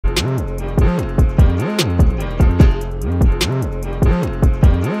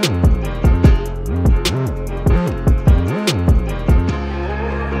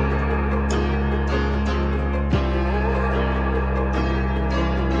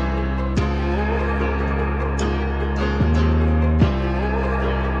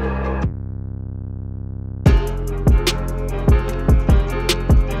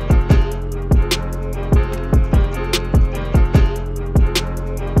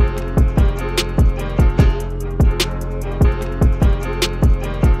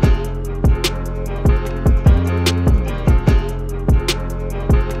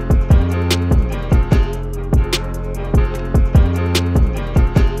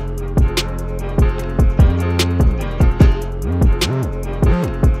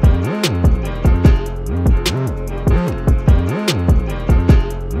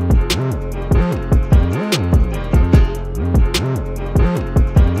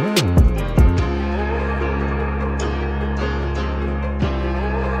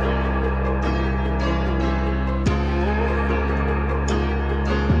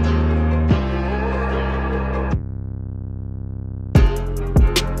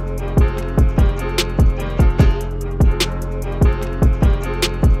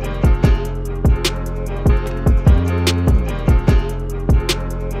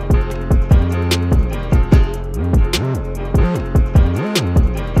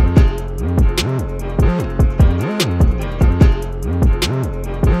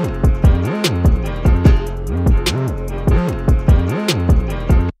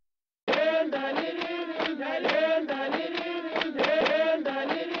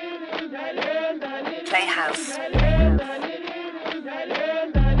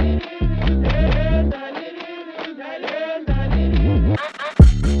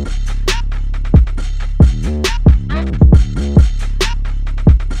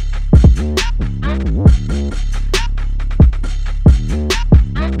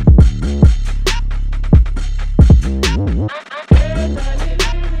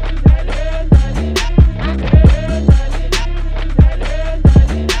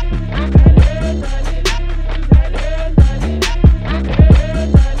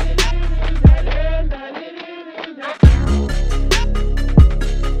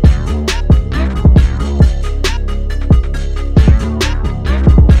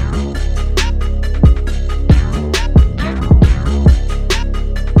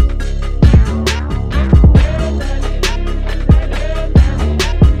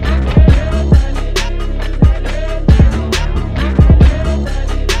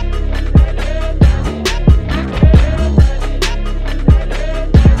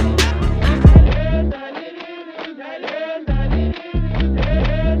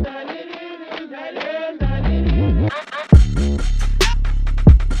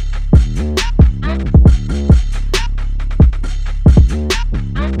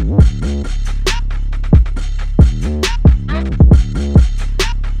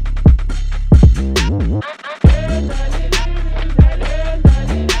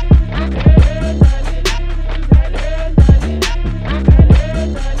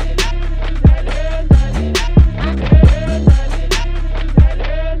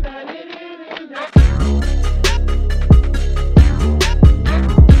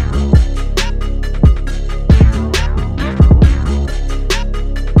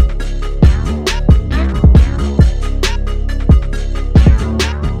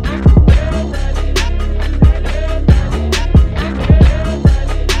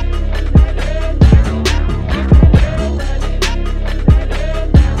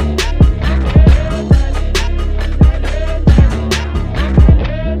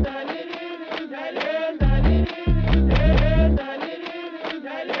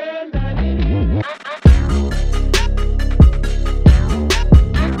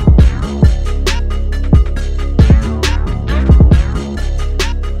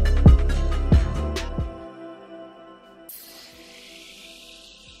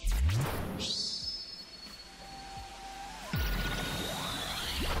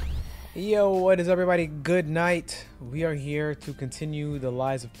Yo, what is up, everybody? Good night. We are here to continue the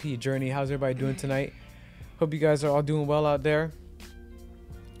Lies of P journey. How's everybody doing tonight? Hope you guys are all doing well out there.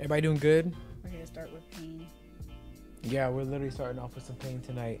 Everybody doing good? We're here to start with pain. Yeah, we're literally starting off with some pain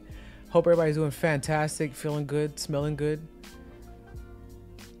tonight. Hope everybody's doing fantastic, feeling good, smelling good.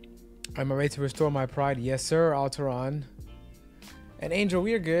 I'm ready to restore my pride. Yes, sir, Alteron. And Angel,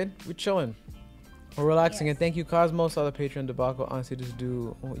 we are good. We're chilling. We're relaxing. Yes. And thank you, Cosmos, all the Patreon debacle. Honestly, just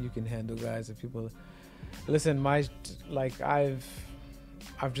do what you can handle, guys. If people listen, I've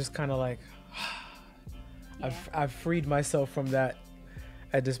just kind of like I've freed myself from that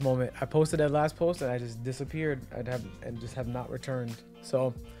at this moment. I posted that last post and I just disappeared. Just have not returned.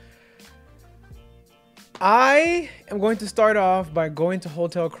 So I am going to start off by going to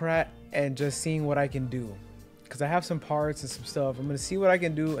Hotel Krat and just seeing what I can do, because I have some parts and some stuff. I'm gonna see what I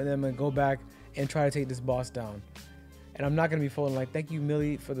can do, and then I'm gonna go back and try to take this boss down. And I'm not gonna be folding like, thank you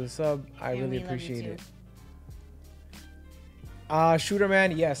Millie for the sub. I really appreciate it. Shooter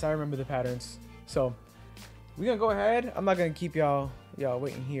man, yes, I remember the patterns. So we're gonna go ahead. I'm not gonna keep y'all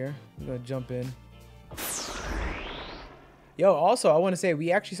waiting here. We're gonna jump in. Yo, also I want to say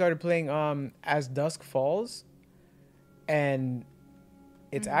we actually started playing As Dusk Falls, and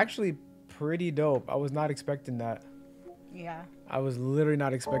it's actually pretty dope. I was not expecting that. Yeah. I was literally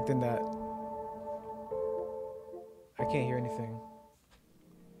not expecting that. I can't hear anything.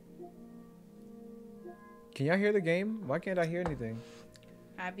 Can y'all hear the game? Why can't I hear anything?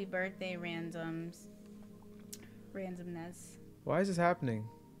 Happy birthday, randomness. Why is this happening?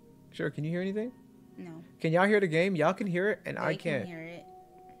 Sure, can you hear anything? No. Can y'all hear the game? Y'all can hear it, and I can't. Can hear it.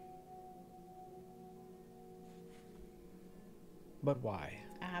 But why?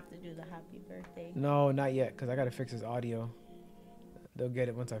 I have to do the happy birthday. No, not yet, because I gotta fix his audio. They'll get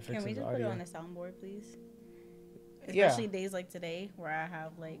it once I fix his audio. Can we just put it on the soundboard, please? Especially days like today where I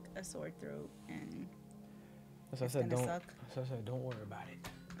have like a sore throat and that's what I said, don't worry about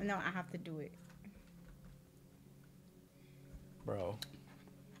it. No, I have to do it. Bro,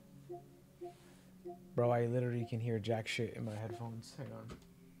 I literally can hear jack shit in my headphones. Hang on.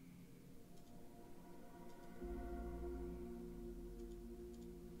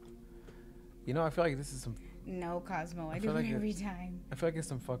 You know, I feel like this is some... No, Cosmo, I do it every time. I feel like it's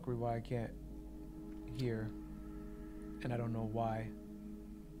some fuckery why I can't hear. And I don't know why.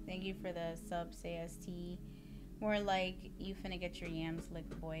 Thank you for the sub, say ST. More like, you finna get your yams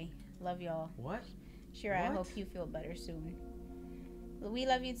licked, boy. Love y'all. What? Sure, what? I hope you feel better soon. We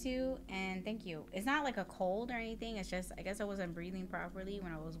love you too, and thank you. It's not like a cold or anything. It's just, I guess I wasn't breathing properly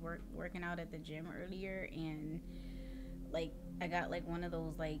when I was working out at the gym earlier, and like I got like one of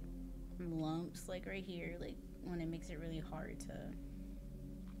those like lumps like right here, like when it makes it really hard to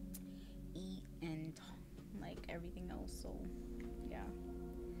eat and like everything else. So yeah.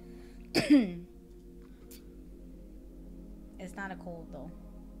 It's not a cold though.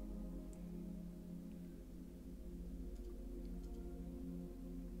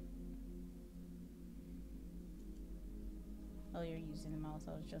 Oh, you're using the mouse.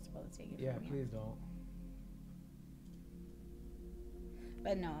 I was just about to take it from you. Yeah, please don't.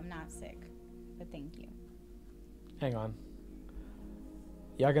 But no, I'm not sick. But thank you. Hang on.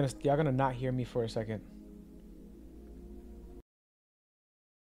 Y'all gonna not hear me for a second.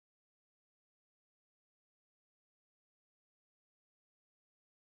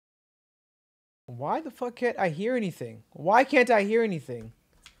 Why the fuck can't I hear anything? Why can't I hear anything?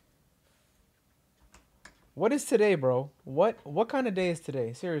 What is today, bro? What kind of day is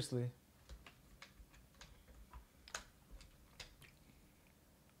today? Seriously.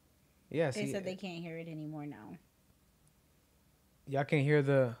 Yeah, they said they can't hear it anymore now. Y'all can't hear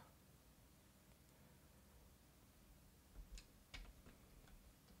the...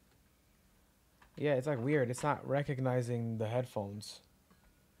 Yeah, it's like weird. It's not recognizing the headphones.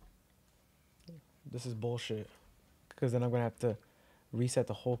 This is bullshit. Because then I'm going to have to reset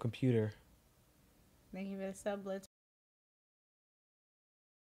the whole computer. Thank you for the sub. Let's...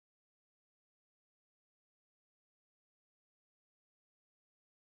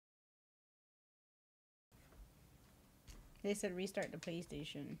 They said restart the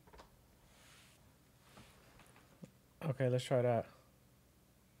PlayStation. Okay, let's try that.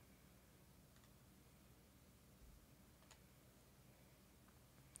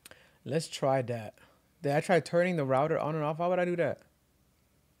 Let's try that. Did I try turning the router on and off? Why would I do that?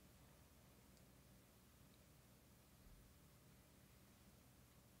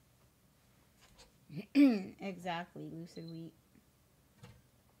 Exactly, Lucid Wheat.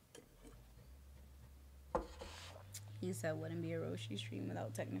 You said wouldn't be a Roshi stream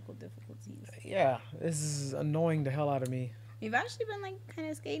without technical difficulties. Yeah, this is annoying the hell out of me. We've actually been like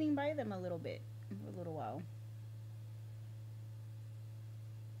kind of skating by them a little bit for a little while.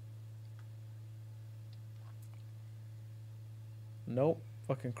 Nope,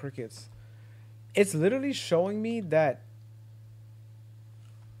 fucking crickets. It's literally showing me that...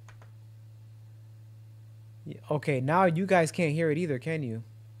 Okay, now you guys can't hear it either, can you?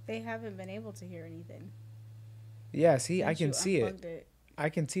 They haven't been able to hear anything. Yeah, see, I can see it. I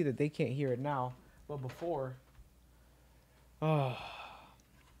can see that they can't hear it now. But before... Oh.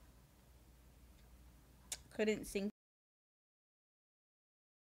 Couldn't sync.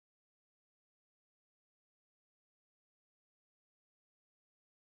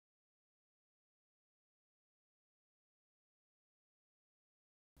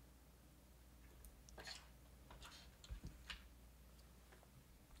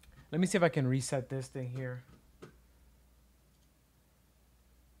 Let me see if I can reset this thing here.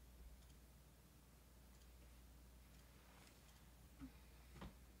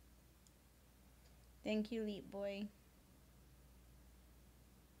 Thank you, Leap Boy.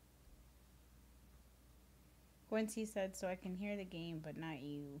 Quincy said, so I can hear the game, but not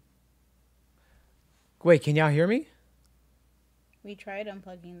you. Wait, can y'all hear me? We tried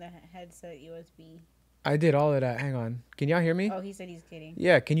unplugging the headset USB. I did all of that. Hang on. Can y'all hear me? Oh, he said he's kidding.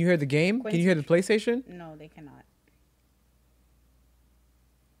 Yeah, can you hear the game? Quincy, can you hear the PlayStation? No, they cannot.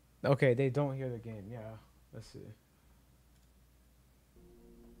 Okay, they don't hear the game. Yeah, let's see.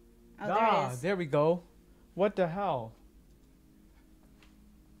 Oh, there we go. What the hell?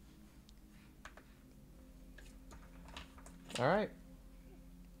 All right.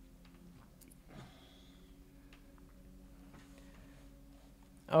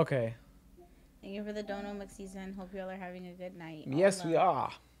 Okay. Thank you for the dono season. Hope y'all are having a good night. Yes, we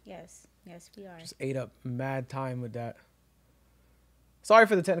are. Yes, we are. Just ate up mad time with that. Sorry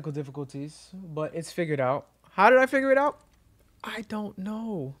for the technical difficulties, but it's figured out. How did I figure it out? I don't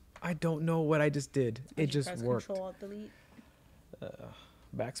know. I don't know what I just did. It just worked. Control, delete.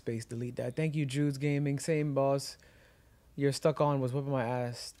 Backspace, delete that. Thank you, Jude's Gaming. Same boss. You're stuck on was whipping my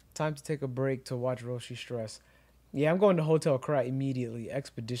ass. Time to take a break to watch Roshi stress. Yeah, I'm going to Hotel Krat immediately,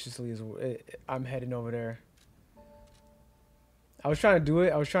 expeditiously. I'm heading over there. I was trying to do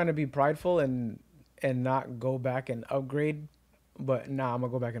it. I was trying to be prideful and not go back and upgrade. But nah, I'm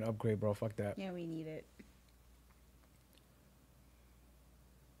going to go back and upgrade, bro. Fuck that. Yeah, we need it.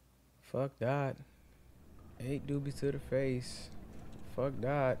 Fuck that. 8 doobies to the face. Fuck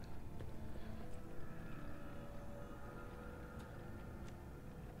that.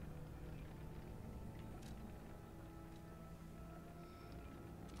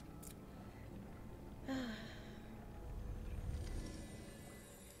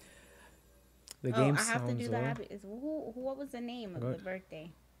 The game I have to sounds do the happy. What was the name of the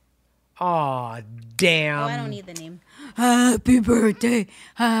birthday? Aw, damn. Oh, I don't need the name. Happy birthday,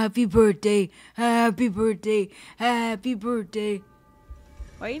 happy birthday, happy birthday, happy birthday.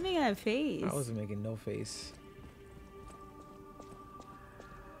 Why are you making that face? I wasn't making no face.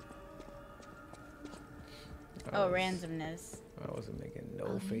 Randomness. I wasn't making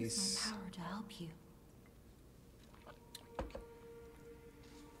no face. Use my power to help you.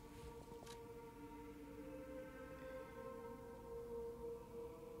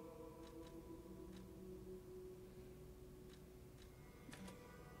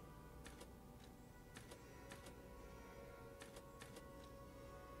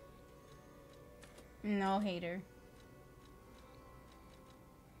 No hater.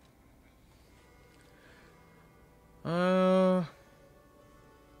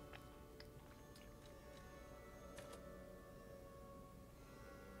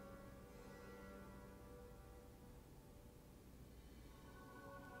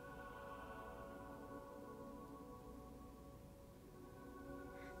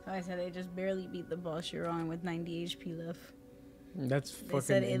 I said they just barely beat the boss you're on with 90 HP left. That's They fucking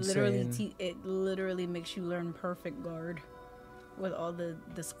said it insane. literally makes you learn perfect guard with all the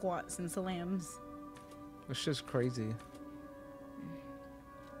squats and slams. It's just crazy.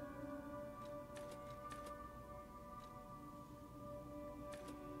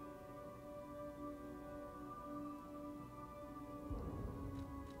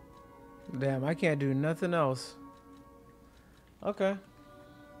 Damn, I can't do nothing else. Okay.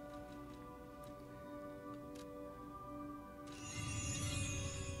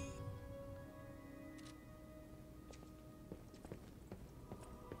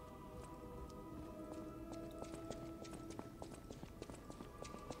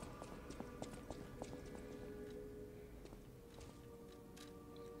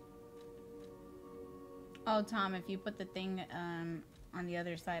 Oh, Tom, if you put the thing on the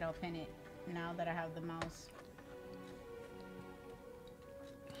other side, I'll pin it now that I have the mouse.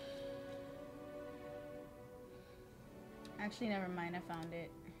 Actually, never mind. I found it.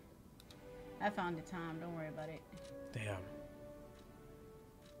 I found it, Tom. Don't worry about it. Damn.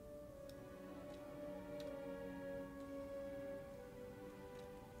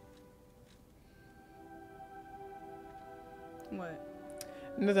 What?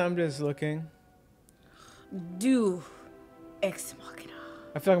 Nothing, I'm just looking. Do Ex Machina.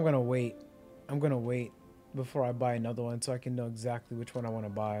 I feel like I'm gonna wait. I'm gonna wait before I buy another one so I can know exactly which one I want to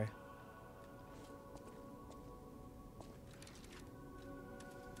buy.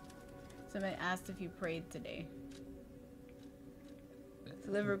 Somebody asked if you prayed today. It's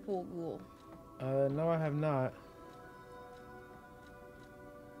Liverpool Ghoul. No, I have not.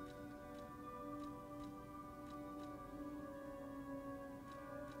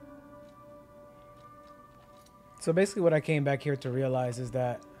 So basically what I came back here to realize is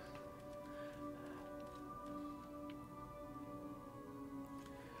that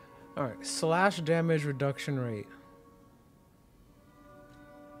alright, slash damage reduction rate.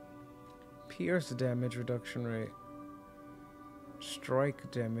 Pierce damage reduction rate.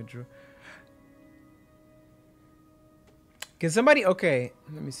 Strike damage. Can somebody... Okay,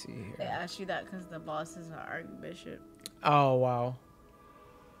 let me see here. They asked you that because the boss is an Archbishop. Oh, wow.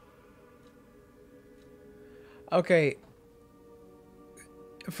 Okay.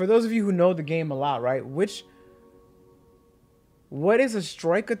 For those of you who know the game a lot, right? What is a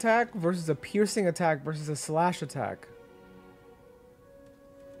strike attack versus a piercing attack versus a slash attack?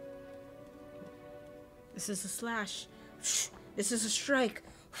 This is a slash. This is a strike.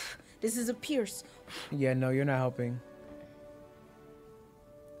 This is a pierce. Yeah, no, you're not helping.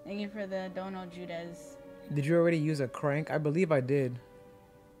 Thank you for the dono, Judas. Did you already use a crank? I believe I did.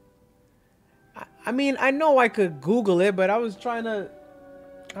 I mean, I know I could Google it, but I was trying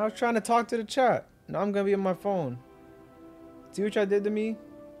to talk to the chat. Now I'm gonna be on my phone. See what y'all did to me?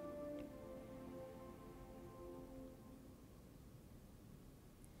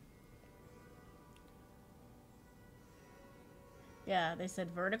 Yeah, they said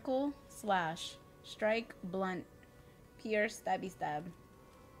vertical, slash, strike, blunt, pierce, stabby, stab.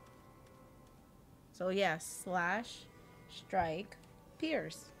 So yeah, slash, strike,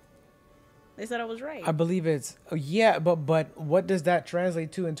 pierce. They said I was right. I believe it's yeah, but what does that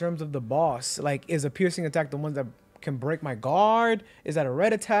translate to in terms of the boss? Like, is a piercing attack the ones that can break my guard? Is that a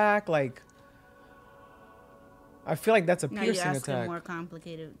red attack? Like, I feel like that's a now piercing you're asking attack. more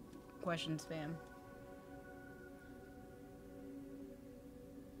complicated questions, fam.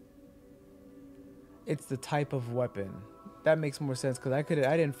 It's the type of weapon. That makes more sense because I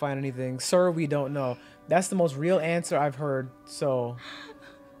didn't find anything. Sir, we don't know. That's the most real answer I've heard. So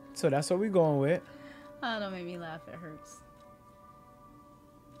that's what we're going with. Oh, don't make me laugh. It hurts.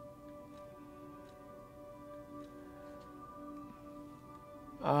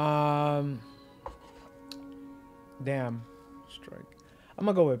 Damn. Strike. I'm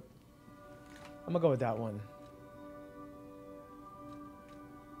gonna go with that one.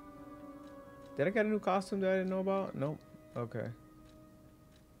 Did I get a new costume that I didn't know about? Nope. Okay.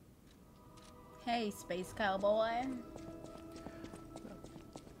 Hey, space cowboy.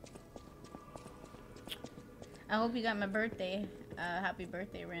 I hope you got my birthday. Happy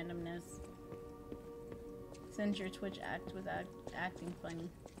birthday, randomness. Since your Twitch act was acting funny.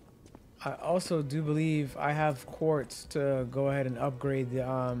 I also do believe I have quartz to go ahead and upgrade the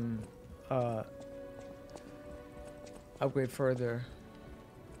upgrade further.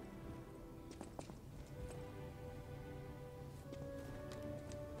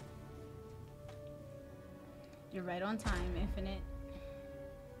 You're right on time, Infinite.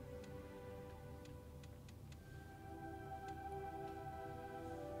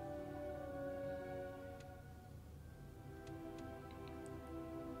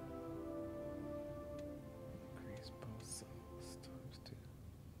 Increase both cells times 2.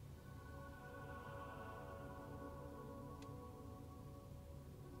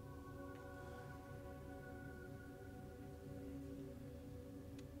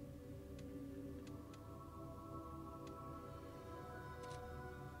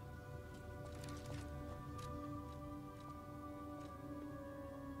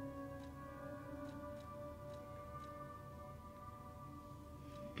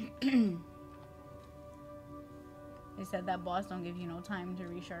 They said that boss don't give you no time to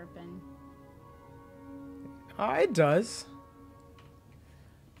resharpen. It does.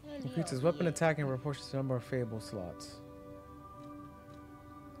 Increases weapon attack and proportions to the number of fable slots.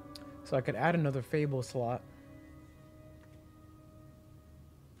 So I could add another fable slot.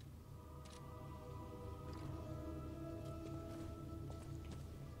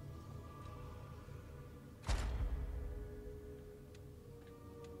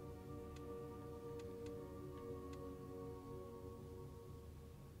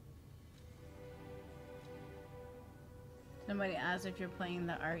 Somebody asked if you're playing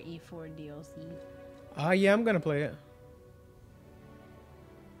the RE4 DLC. Yeah, I'm gonna play it.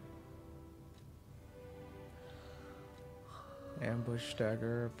 Ambush,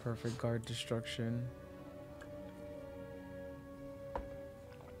 stagger, perfect guard destruction.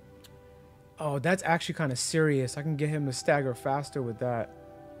 Oh, that's actually kind of serious. I can get him to stagger faster with that.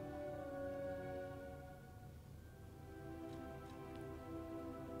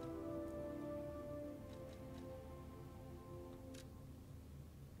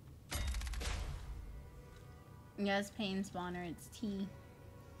 Yes, pain spawner, it's tea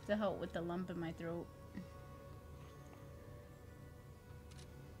to help with the lump in my throat.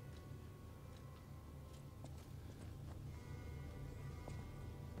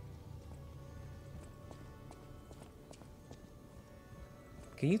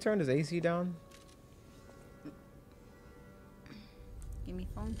 Can you turn this AC down? Give me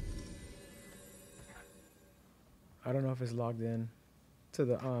phone. I don't know if it's logged in to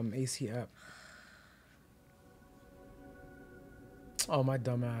the AC app. Oh, my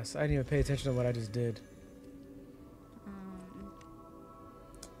dumb ass. I didn't even pay attention to what I just did.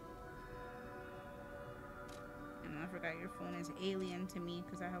 And I forgot your phone is alien to me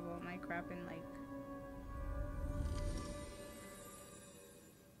because I have all my crap in like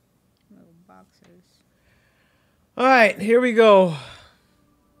little boxes. All right, here we go.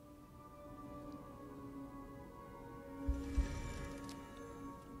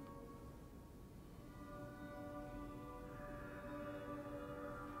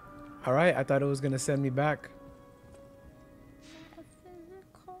 All right, I thought it was gonna send me back.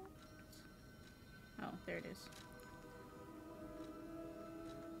 Oh, there it is.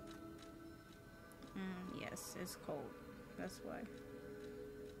 Yes, it's cold. That's why.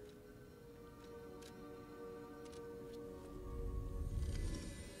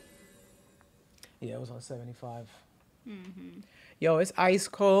 Yeah, it was on 75. Mm-hmm. Yo, it's ice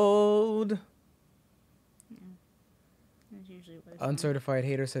cold. That's usually what it's Uncertified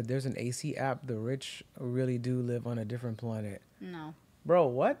hater said there's an AC app. The rich really do live on a different planet. No. Bro,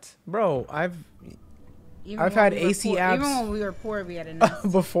 what? Bro, I've Even I've when had we were AC poor- apps Even when we were poor, we had a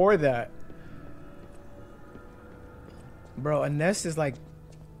Nest. before that. Bro, a Nest is like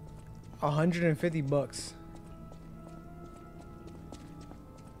 $150.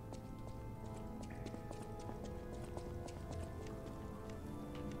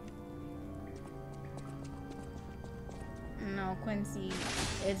 No, Quincy,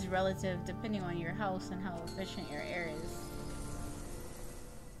 it's relative depending on your house and how efficient your air is.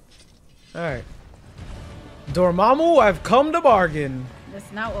 All right. Dormammu, I've come to bargain.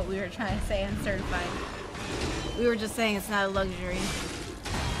 That's not what we were trying to say uncertified. We were just saying it's not a luxury.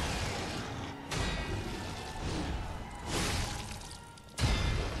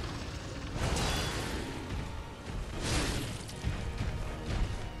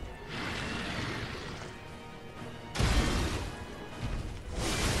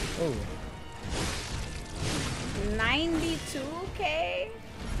 Oh. 92K?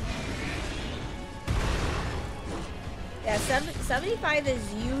 Yeah, 75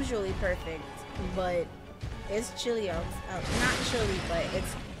 is usually perfect, but it's chilly out. Not chilly, but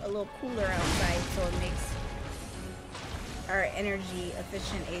it's a little cooler outside, so it makes our energy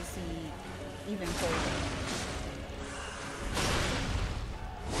efficient AC even colder.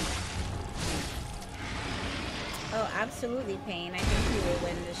 Oh, absolutely, Pain. I think you will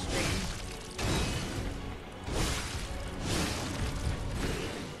win this stream.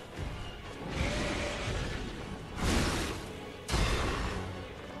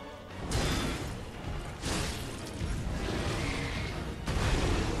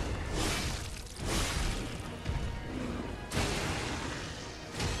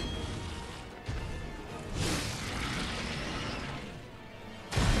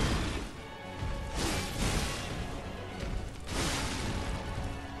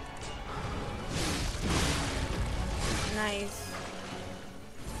 Nice.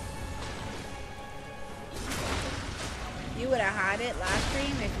 You would have had it last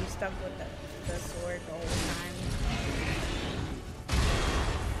stream if you stuck with the sword the whole time.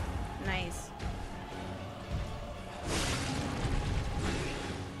 Nice.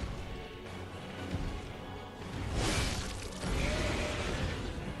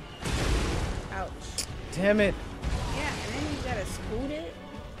 Ouch. Damn it. Yeah, and then you gotta scoot it.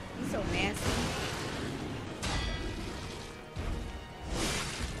 He's so nasty.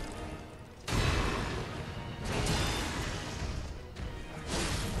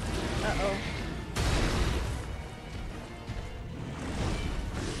 Uh-oh.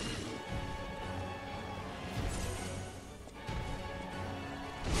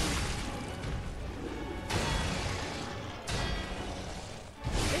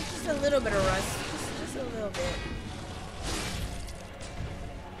 There's just a little bit of rust. Just a little bit.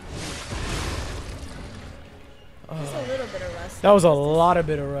 Just a little bit of rust. That was a lot of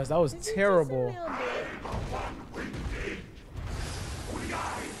bit of rust. That was Just a terrible. little bit.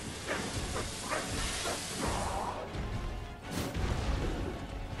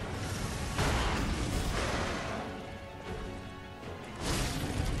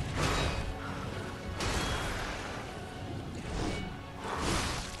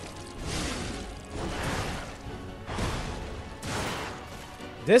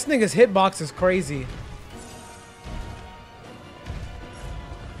 This nigga's hitbox is crazy.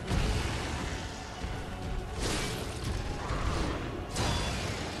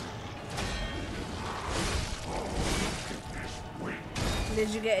 Did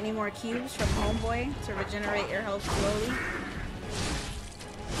you get any more cubes from Homeboy to regenerate your health slowly?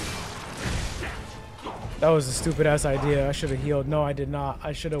 That was a stupid ass idea. I should have healed. No, I did not.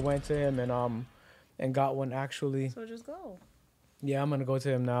 I should have went to him and got one actually. So just go. Yeah, I'm gonna go to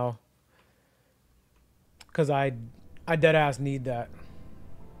him now. Cause I dead ass need that.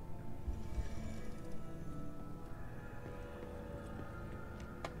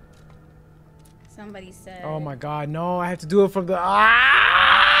 Somebody said. Oh my god, no! I have to do it from the.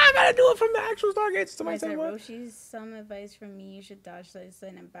 I gotta do it from the actual Stargates. Somebody said what? Roshi's some advice from me. You should dodge side to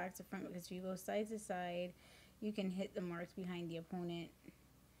side and back to front because if you go side to side, you can hit the marks behind the opponent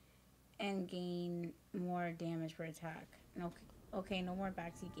and gain more damage per attack. No, okay, no more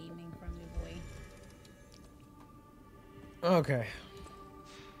backseat gaming from me, boy. Okay.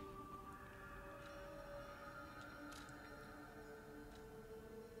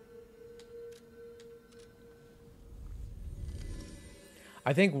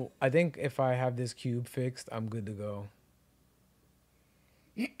 I think if I have this cube fixed, I'm good to go.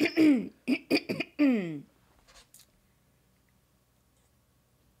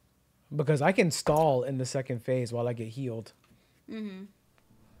 Because I can stall in the second phase while I get healed. Mm-hmm.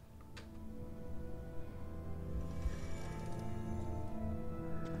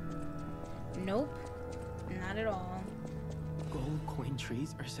 Nope. Not at all. Gold coin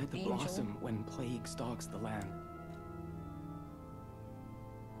trees are said to Angel. blossom when plague stalks the land.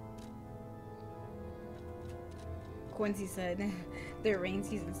 Quincy said their rain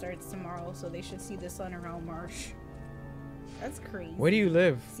season starts tomorrow, so they should see the sun around March. That's crazy. Where do you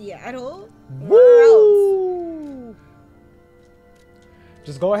live? Seattle? Where else? Woo!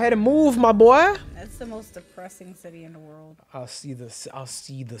 Just go ahead and move, my boy. That's the most depressing city in the world. I'll see the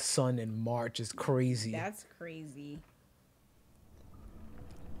sun in March. It's crazy. That's crazy.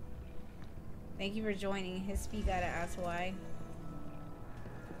 Thank you for joining. His speak gotta ask why.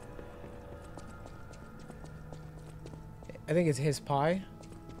 I think it's his pie.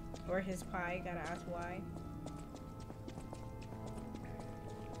 Or his pie gotta ask why.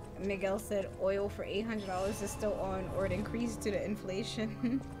 Miguel said oil for $800 is still on, or it increased due to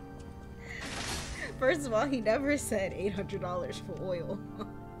inflation. First of all, he never said $800 for oil.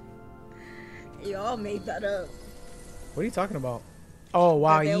 Y'all made that up. What are you talking about? Oh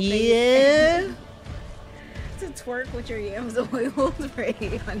wow, That they'll yeah. To twerk with your yams oiled for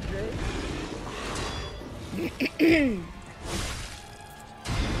 $800.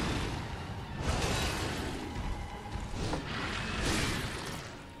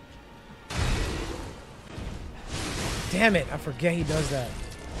 Damn it! I forget he does that.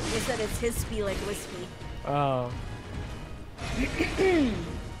 They said it's hispy like wispy. Oh.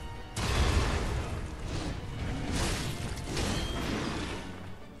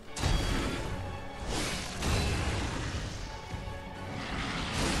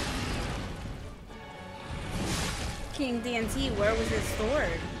 King DNT, where was it stored?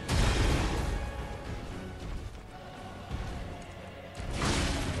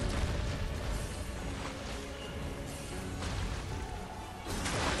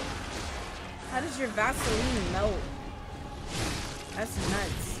 How does your Vaseline melt? That's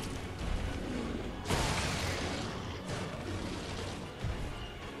nuts.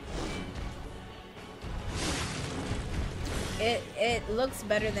 It looks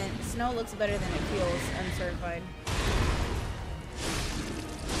better than snow looks better than it feels uncertified.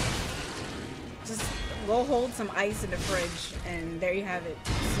 Just go hold some ice in the fridge and there you have it.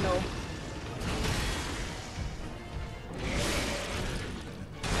 Snow.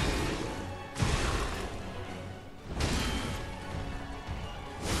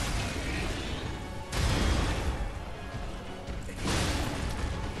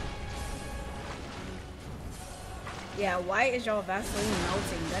 Yeah, why is y'all Vaseline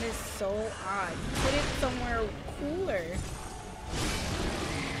melting? That is so odd. Put it somewhere cooler.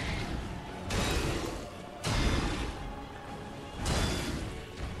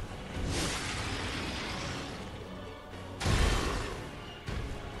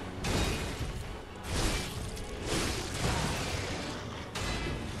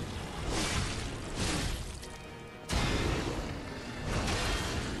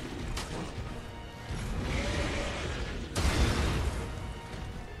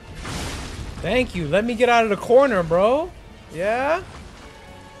 Thank you. Let me get out of the corner, bro. Yeah?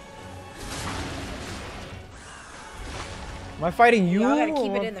 Am I fighting you? Y'all gotta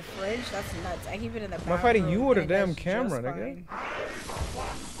keep it in the fridge? That's nuts. I keep it in the bathroom. Am I fighting you or the and damn that's camera, just nigga?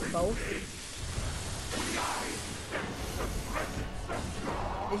 fine. Both.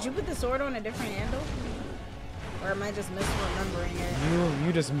 Did you put the sword on a different handle? Or am I just misremembering it?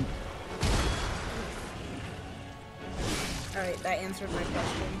 You just... Alright, that answered my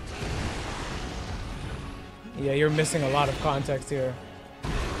question. Yeah, you're missing a lot of context here.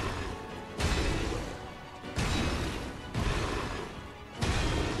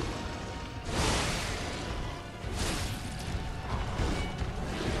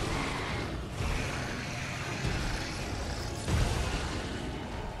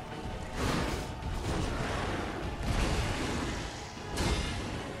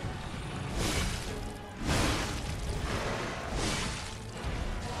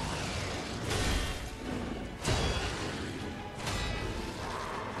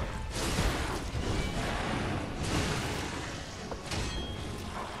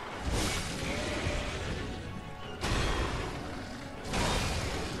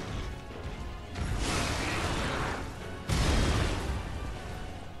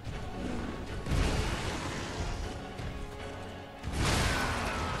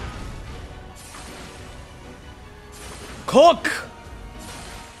 Cook!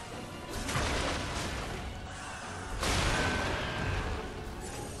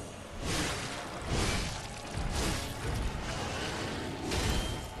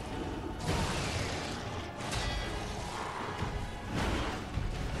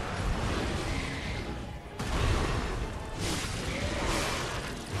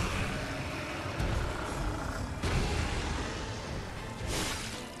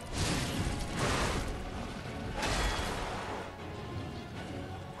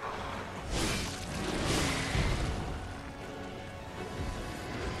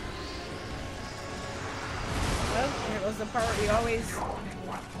 The part where you always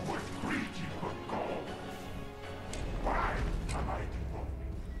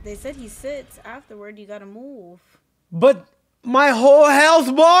they said he sits afterward, you gotta move. But my whole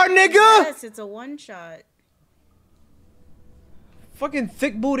health bar, nigga! Yes, it's a one shot. Fucking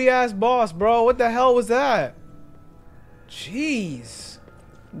thick booty ass boss, bro. What the hell was that? Jeez.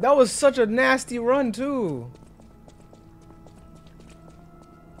 That was such a nasty run too.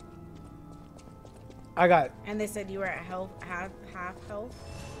 I got. And they said you were at health, half health.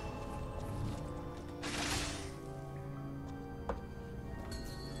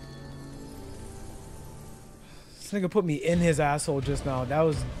 This nigga put me in his asshole just now. That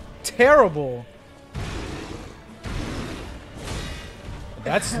was terrible.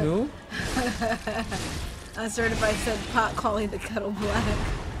 That's new. Uncertified said pot calling the kettle black.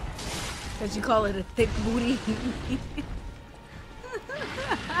 Cause you call it a thick booty.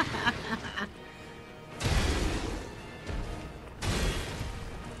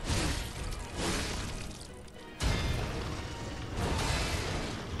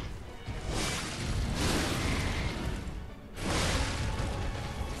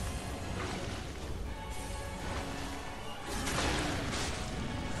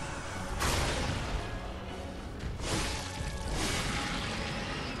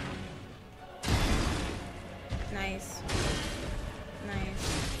 Nice. Nice.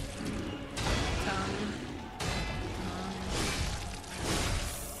 Tongue.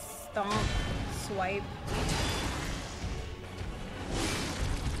 Stomp. Swipe.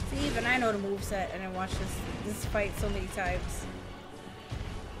 See, even I know the moveset and I watched this fight so many times.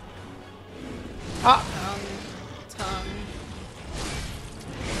 Ah. Tongue.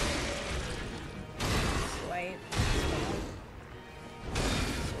 Swipe.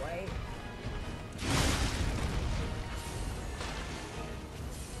 Swipe.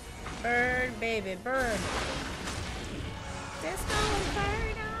 Bird, baby, bird. Disco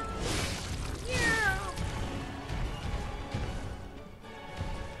Inferno. Yeah.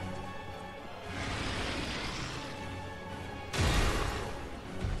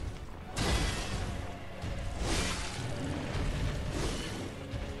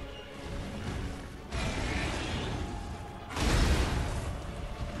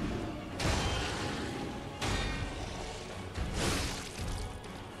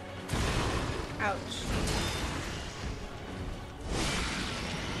 Ouch.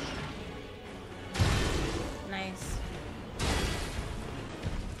 Nice.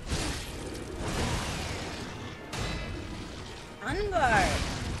 Unguard.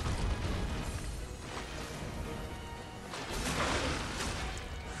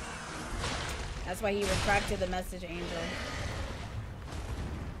 That's why he retracted the message, Angel.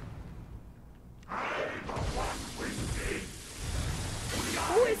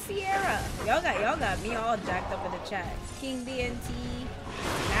 Who is Sierra? Y'all got me all jacked up in the chat. King DNT,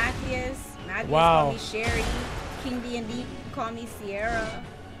 Matthews Wow. call me Sherry, King D&D call me Sierra.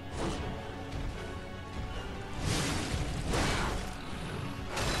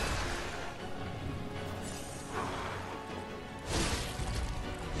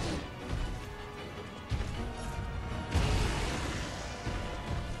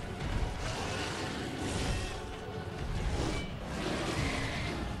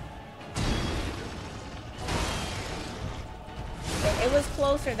 It was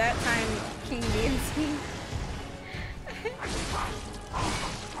closer that time, King DNC.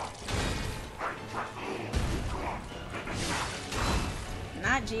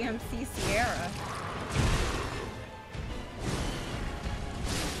 Not GMC Sierra.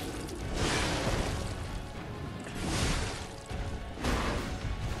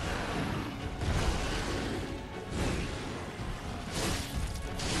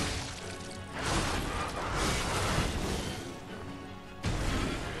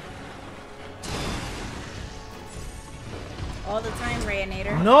 All the time,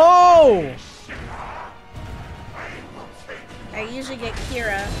 Rayanator. No! I usually get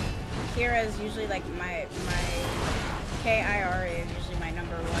Kira. Kira is usually like my KIR is usually my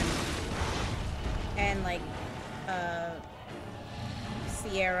number one. And like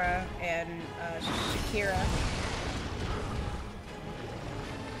Sierra and Shakira.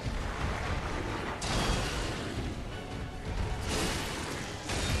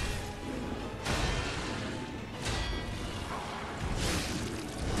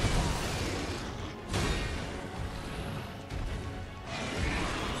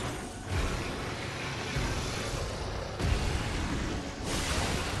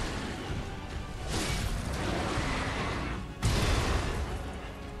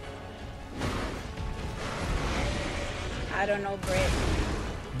 I don't know, Britt.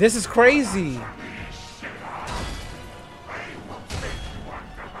 This is crazy.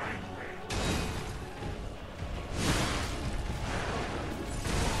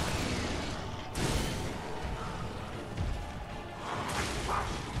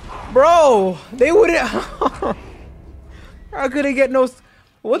 Bro, they wouldn't. How could I get no?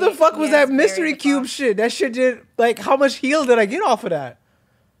 What the fuck was that mystery cube shit? That shit did like how much heal did I get off of that?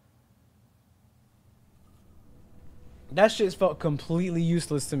 That shit felt completely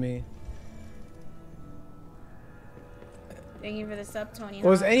useless to me. Thank you for the sub, Tony.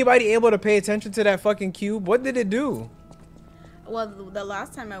 Was anybody able to pay attention to that fucking cube? What did it do? Well, the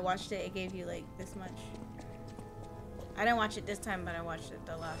last time I watched it, it gave you like this much. I didn't watch it this time, but I watched it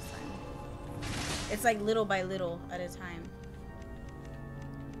the last time. It's like little by little at a time.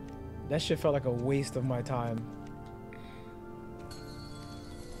 That shit felt like a waste of my time.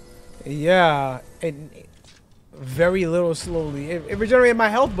 Yeah, very little slowly. It regenerated my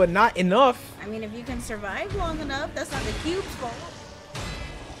health, but not enough. I mean, if you can survive long enough, that's not the cube's fault.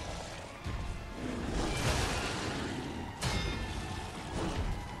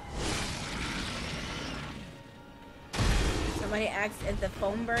 Somebody asked if the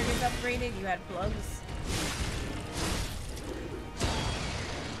foam bird is upgraded. You had plugs.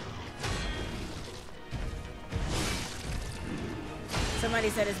 Somebody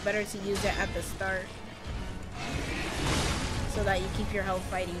said it's better to use it at the start, so that you keep your health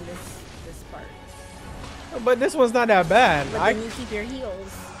fighting this part. But this one's not that bad. But then you keep your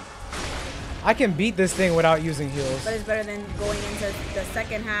heals. I can beat this thing without using heals. But it's better than going into the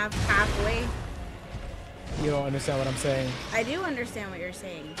second half halfway. You don't understand what I'm saying. I do understand what you're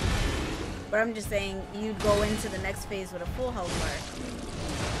saying. But I'm just saying you'd go into the next phase with a full health bar.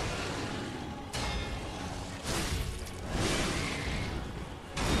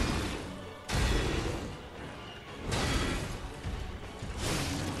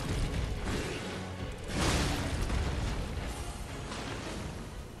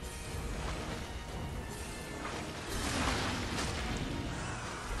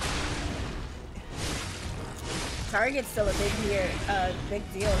 Target's still a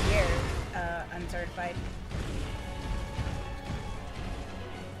big deal here, uncertified.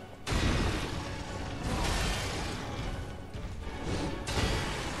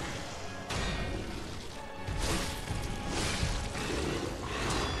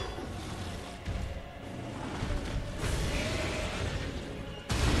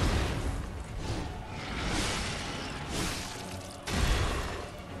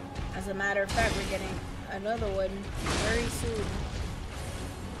 As a matter of fact, we're getting another one very soon.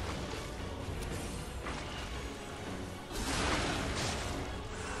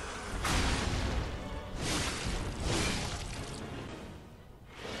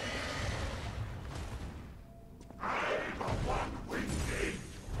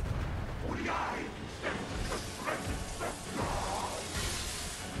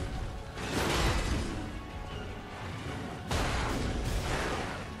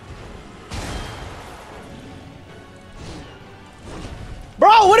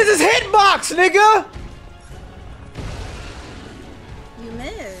 Bro, what is this hitbox, nigga? You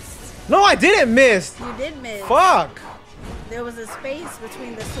missed. No, I didn't miss. You did miss. Fuck. There was a space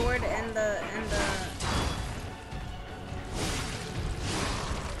between the sword and the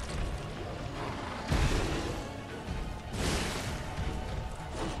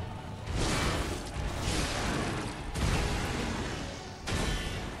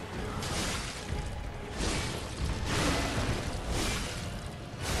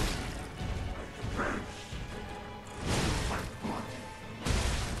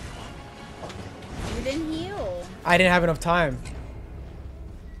didn't heal. I didn't have enough time.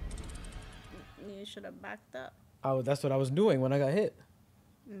 You should have backed up. That's what I was doing when I got hit.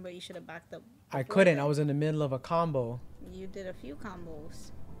 But you should have backed up. I before couldn't. then. I was in the middle of a combo. You did a few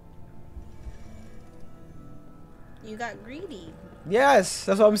combos. You got greedy. Yes,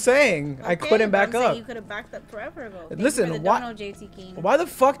 that's what I'm saying. I Okay, couldn't but back I'm saying up. You could have backed up forever ago. Thank Listen, you for the why- dono, JT King. Why the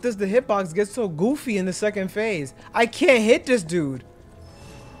fuck does the hitbox get so goofy in the second phase? I can't hit this dude.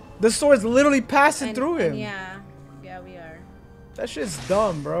 The sword's literally passing through him. Yeah, we are. That shit's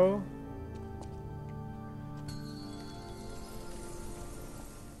dumb, bro.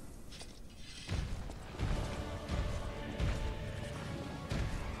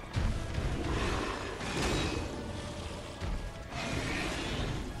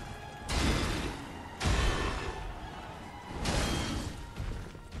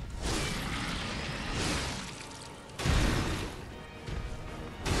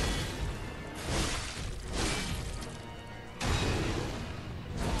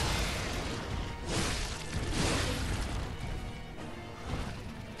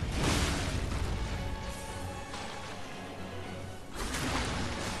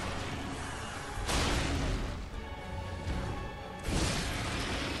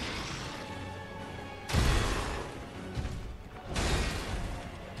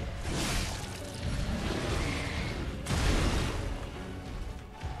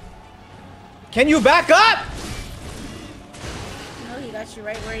 Can you back up? No, he got you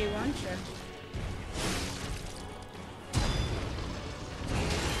right where he wants you.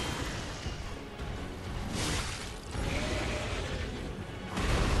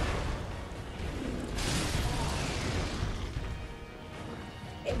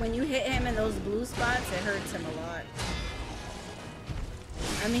 When you hit him in those blue spots, it hurts him a lot.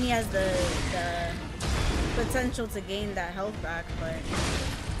 I mean, he has the potential to gain that health back, but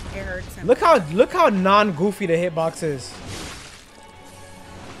it hurts him. Look how non-goofy the hitbox is.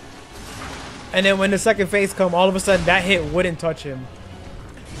 And then when the second phase come, all of a sudden that hit wouldn't touch him.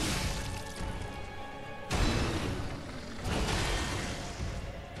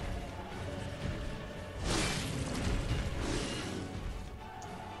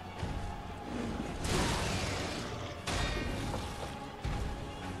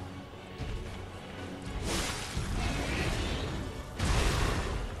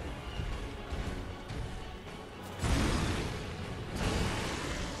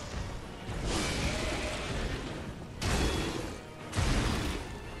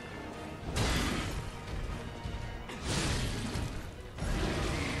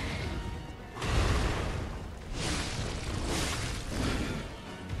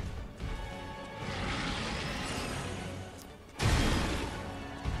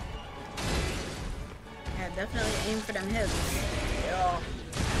 Yeah, definitely aim for them hips. Yeah.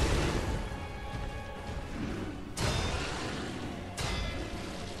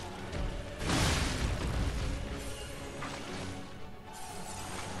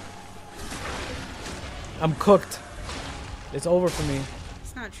 I'm cooked. It's over for me.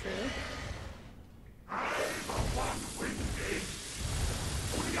 It's not true.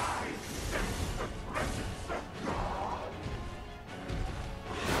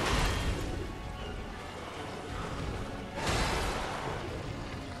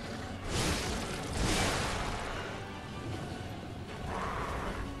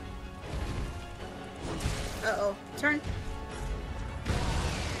 Uh-oh. Turn.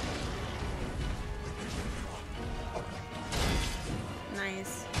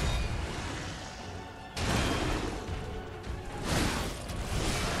 Nice.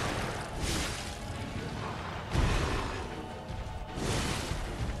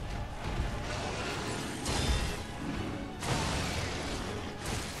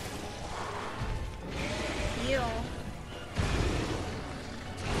 Heal.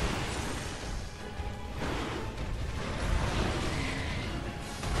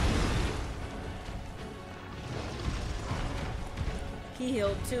 He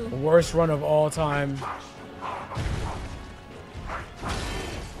healed too. Worst run of all time.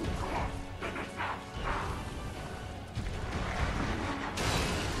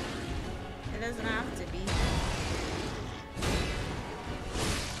 It doesn't have to be.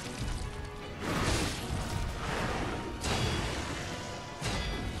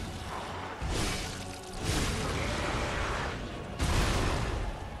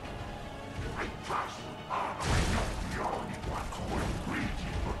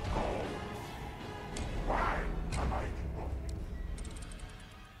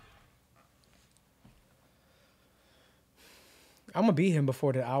 I'm gonna beat him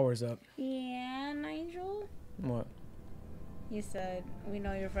before the hour's up. Yeah, Nigel. What? He said, we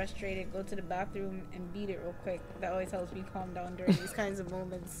know you're frustrated. Go to the bathroom and beat it real quick. That always helps me calm down during these kinds of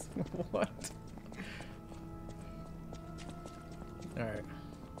moments. What? Alright.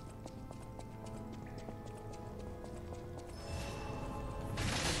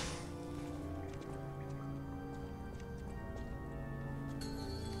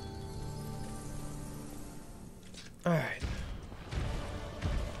 Alright.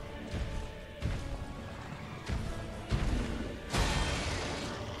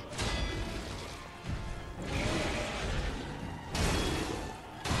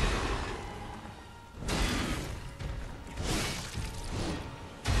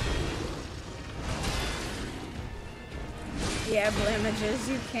 Yeah, blemiges,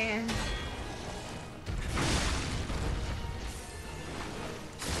 you can.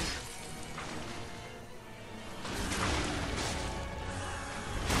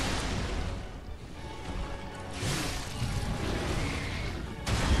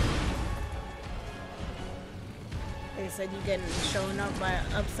 They said you getting shown up by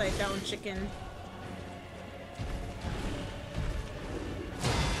an upside down chicken.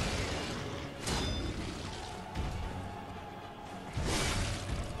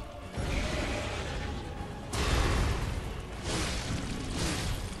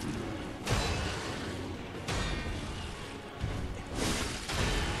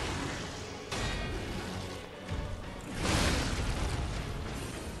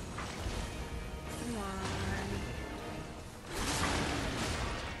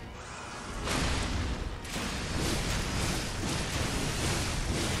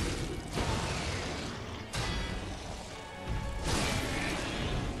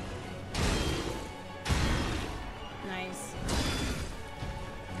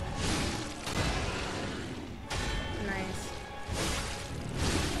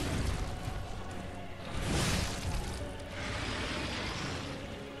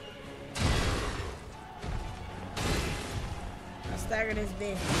 Stagger this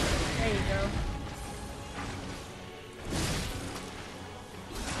bitch. There you go.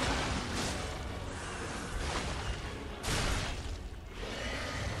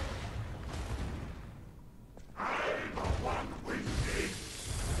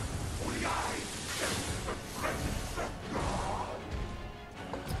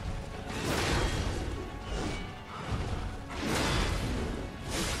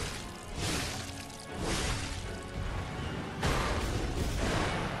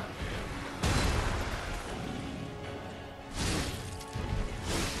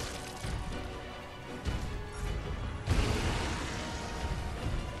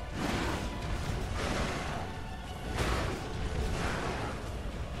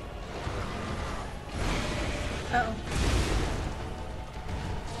 Uh-oh.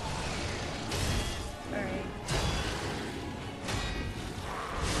 Alright.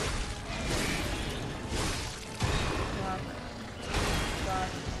 Walk. Walk.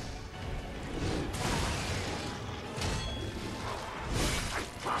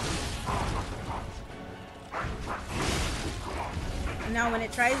 Now when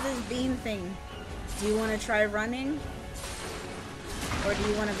it tries this beam thing, do you want to try running? Or do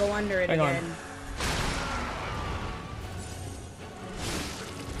you want to go under it Hang on. again?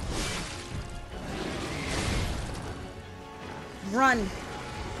 Run.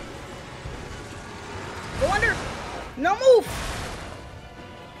 Go under. No move.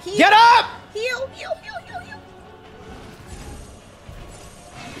 Heal. Get up! Heal, heal, heal, heal, heal.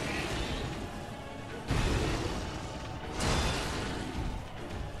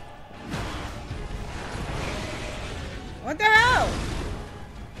 What the hell?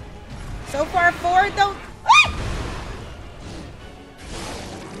 So far forward though. Ah!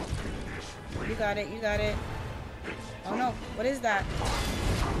 You got it, you got it. Oh no, what is that?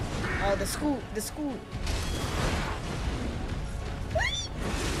 Oh, the scoot, the scoot.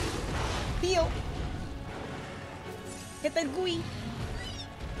 Heal. Hit the gooey.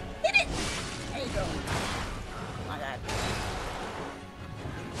 Hit it. There you go. Oh my god.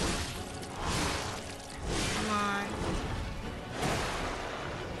 Come on.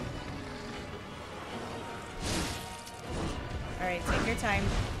 Alright, take your time.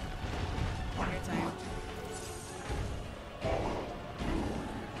 Take your time.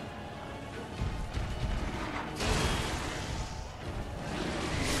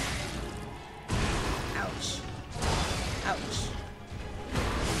 Ouch.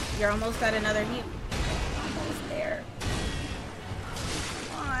 You're almost at another heal. Almost there.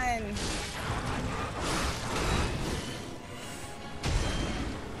 Come on.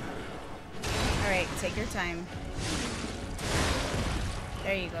 Alright, take your time.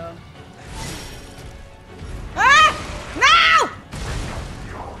 There you go. Ah! No!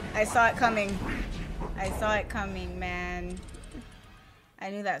 I saw it coming. I saw it coming, man. I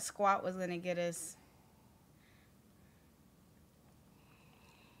knew that squat was gonna get us.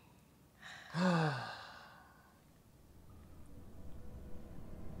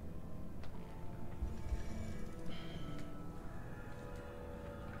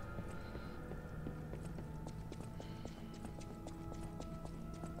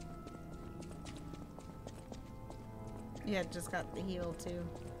 Yeah, just got the heal too.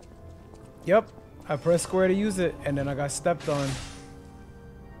 Yep. I pressed square to use it, and then I got stepped on.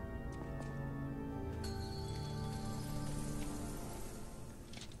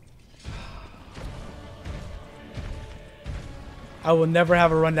 I will never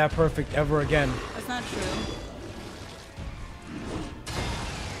have a run that perfect ever again. That's not true.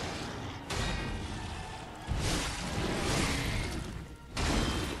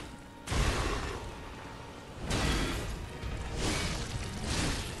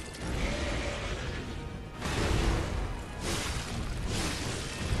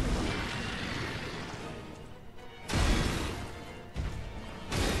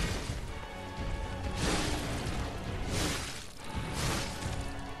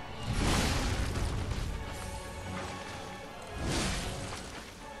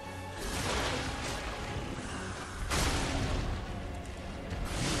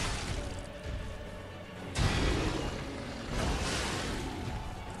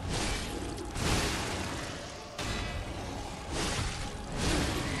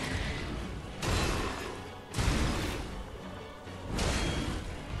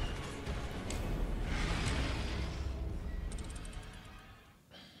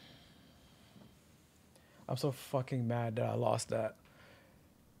 I'm so fucking mad that I lost that.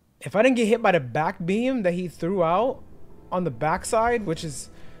 If I didn't get hit by the back beam that he threw out on the backside, which is...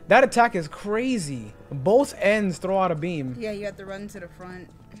 That attack is crazy. Both ends throw out a beam. Yeah, you have to run to the front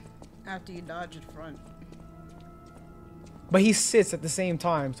after you dodge the front. But he sits at the same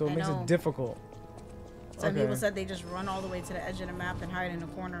time, so it I makes know. it difficult. Some people said they just run all the way to the edge of the map and hide in a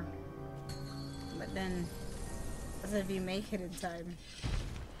corner. But then, as if you make it in time.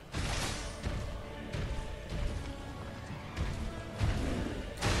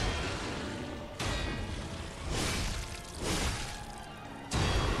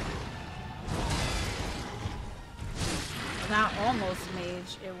 Not almost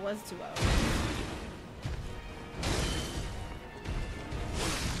mage, it was 2 hours.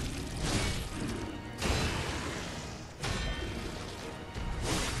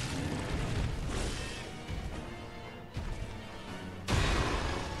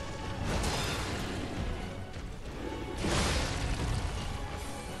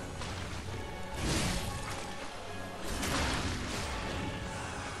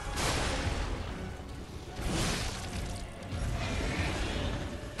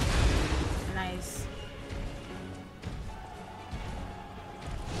 Nice.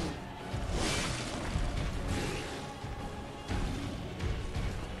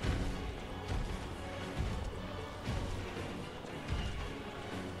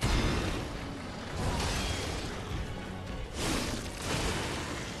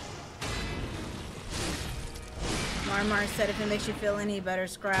 Marmar said if it makes you feel any better,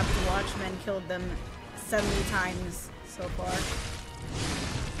 Scrap the Watchmen killed them 70 times so far.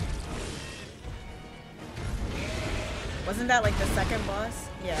 Wasn't that like the second boss?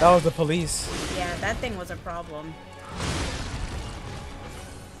 Yeah. That was the police. Yeah, that thing was a problem.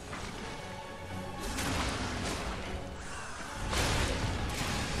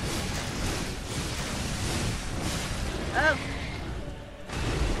 Oh.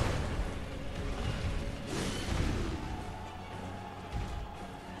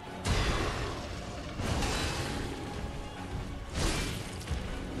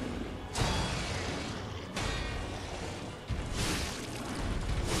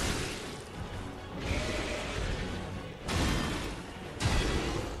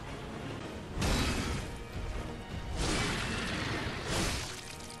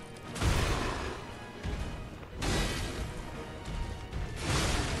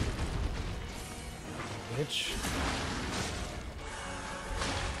 Bitch.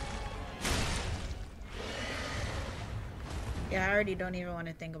 Yeah, I already don't even want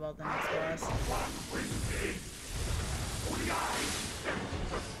to think about the next boss.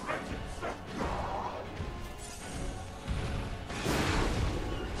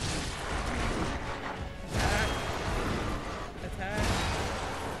 Attack.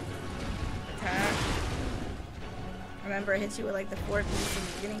 Attack. Remember, it hits you with like the 4 beats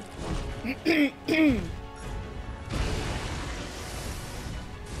in the beginning.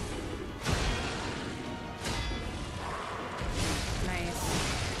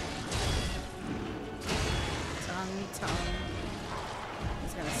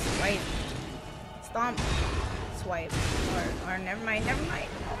 Stomp. Swipe. Or never mind.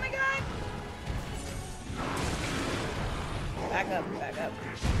 Oh my god. Back up.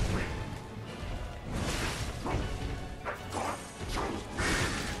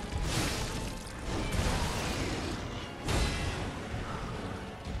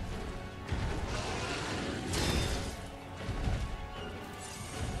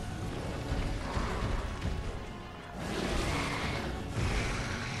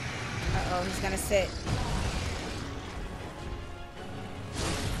 Uh-oh, he's gonna sit.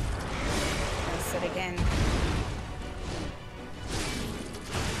 Gonna sit again.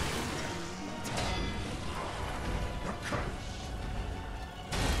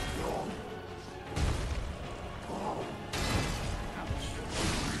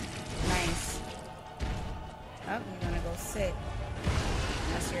 Sit.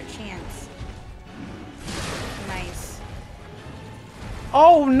 That's your chance. Nice.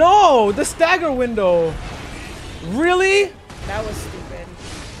 Oh no! The stagger window! Really? That was stupid.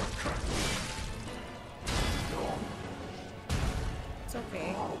 It's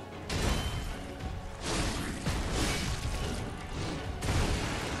okay.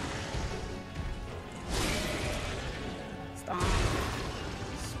 Stomp.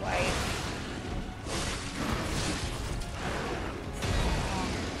 Swipe.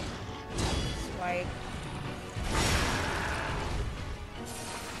 Swipe.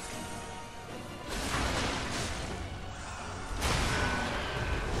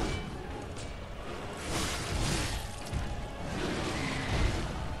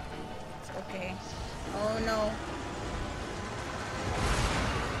 It's okay. Oh no.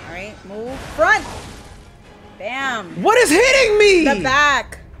 Alright, move. Front! Bam! What is hitting me? The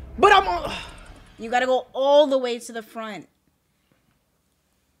back. But I'm on. You gotta go all the way to the front.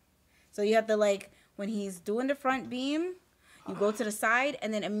 So you have to, like, when he's doing the front beam, you go to the side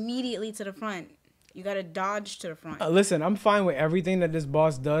and then immediately to the front. You gotta dodge to the front. Listen, I'm fine with everything that this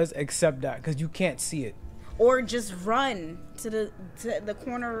boss does except that, because you can't see it. Or just run to the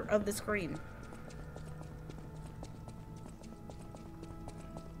corner of the screen.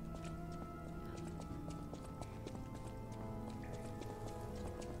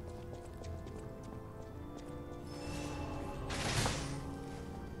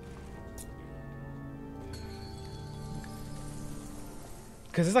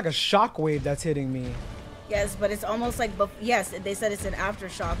 Because it's like a shockwave that's hitting me. Yes, but it's almost like, yes, they said it's an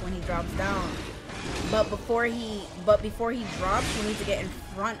aftershock when he drops down. But before he drops, you need to get in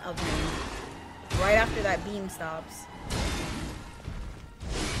front of him. Right after that beam stops.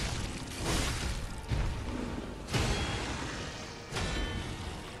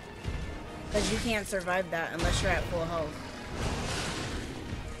 Because you can't survive that unless you're at full health.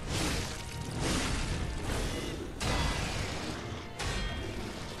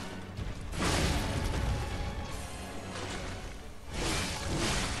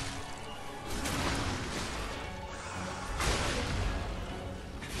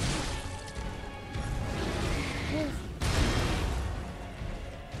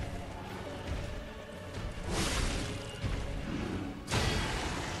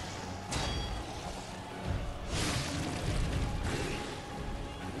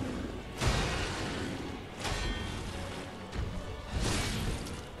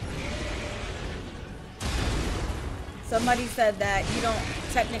 Somebody said that you don't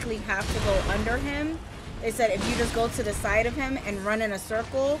technically have to go under him. They said if you just go to the side of him and run in a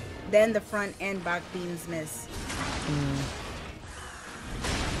circle, then the front and back beams miss.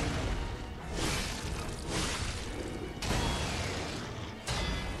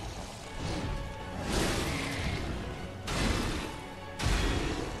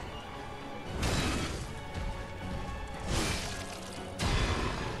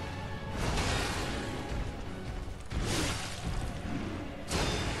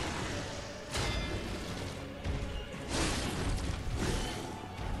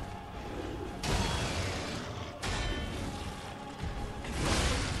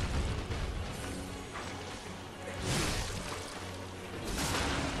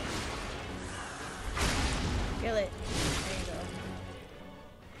 Kill it. There you go.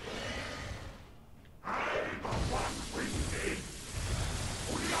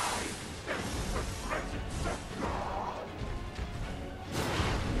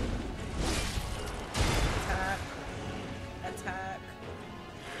 Attack. Attack.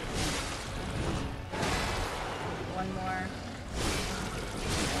 One more.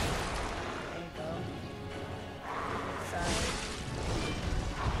 There you go. Side.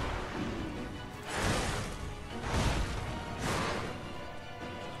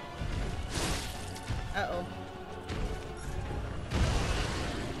 Uh-oh.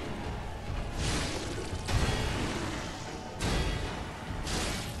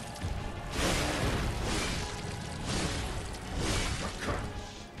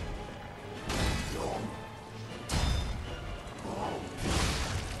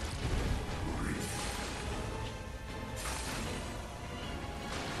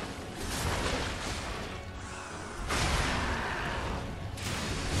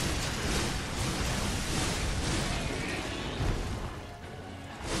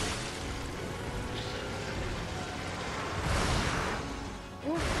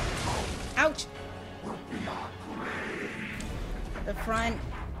 front.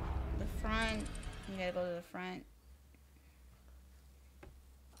 The front. You gotta go to the front.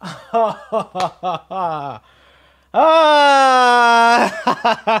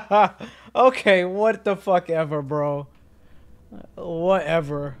 Ah! Okay, what the fuck ever, bro.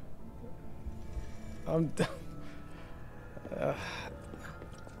 Whatever.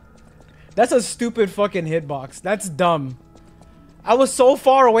 That's a stupid fucking hitbox. That's dumb. I was so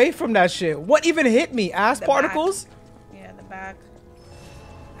far away from that shit. What even hit me? Ass The particles? back. Yeah, the back.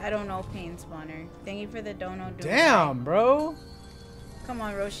 I don't know, pain spawner. Thank you for the dono. Damn, bro. Come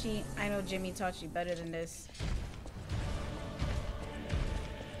on, Roshi. I know Jimmy taught you better than this.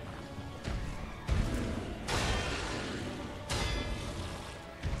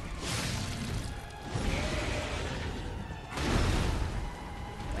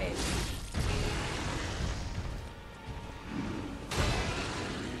 Wait.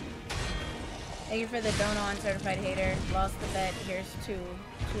 Thank you for the dono on Certified Hater. Lost the bet. Here's $2.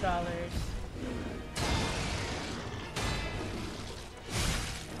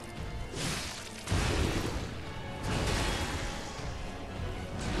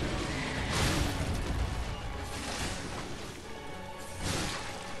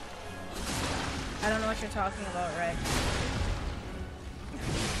 I don't know what you're talking about, Red.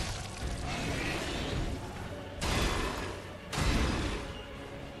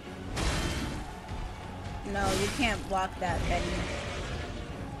 No, you can't block that, Betty.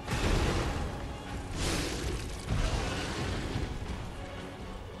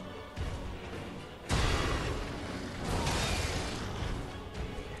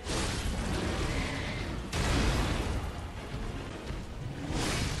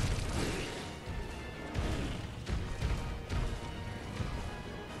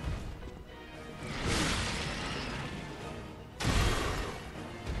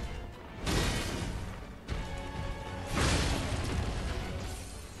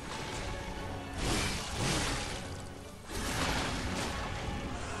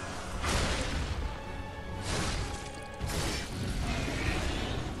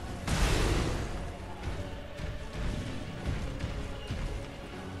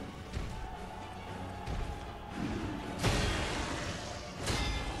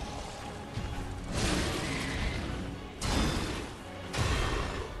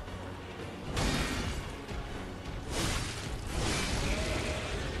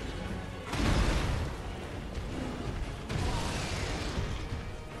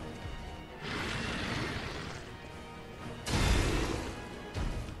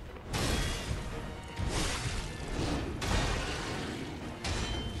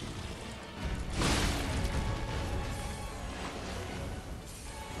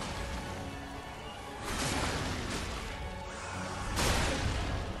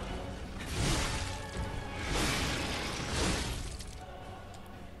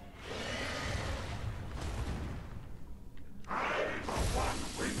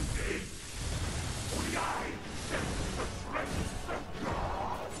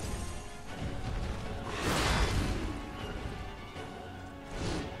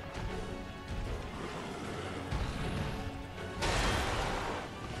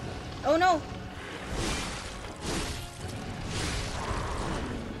 Oh no!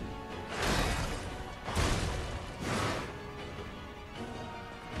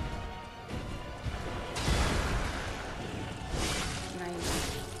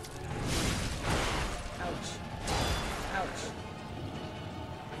 Nice. Ouch. Ouch.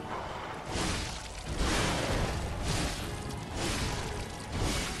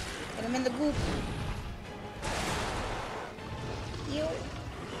 Get him in the goop. Ew.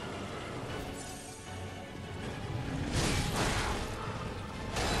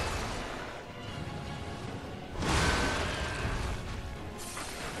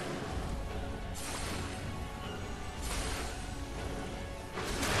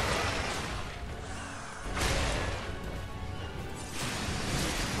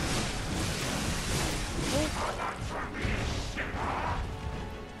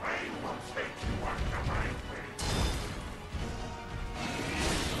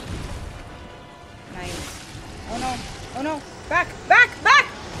 Oh no! Back! Back! Back!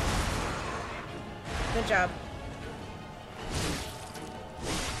 Good job.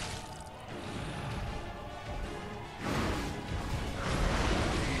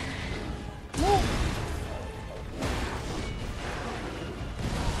 Move!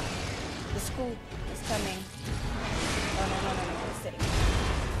 The scoop is coming. Oh no, it's sitting.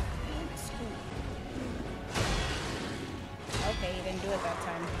 The scoop. Okay, he didn't do it that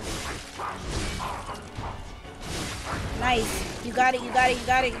time. Nice. You got it, you got it, you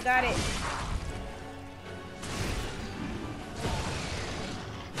got it, you got it.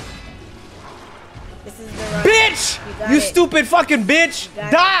 This is the run. Bitch! You it. stupid fucking bitch! You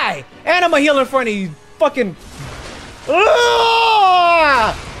got Die! And I'm a healer in front of you. Fucking.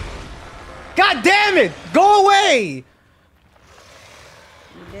 Ugh! God damn it! Go away!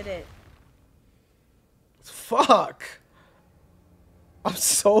 You did it. Fuck. I'm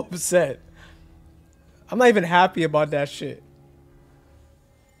so upset. I'm not even happy about that shit.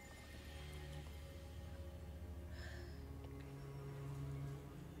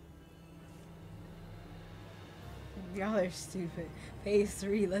 Y'all are stupid. Phase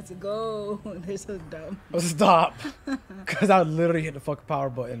 3, let's go. They're so dumb. Stop. Because I would literally hit the fucking power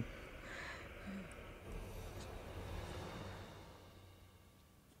button.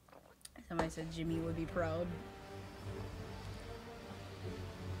 Somebody said Jimmy would be proud.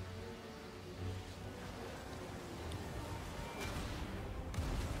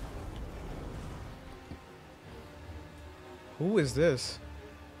 Who is this?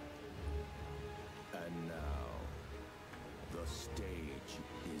 And now, the stage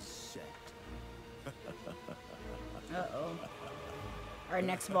is set. Uh-oh. Our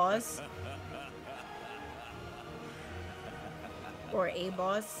next boss? Or a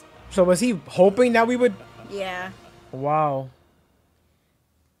boss? So was he hoping that we would? Yeah. Wow.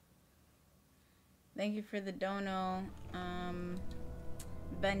 Thank you for the dono,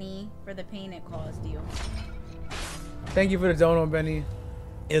 Benny, for the pain it caused you. Thank you for the dono, Benny.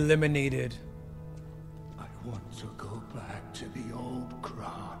 Eliminated. I want to go back to the old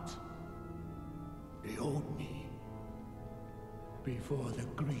Krat. The old me. Before the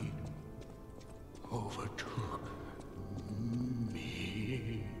greed overtook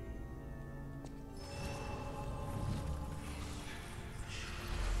me.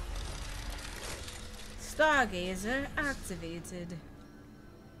 Stargazer activated.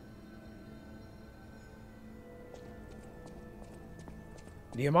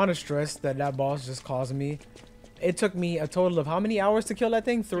 The amount of stress that that boss just caused me. It took me a total of how many hours to kill that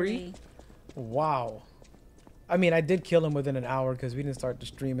thing? 3? Wow. I mean, I did kill him within an hour because we didn't start the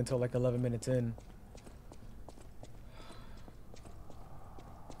stream until like 11 minutes in.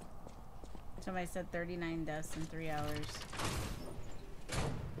 Somebody said 39 deaths in 3 hours.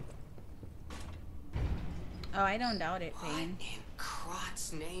 Oh, I don't doubt it, What Payne. in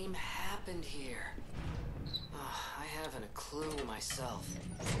Krat's name happened here? I haven't a clue myself.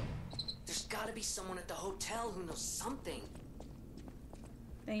 There's gotta be someone at the hotel who knows something.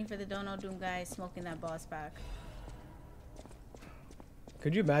 Thank you for the Dono Doom guy smoking that boss back.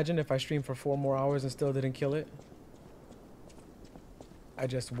 Could you imagine if I streamed for 4 more hours and still didn't kill it? I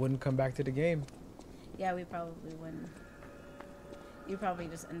just wouldn't come back to the game. Yeah, we probably wouldn't. You probably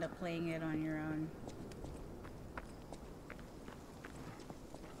just end up playing it on your own.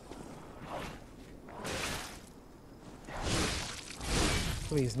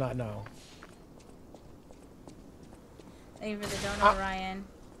 Please, not now. Thank you for the dono, Ryan.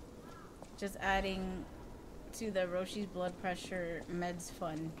 Just adding to the Roshi's blood pressure meds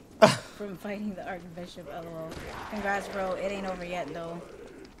fund from fighting the Archbishop. LOL. Congrats, bro. It ain't over yet, though.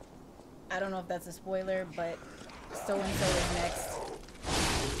 I don't know if that's a spoiler, but so and so is next.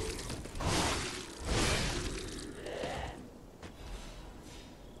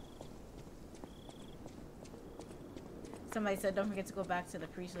 Somebody said, don't forget to go back to the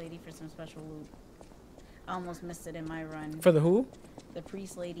priest lady for some special loot. I almost missed it in my run. For the who? The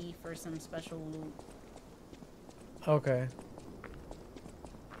priest lady for some special loot. Okay.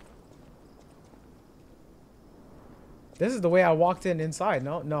 This is the way I walked in inside.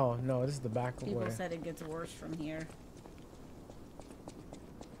 No, no, no. This is the back People way. said it gets worse from here.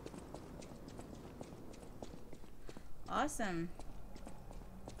 Awesome.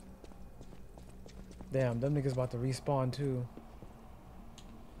 Damn, them niggas about to respawn too.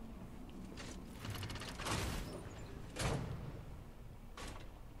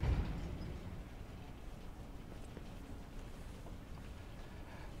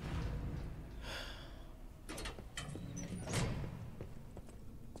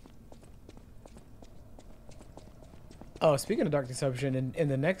 Oh, speaking of Dark Deception, in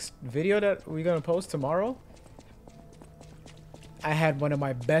the next video that we're gonna post tomorrow, I had one of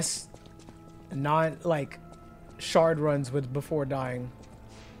my best shard runs with before dying.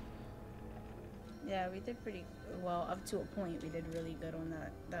 Yeah, we did pretty well up to a point. We did really good on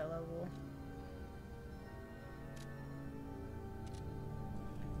that level.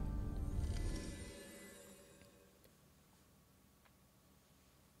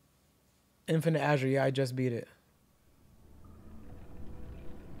 Infinite Azure, yeah, I just beat it.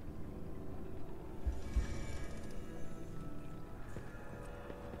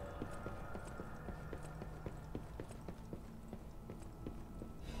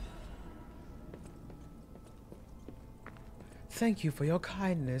 thank you for your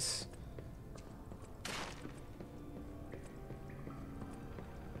kindness.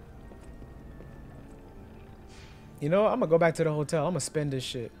 You know, I'm gonna go back to the hotel. I'm gonna spend this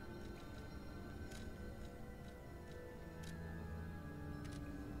shit.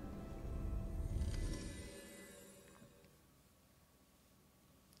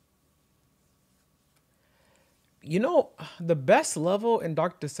 You know, the best level in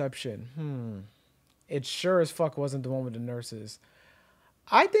Dark Deception. It sure as fuck wasn't the one with the nurses.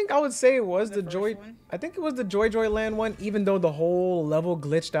 I think I would say it was the Joy. one? I think it was the Joy Land one, even though the whole level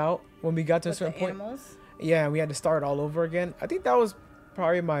glitched out when we got to a With certain the point. animals? Yeah, we had to start all over again. I think that was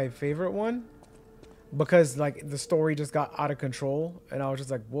probably my favorite one because like the story just got out of control, and I was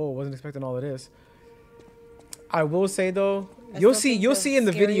just like, "Whoa, wasn't expecting all of this." I will say though, you'll see in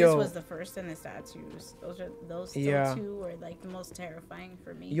the video. Was the first in the statues. Those Yeah. two were like the most terrifying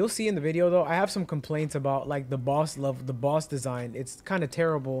for me. You'll see in the video though, I have some complaints about like the boss design. It's kind of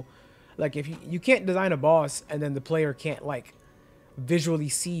terrible. Like if you can't design a boss and then the player can't like visually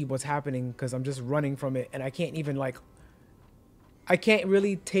see what's happening because I'm just running from it and I can't even like I can't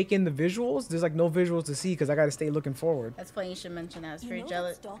really take in the visuals. There's like no visuals to see because I got to stay looking forward. That's funny you should mention that. It's You very know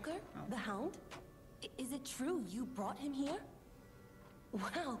jealous. that stalker? The Hound? Is it true you brought him here?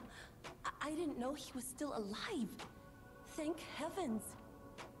 Wow, I didn't know he was still alive. Thank heavens.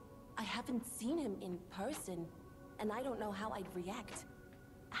 I haven't seen him in person, and I don't know how I'd react.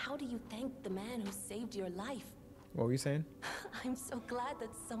 How do you thank the man who saved your life? What were you saying? I'm so glad that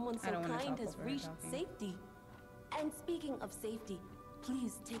someone I so don't wanna kind talk has over her reached talking. safety. And speaking of safety,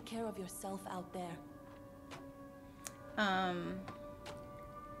 please take care of yourself out there.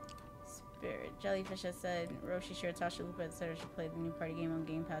 Spirit Jellyfish has said Roshi shared Tasha Lupa had said she played the new party game on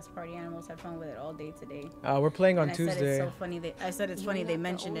Game Pass. Party Animals had fun with it all day today. We're playing on And Tuesday. I said it's so funny. I said it's You're funny they not the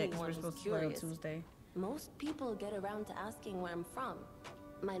mentioned it only because we're one supposed who's to play on curious. Tuesday. Most people get around to asking where I'm from.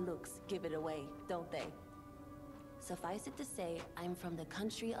 My looks give it away, don't they? Suffice it to say, I'm from the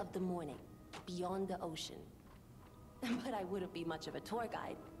country of the morning, beyond the ocean. But I wouldn't be much of a tour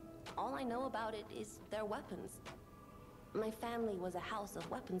guide. All I know about it is their weapons. My family was a house of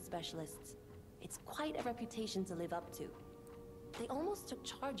weapons specialists. It's quite a reputation to live up to. They almost took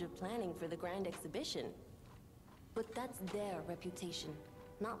charge of planning for the grand exhibition. But that's their reputation,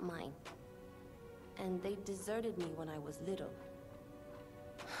 not mine. And they deserted me when I was little.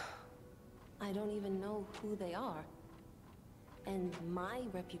 I don't even know who they are. And my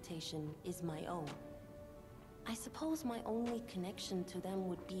reputation is my own. I suppose my only connection to them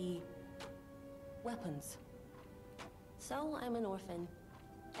would be weapons. So I'm an orphan,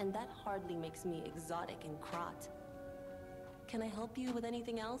 and that hardly makes me exotic and Krat. Can I help you with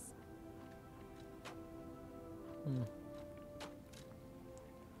anything else?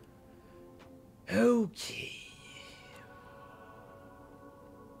 Okay.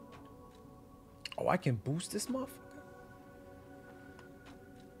 Oh, I can boost this motherfucker?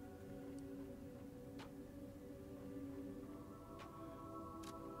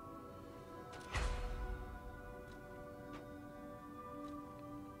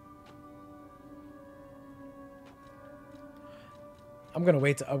 I'm gonna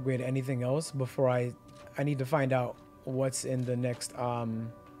wait to upgrade anything else before I need to find out what's in the next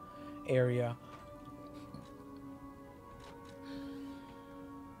area.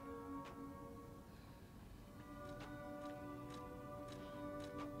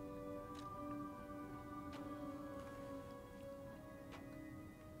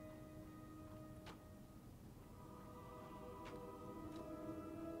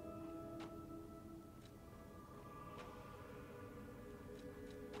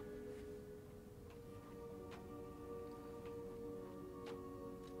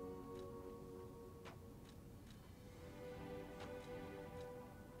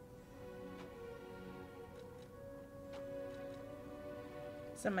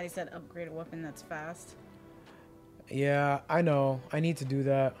 Somebody said upgrade a weapon that's fast. Yeah, I know. I need to do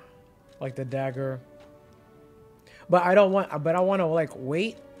that. Like the dagger. But I don't want I want to like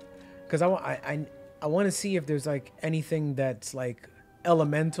wait cuz I want to see if there's like anything that's like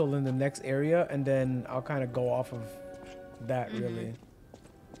elemental in the next area and then I'll kind of go off of that really.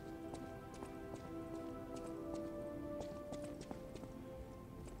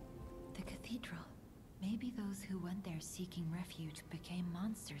 The cathedral. Maybe those who went there seeking refuge became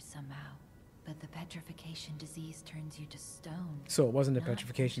monsters somehow. But the petrification disease turns you to stone. So it wasn't the Not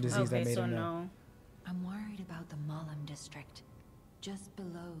petrification vegetable. disease that made so him no. I'm worried about the Malam district, just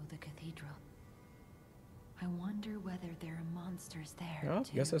below the cathedral. I wonder whether there are monsters there, Oh,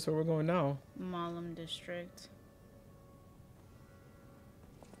 too. guess that's where we're going now. Malam district.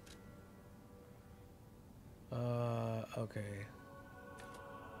 Okay.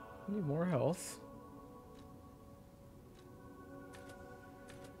 Need more health.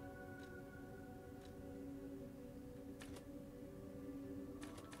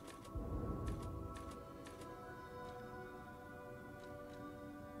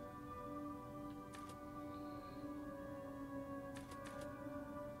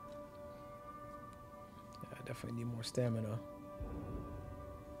 Yeah, I definitely need more stamina.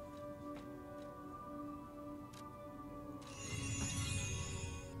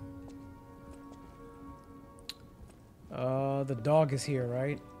 The dog is here,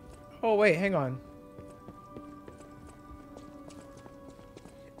 right? Oh, wait, hang on.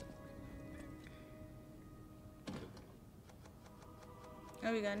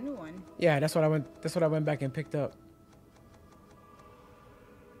 Oh, we got a new one. Yeah, that's what I went back and picked up.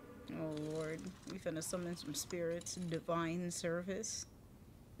 Oh, Lord. We finna summon some spirits. Divine service.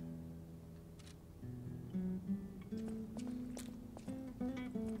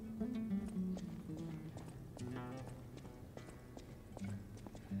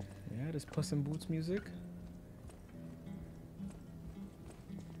 Yeah, this Puss in Boots music.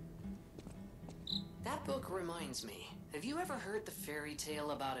 That book reminds me. Have you ever heard the fairy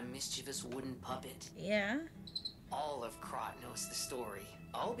tale about a mischievous wooden puppet? Yeah. All of Krot knows the story.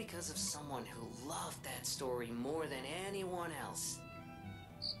 All because of someone who loved that story more than anyone else.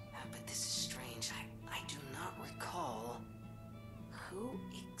 But this is strange. I do not recall. Who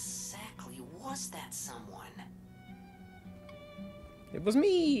exactly was that someone? It was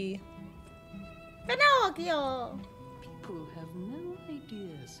me. Pinocchio! People have no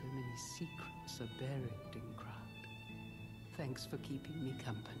idea so many secrets are buried in Krot. Thanks for keeping me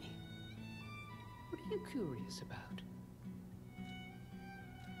company. What are you curious about?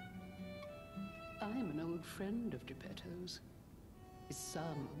 I'm an old friend of Geppetto's. His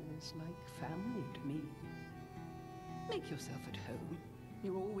son is like family to me. Make yourself at home.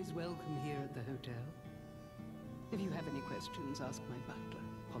 You're always welcome here at the hotel. If you have any questions, ask my butler,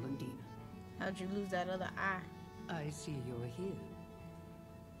 Polendina. How'd you lose that other eye? I see you're here.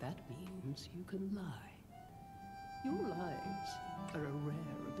 That means you can lie. Your lies are a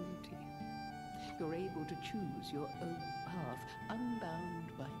rare ability. You're able to choose your own path,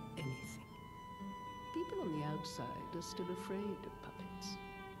 unbound by anything. People on the outside are still afraid of puppets.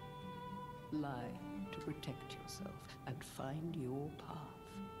 Lie to protect yourself and find your path.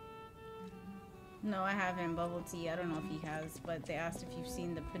 No, I haven't. Bubble Tea. I don't know if he has, but they asked if you've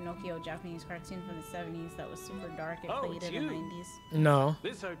seen the Pinocchio Japanese cartoon from the 70s that was super dark. It played in the 90s. No.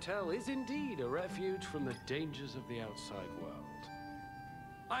 This hotel is indeed a refuge from the dangers of the outside world.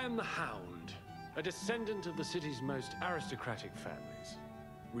 I am the Hound, a descendant of the city's most aristocratic families.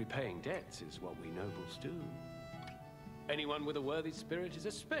 Repaying debts is what we nobles do. Anyone with a worthy spirit is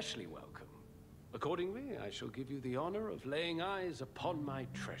especially welcome. Accordingly, I shall give you the honor of laying eyes upon my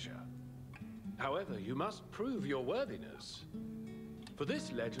treasure. However, you must prove your worthiness. For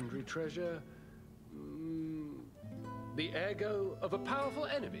this legendary treasure, the ego of a powerful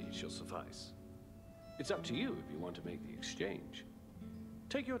enemy shall suffice. It's up to you if you want to make the exchange.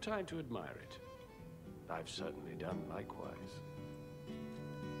 Take your time to admire it. I've certainly done likewise.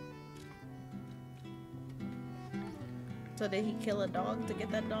 So did he kill a dog to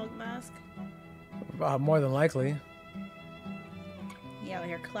get that dog mask? More than likely. Yeah, out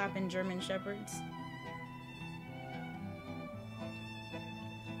here clapping German shepherds.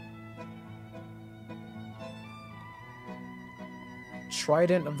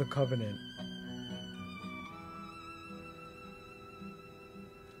 Trident of the Covenant.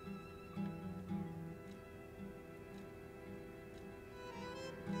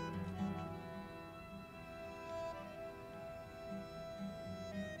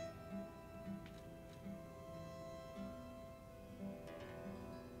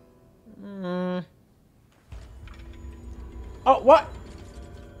 Oh, what?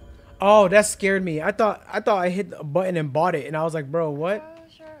 Oh, that scared me. I thought I hit a button and bought it, and I was like, bro, what?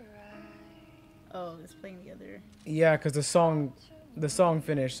 Oh, it's playing the other. Yeah, cause the song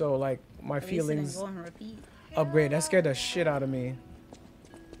finished, so like my feelings Go and repeat. upgrade. That scared the shit out of me.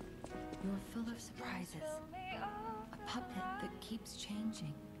 You're full of surprises. A puppet that keeps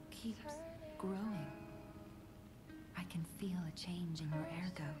changing, keeps growing. I can feel a change in your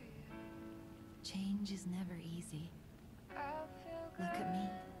ergo. Change is never easy. Look at me,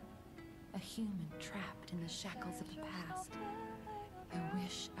 a human trapped in the shackles of the past. I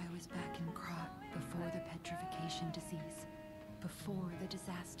wish I was back in Krot before the petrification disease, before the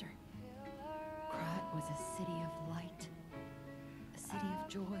disaster. Krot was a city of light, a city of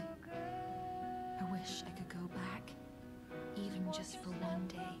joy. I wish I could go back, even just for one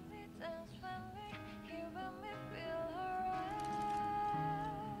day.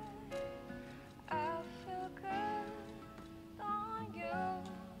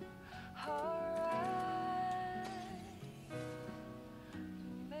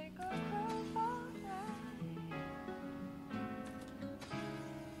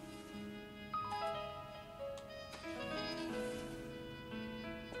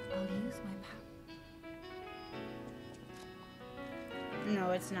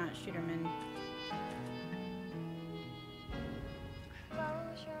 No, it's not Shooterman.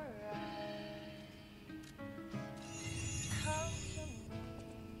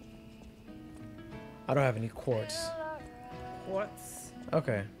 I don't have any quartz. Quartz.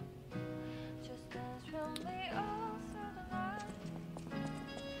 Okay.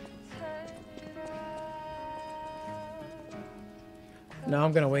 No,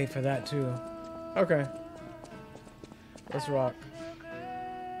 I'm gonna wait for that too. Okay. Let's rock.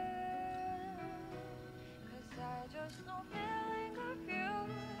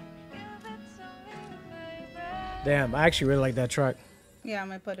 Damn, I actually really like that track. Yeah, I'm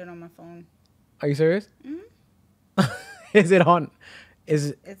gonna put it on my phone. Are you serious? Mm-hmm. Is it on?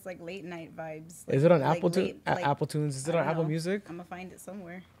 Is it? It's like late night vibes. Is it on like Apple late, Apple Tunes? Is it on Apple Music? I'm gonna find it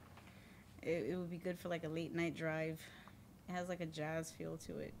somewhere. It would be good for like a late night drive. It has like a jazz feel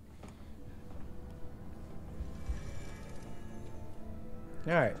to it.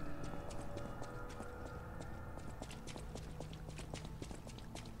 All right.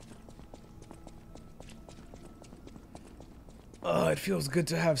 Oh, it feels good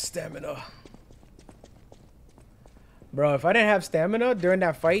to have stamina. Bro, if I didn't have stamina during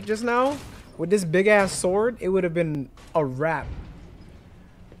that fight just now, with this big ass sword, it would have been a wrap.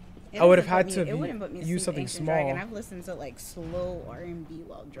 I would have had to use something small. Dragon. I've listened to like slow R&B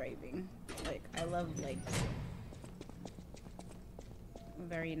while driving. Like I love like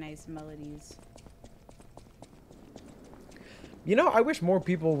very nice melodies. You know, I wish more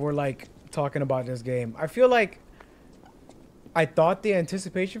people were like talking about this game. I feel like I thought the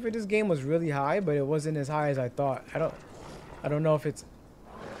anticipation for this game was really high, but it wasn't as high as I thought. I don't know if it's...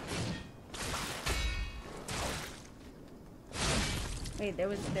 Wait,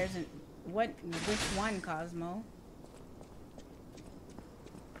 there's an... Which one, Cosmo?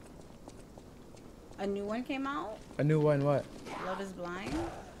 A new one came out? A new one, what? Love is Blind?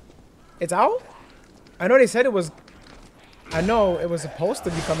 It's out? I know they said it was... I know it was supposed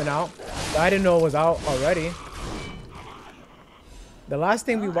to be coming out, but I didn't know it was out already. The last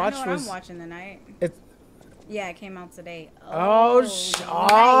thing we watched was... I'm watching tonight. It's... Yeah, it came out today. Oh,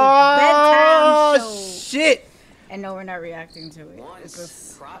 shit! And no, we're not reacting to it.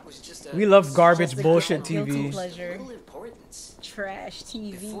 We love garbage bullshit Guilty TV. pleasure. Trash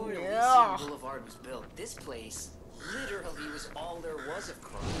TV. Before Elysian Boulevard was built, this place literally was all there was of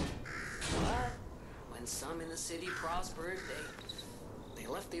crime. But when some in the city prospered, they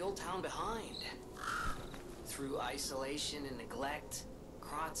left the old town behind. Through isolation and neglect,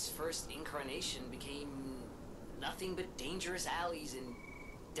 Krot's first incarnation became nothing but dangerous alleys and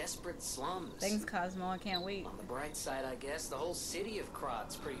desperate slums. Thanks, Cosmo. I can't wait. On the bright side, I guess, the whole city of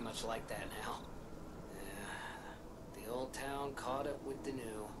Krot's pretty much like that now. The old town caught up with the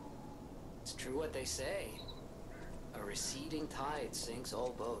new. It's true what they say. A receding tide sinks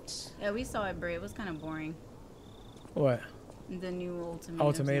all boats. Yeah, we saw it, Bray. It was kind of boring. What? The new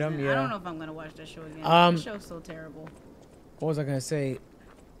Ultimatum, season. yeah. I don't know if I'm gonna watch that show again. The show's so terrible. What was I gonna say?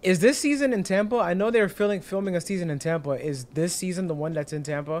 Is this season in Tampa? I know they're filming a season in Tampa. Is this season the one that's in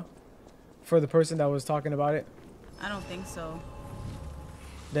Tampa? For the person that was talking about it? I don't think so.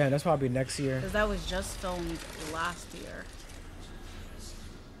 Damn, that's probably next year. Because that was just filmed last year.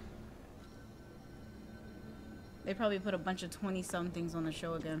 They probably put a bunch of 20-somethings on the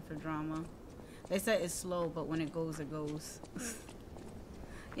show again for drama. They said it's slow, but when it goes, it goes.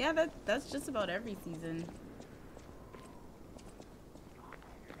 Yeah, that's just about every season.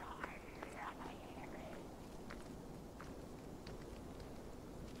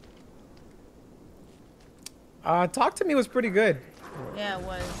 Talk to Me was pretty good. Yeah, it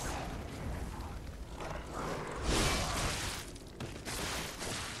was.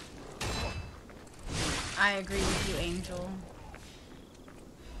 I agree with you, Angel.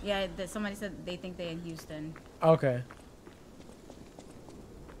 Yeah, somebody said they think they're in Houston. Okay.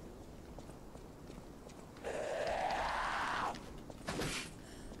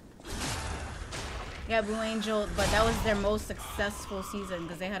 Yeah, Blue Angel, but that was their most successful season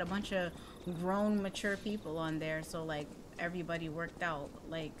because they had a bunch of grown, mature people on there. So, like, everybody worked out.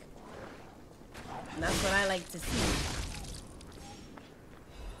 Like, that's what I like to see.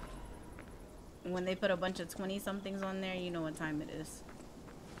 When they put a bunch of 20-somethings on there, you know what time it is.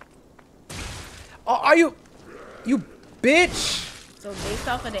 Oh, are you bitch? So based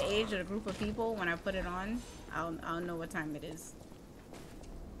off of the age of the group of people, when I put it on, I'll know what time it is.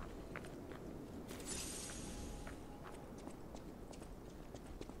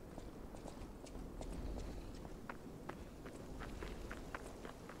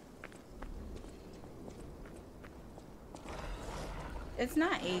 It's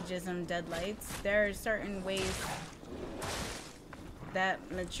not ageism, Deadlights. There are certain ways that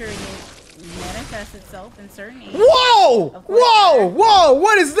maturity manifests itself in certain ages. Whoa! Whoa! Whoa!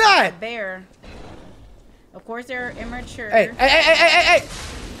 What is that? Bear. Of course, there are immature. Hey!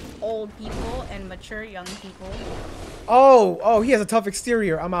 Old people and mature young people. Oh, he has a tough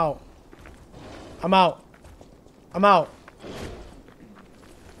exterior. I'm out.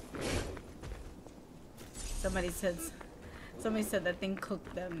 Somebody said that thing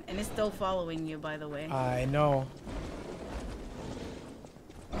cooked them, and it's still following you, by the way. I know.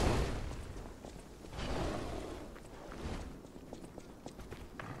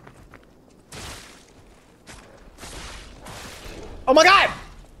 Oh my god!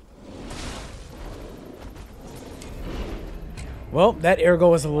 Well, that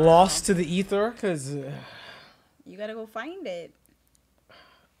ergo is lost to the ether, because... you gotta go find it.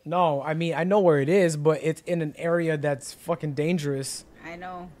 No, I mean, I know where it is, but it's in an area that's fucking dangerous. I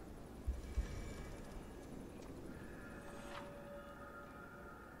know.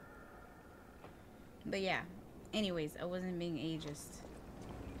 But yeah. Anyways, I wasn't being ageist.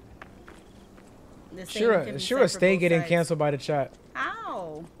 Sure, stay getting canceled by the chat.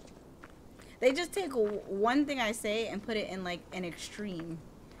 Ow. They just take one thing I say and put it in like an extreme.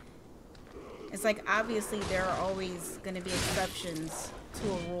 It's like obviously there are always going to be exceptions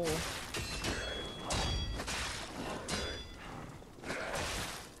to a rule.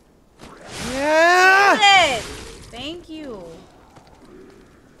 Yeah. Thank you.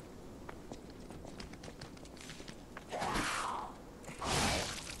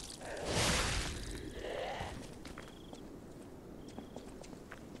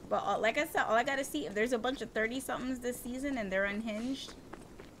 But like I said, all I gotta see, if there's a bunch of 30-somethings this season and they're unhinged,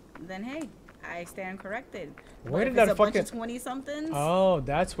 then hey, I stand corrected. Where did that that fucking fucking... 20-somethings? Oh,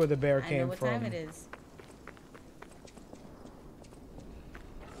 that's where the bear came from. I know what time it is.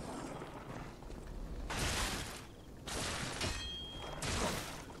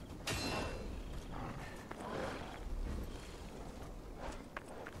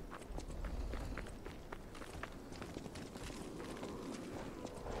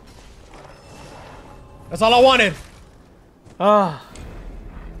 That's all I wanted. Ah.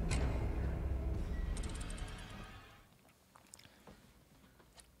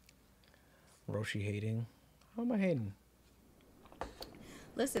 Roshi hating. How am I hating?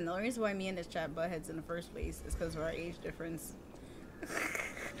 Listen, the only reason why me and this chat butt heads in the first place is because of our age difference.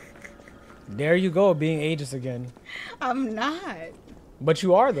 There you go, being ageist again. I'm not. But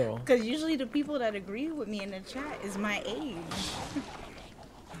you are, though. Because usually the people that agree with me in the chat is my age.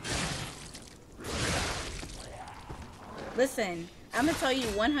 Listen, I'm going to tell you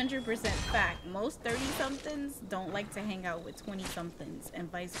 100% fact. Most 30-somethings don't like to hang out with 20-somethings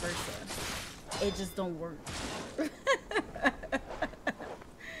and vice versa. It just don't work.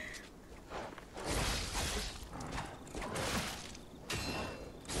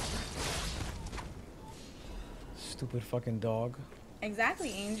 Stupid fucking dog.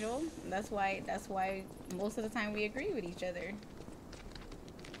 Exactly, Angel. That's why most of the time we agree with each other.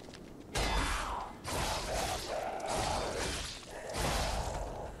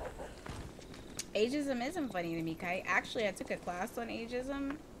 Ageism isn't funny to me, Kai. Actually, I took a class on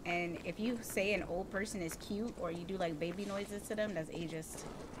ageism, and if you say an old person is cute or you do like baby noises to them, that's ageist.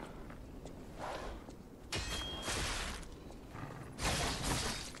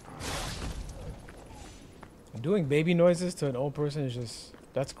 Doing baby noises to an old person is just,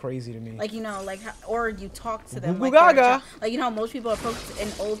 that's crazy to me. Like, you know, like, or you talk to them. Like, Gaga. Like, you know how most people approach an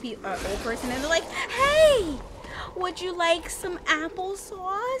old person and they're like, hey, would you like some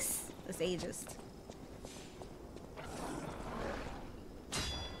applesauce? That's ageist.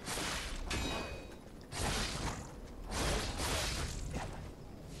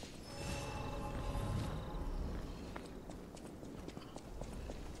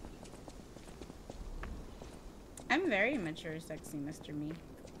 I'm very mature, sexy Mr. Me.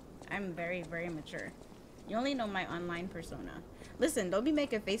 I'm very, very mature. You only know my online persona. Listen, don't be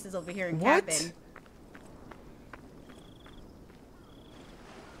making faces over here and capping.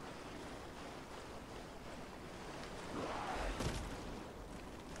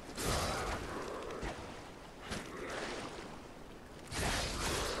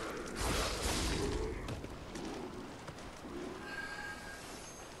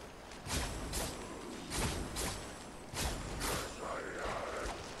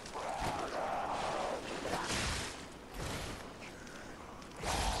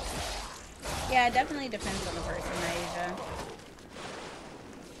 Yeah, it definitely depends on the person, Asia.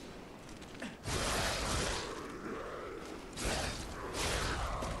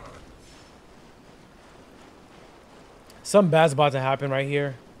 Something bad's about to happen right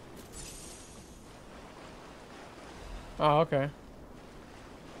here. Oh, okay.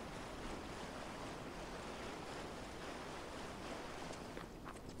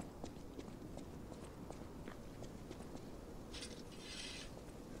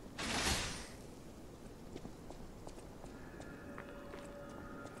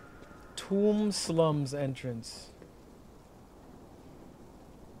 Tomb Slums entrance.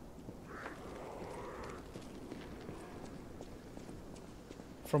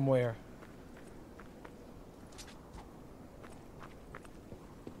 From where?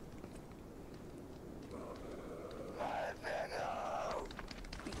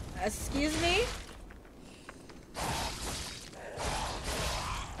 Excuse me?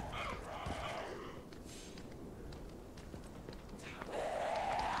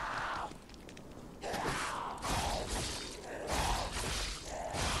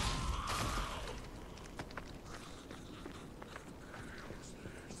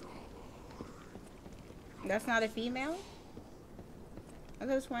 That's not a female? I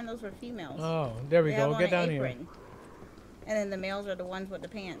could have sworn those were females. Oh, there we They go. have on Get an down here. apron. And then the males are the ones with the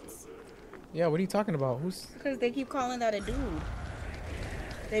pants. Yeah, what are you talking about? Who's... Because they keep calling that a dude.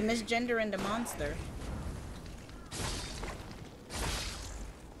 They misgendering the monster.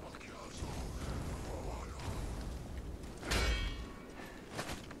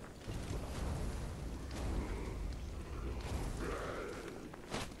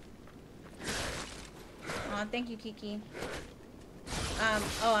 Oh, thank you, Kiki.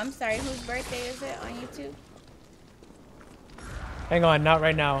 Oh, I'm sorry. Whose birthday is it on YouTube? Hang on, not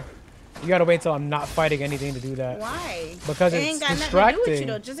right now. You gotta wait till I'm not fighting anything to do that. Why? Because it it's ain't got distracting. nothing to do with you,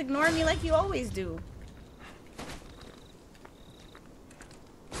 though. Just ignore me like you always do.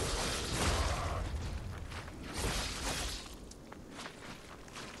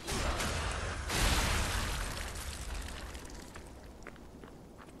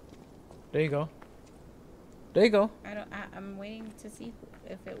 There you go. There you go. I'm waiting to see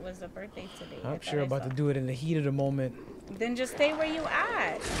if it was a birthday today. I'm sure about to do it in the heat of the moment. Then just stay where you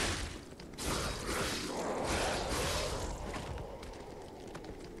at.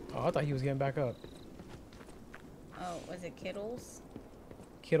 Oh, I thought he was getting back up. Oh, was it Kittles?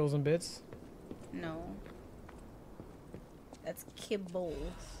 Kittles and bits? No. That's Kibbles.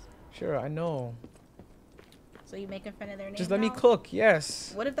 Sure, I know. So you making fun of their name? Just let me now? cook,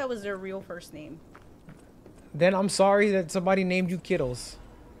 yes. What if that was their real first name? Then I'm sorry that somebody named you Kittles.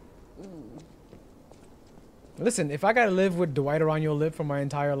 Ooh. Listen, if I gotta live with Dwight around your lip for my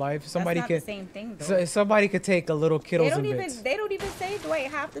entire life, somebody That's not could. the same thing, though. Somebody could take a little Kittles and bits. They don't even say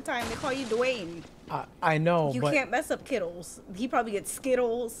Dwight half the time. They call you Dwayne. I know, You but can't mess up Kittles. He probably gets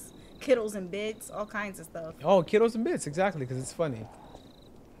Skittles, Kittles and bits, all kinds of stuff. oh, Kittles and bits, exactly, because it's funny.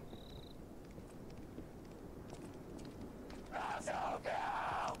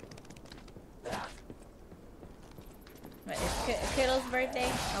 But it's Kittles' birthday?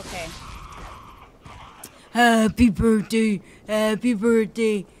 Okay. Happy birthday, happy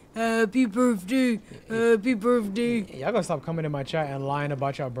birthday, happy birthday, happy birthday. Y'all gotta stop coming in my chat and lying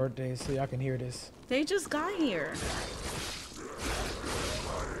about your birthdays so y'all can hear this. They just got here.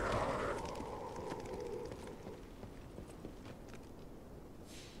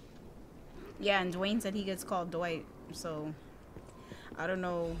 Yeah, and Dwayne said he gets called Dwight, so I don't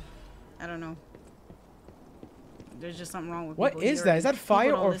know. I don't know. There's just something wrong with What people is here. that? Is that People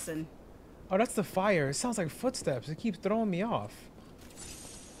fire don't or? listen. Oh, that's the fire. It sounds like footsteps. It keeps throwing me off.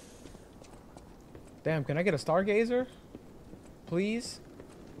 Damn, can I get a stargazer? Please?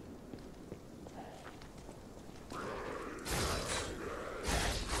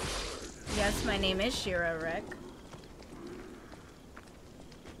 Yes, my name is Shira Rek.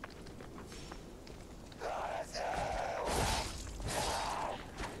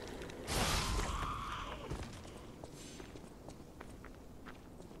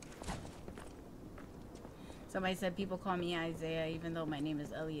 Somebody said people call me Isaiah even though my name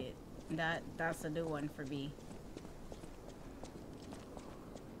is Elliot. That's a new one for me.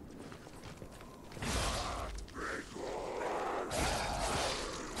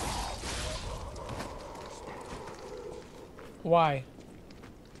 Why?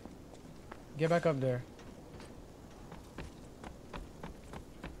 Get back up there.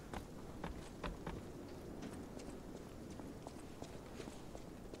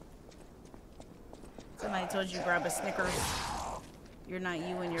 Somebody told you grab a Snickers. You're not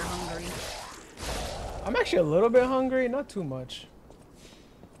you and you're hungry. I'm actually a little bit hungry, not too much.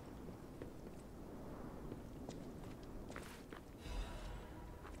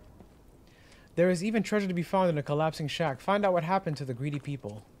 There is even treasure to be found in a collapsing shack. Find out what happened to the greedy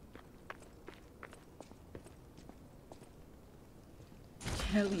people.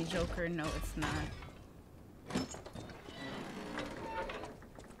 Kelly Joker, no it's not.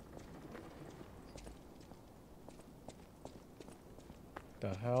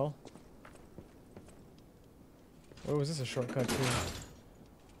 The hell? Where was this a shortcut to?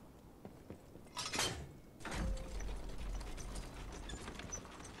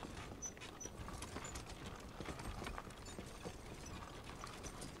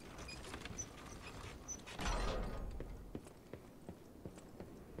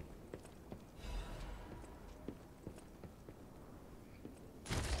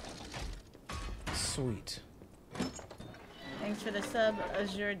 Sweet. Thanks for the sub,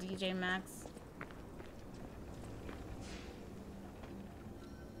 Azure DJ Max.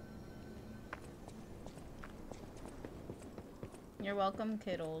 You're welcome,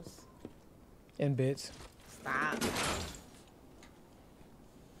 kiddles. In bits. Stop.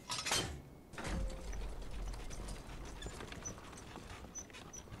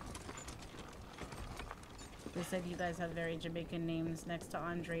 They said you guys have very Jamaican names next to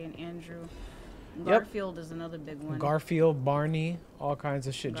Andre and Andrew. Garfield is another big one. Garfield, Barney, all kinds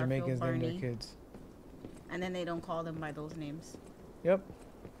of shit. Garfield, Jamaicans name their Barney. kids. And then they don't call them by those names. Yep.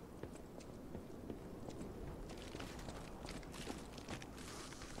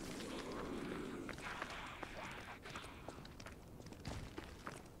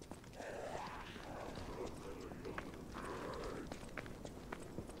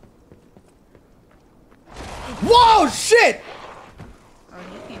 Whoa, shit! Oh,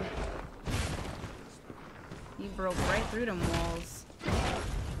 he came. He broke right through them walls.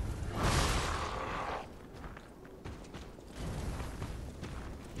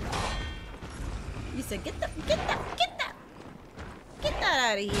 You said, get that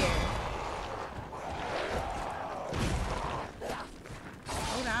out of here.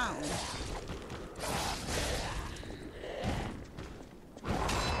 Hold on.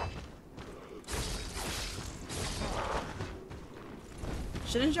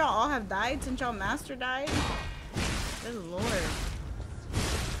 Shouldn't y'all all have died since y'all master died? Good lord.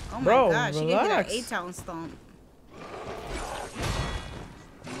 Oh my Bro, gosh, she gave me that relax. 8-town stomp.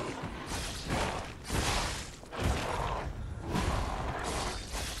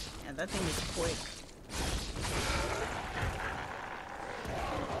 Yeah, that thing is quick.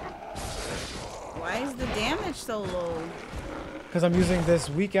 Why is the damage so low? Because I'm using this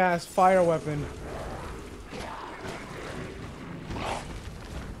weak ass fire weapon.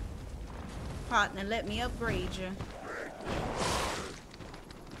 Partner, let me upgrade you.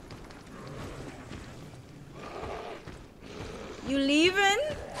 You leaving?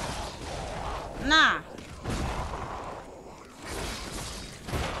 Nah.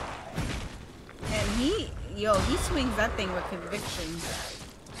 And he swings that thing with conviction.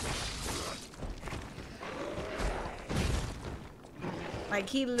 Like,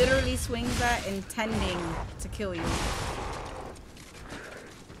 he literally swings that intending to kill you.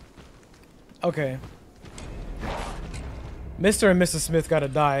 Okay. Mr. and Mrs. Smith gotta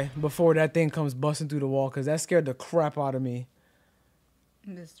die before that thing comes busting through the wall, because that scared the crap out of me.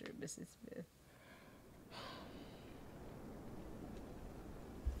 Mr. and Mrs. Smith.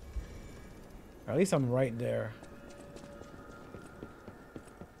 Or at least I'm right there.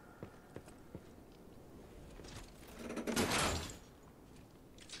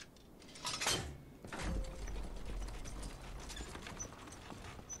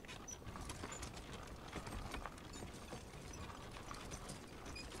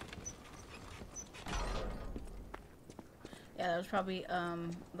 Yeah, that was probably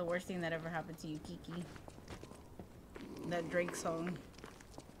the worst thing that ever happened to you, Kiki. That Drake song.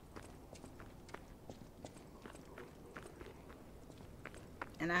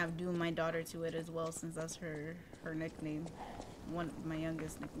 And I have doomed my daughter to it as well, since that's her nickname. My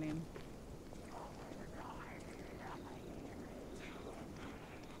youngest nickname.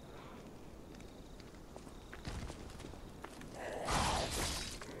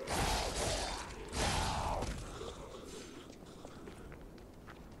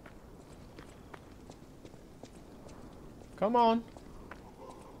 Come on.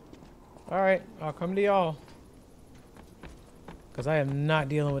 Alright, I'll come to y'all. Because I am not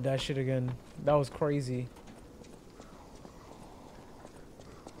dealing with that shit again. That was crazy.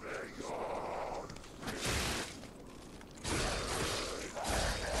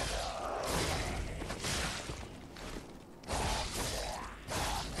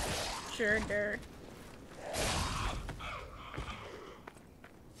 Sure, Dirk.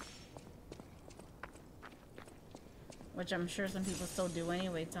 Which I'm sure some people still do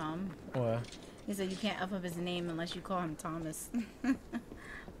anyway, Tom. What? He said you can't up his name unless you call him Thomas.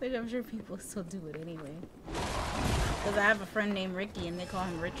 Which I'm sure people still do it anyway. Because I have a friend named Ricky and they call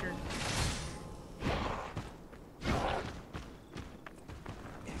him Richard.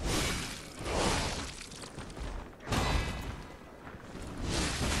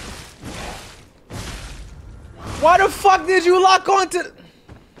 Why the fuck did you lock onto...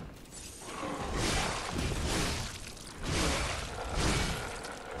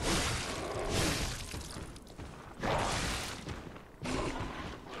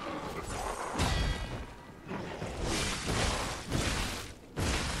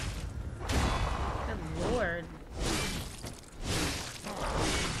 Good lord.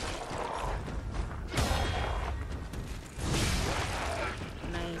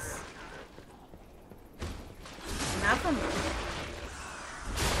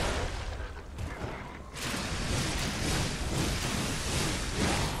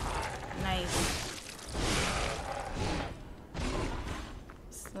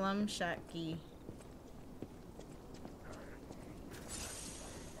 Plum Shaki.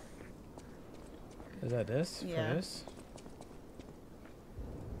 Is that this? Yeah. For this?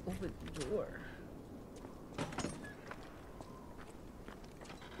 Open the door.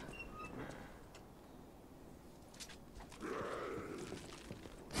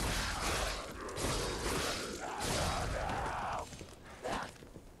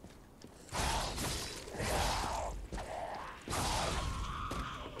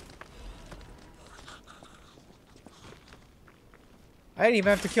 I didn't even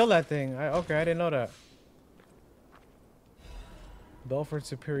have to kill that thing. Okay, I didn't know that. Belford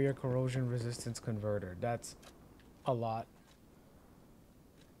Superior Corrosion Resistance Converter. That's a lot.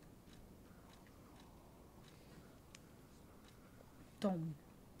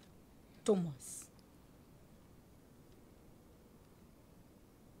 Thomas.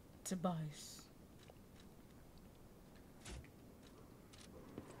 Tobias.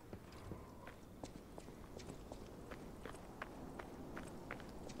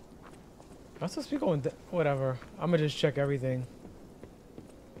 I'm supposed to be going. Whatever. I'm gonna just check everything.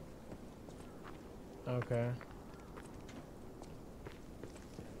 Okay.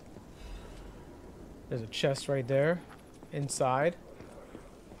 There's a chest right there. Inside.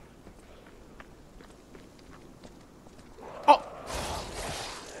 Oh!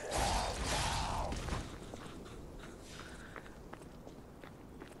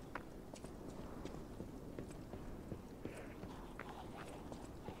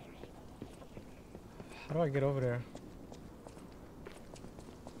 How do I get over there?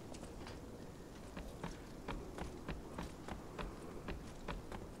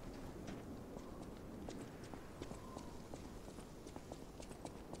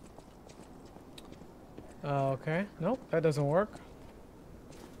 Okay. Nope, that doesn't work.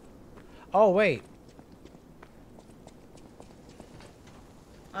 Oh, wait.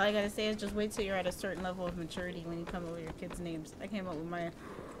 All I gotta say is just wait till you're at a certain level of maturity when you come up with your kids' names. I came up with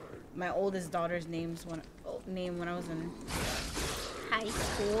my oldest daughter's name when I was in high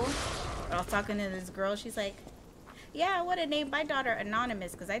school. I was talking to this girl. She's like, "Yeah, I would have named my daughter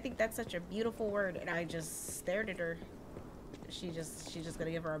Anonymous because I think that's such a beautiful word." And I just stared at her. She's just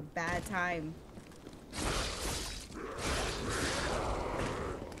gonna give her a bad time.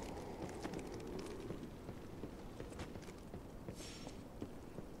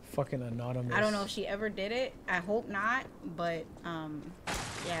 Fucking Anonymous. I don't know if she ever did it. I hope not, but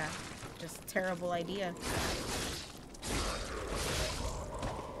yeah, just terrible idea.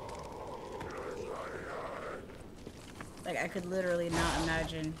 Like, I could literally not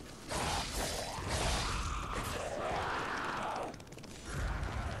imagine.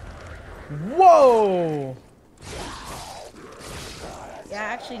 Whoa! Yeah,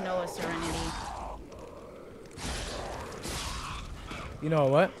 I actually know a Serenity. You know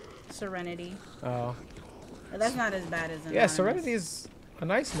what? Serenity. Oh. But that's not as bad as Anonymous. Yeah, Serenity is a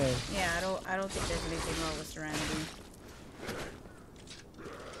nice name. Yeah, I don't think there's anything wrong with Serenity.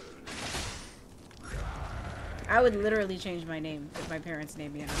 I would literally change my name if my parents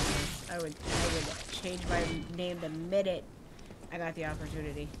named me Anonymous. I would change my name the minute I got the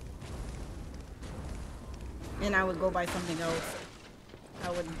opportunity. And I would go by something else. I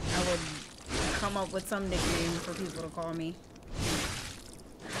would come up with some nickname for people to call me.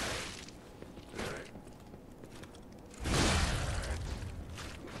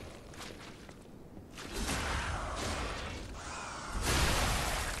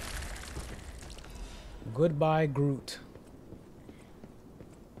 Goodbye, Groot.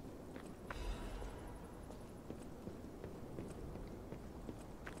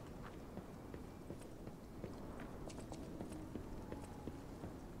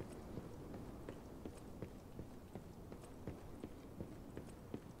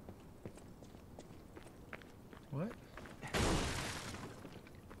 What?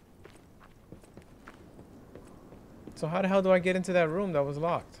 So how the hell do I get into that room that was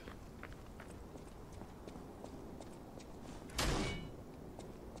locked?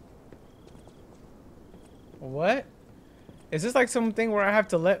 What? Is this like something where I have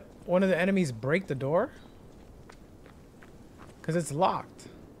to let one of the enemies break the door? Because it's locked.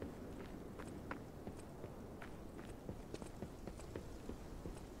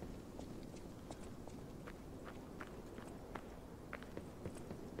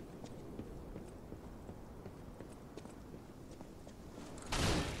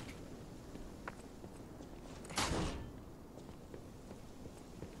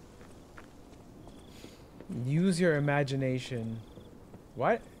 Use your imagination.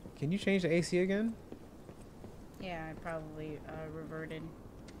 What? Can you change the AC again? Yeah, I probably reverted.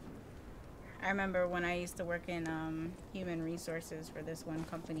 I remember when I used to work in human resources for this one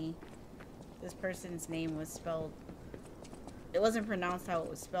company, this person's name was spelled, it wasn't pronounced how it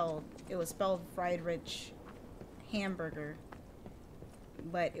was spelled. It was spelled fried rich hamburger,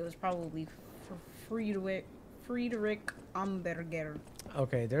 but it was probably Friedrich Amberger.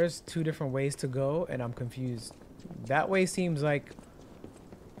 Okay, there's 2 different ways to go, and I'm confused. That way seems like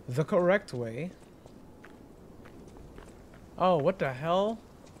the correct way. Oh, what the hell?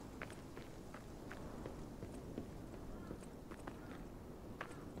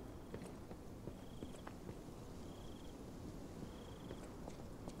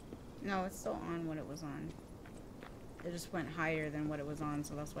 No, it's still on what it was on. It just went higher than what it was on,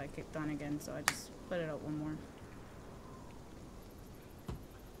 so that's why I kicked on again. So I just put it up one more.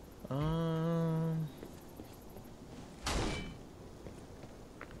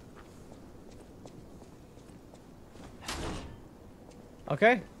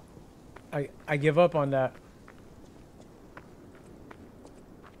 Okay. I give up on that.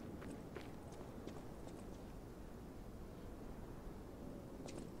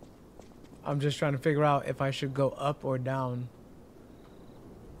 I'm just trying to figure out if I should go up or down.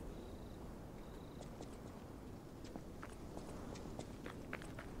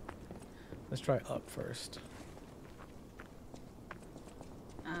 Let's try up first.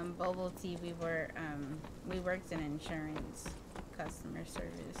 Bubble Tea, we worked in insurance customer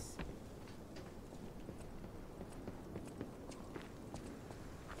service.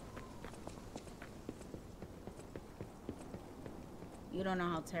 You don't know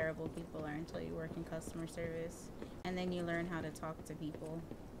how terrible people are until you work in customer service, and then you learn how to talk to people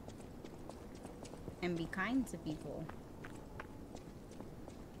and be kind to people.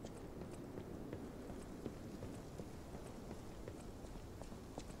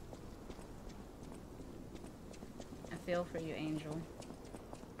 I feel for you, Angel.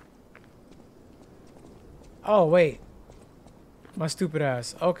 Oh, wait. My stupid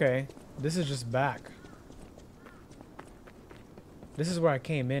ass. Okay. This is just back. This is where I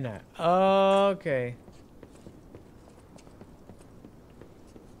came in at. Okay.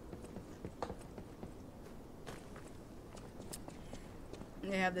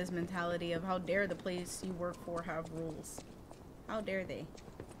 They have this mentality of how dare the place you work for have rules. How dare they?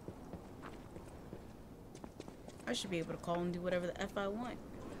 I should be able to call and do whatever the F I want.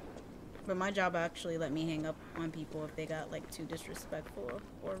 But my job actually let me hang up on people if they got like too disrespectful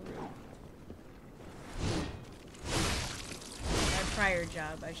or rude. My prior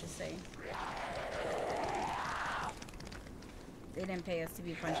job, I should say. They didn't pay us to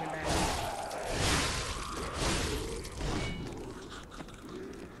be punching bags.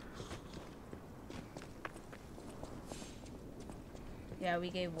 Yeah, we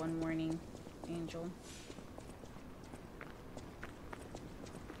gave one warning, Angel.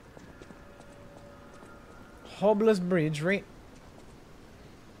 Hopeless bridge, right?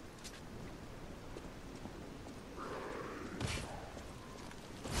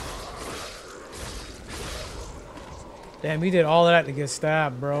 Damn, he did all of that to get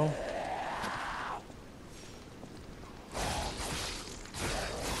stabbed, bro.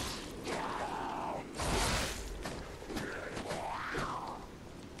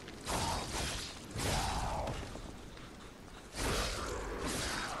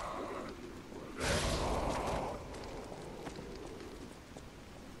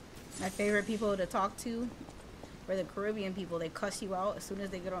 My favorite people to talk to were the Caribbean people. They cuss you out as soon as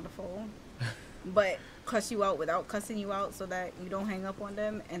they get on the phone, but cuss you out without cussing you out so that you don't hang up on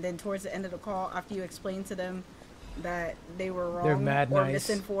them. And then towards the end of the call, after you explain to them that they were wrong They're mad or nice.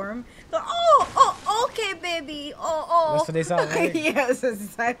 misinformed, they're, oh, okay, baby. Oh. That's what they sound like. Yes, that's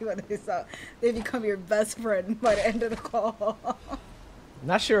exactly what they sound. They become your best friend by the end of the call.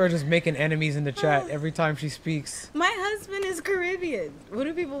 Not sure, just making enemies in the chat every time she speaks. My husband is Caribbean. What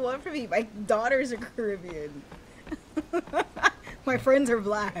do people want from me? My daughters are Caribbean. My friends are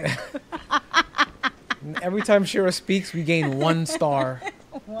black. Every time Shira speaks, we gain 1 star.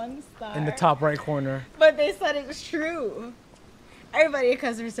 1 star. In the top right corner. But they said it was true. Everybody in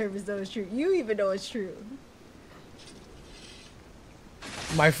customer service knows it's true. You even know it's true.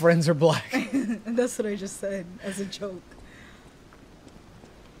 My friends are black. That's what I just said as a joke.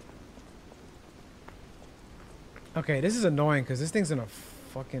 Okay, this is annoying because this thing's gonna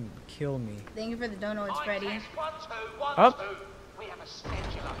fucking kill me. Thank you for the donuts, Freddy. Up. We have a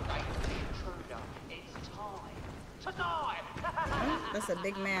schedule update for the intruder. It's time. Tonight. Oh, that's a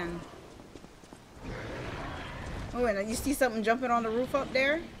big man. Oh, and you see something jumping on the roof up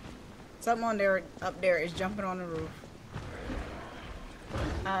there? Something on there up there is jumping on the roof.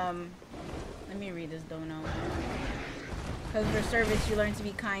 Let me read this donut. Because for service, you learn to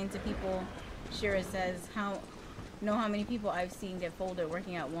be kind to people Shira says, know how many people I've seen get folded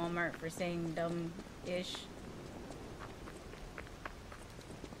working at Walmart for saying dumb-ish.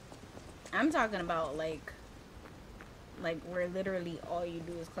 I'm talking about like where literally all you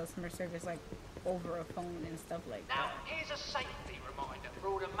do is customer service, like over a phone and stuff like Now, that. here's a safety reminder for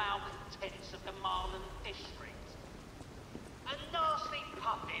all the malcontents of the Marlin district. A nasty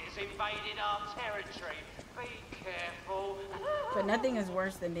puppet has invaded our territory. Be careful. But nothing is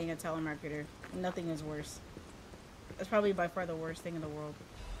worse than being a telemarketer. Nothing is worse. That's probably by far the worst thing in the world.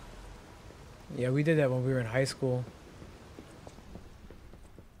 Yeah, we did that when we were in high school.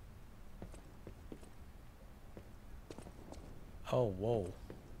 Oh, whoa.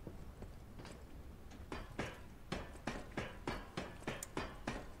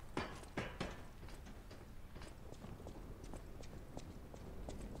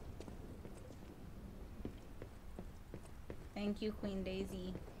 Thank you, Queen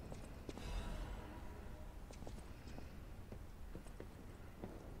Daisy.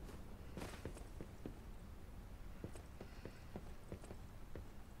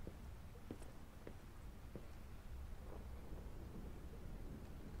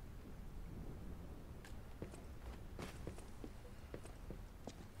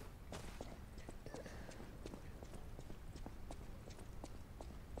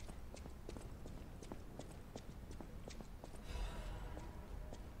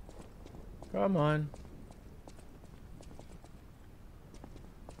 Come on.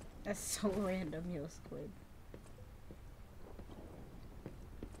 That's so random, yo, Squid.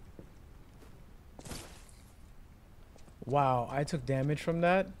 Wow, I took damage from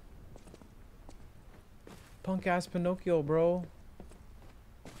that. Punk ass Pinocchio, bro.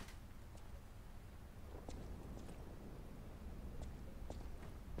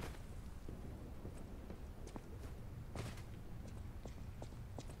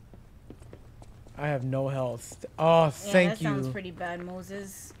 I have no health. Oh, thank you. Yeah, that sounds pretty bad,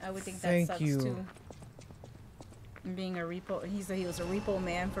 Moses. I would think Thank that sucks you. too. Being a repo, he said he was a repo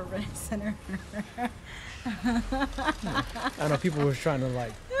man for Red Center. I know people were trying to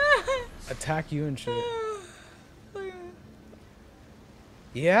like attack you and shit.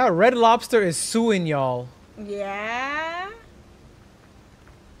 Yeah, Red Lobster is suing y'all. Yeah.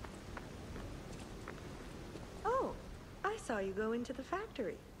 Oh, I saw you go into the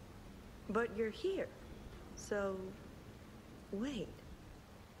factory. But you're here. So, wait.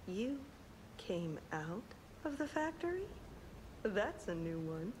 You came out of the factory? That's a new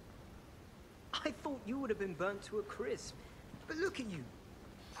one. I thought you would have been burnt to a crisp. But look at you.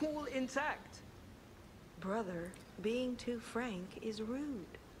 All intact. Brother, being too frank is rude.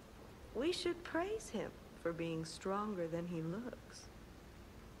 We should praise him for being stronger than he looks.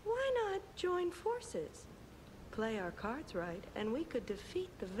 Why not join forces? Play our cards right, and we could defeat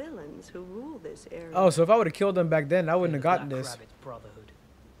the villains who rule this area. Oh, so if I would have killed them back then, I wouldn't have gotten this. Rabbit's Brotherhood.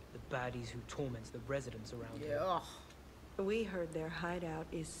 The baddies who torments the residents around here. Yeah. We heard their hideout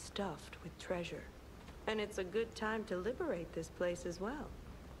is stuffed with treasure. And it's a good time to liberate this place as well.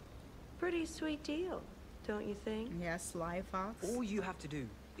 Pretty sweet deal, don't you think? Yeah, Sly Fox. All you have to do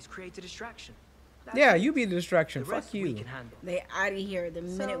is create a distraction. Yeah, you be the distraction. The Fuck rest we you. can handle. They out of here the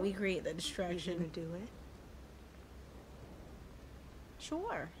minute So, we create the You distraction. gonna do it?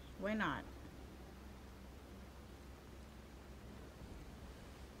 Sure, why not?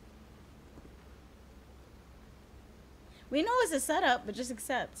 We know it's a setup, but just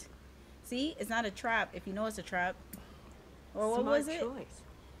accept. See, it's not a trap if you know it's a trap. Or what Smart was it? choice.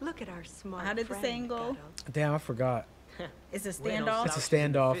 Look at our smart How did the friend, saying go? Gutto. Damn, I forgot. It's a We're not standoff It's a slouches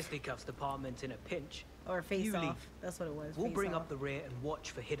in the standoff. fisticuffs department in a pinch. or a face You off. leave. That's what it was. We'll face bring off. up the rear and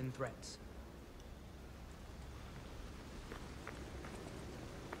watch for hidden threats.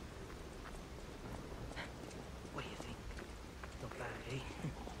 What do you think? Not bad,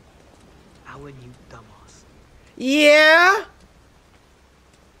 eh? Our new dumbass. Yeah.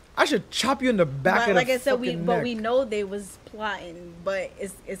 I should chop you in the back But of like the I said, fucking but neck. we know they was plotting, but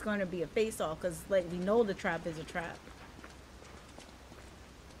it's going to be a face off because like we know the trap is a trap.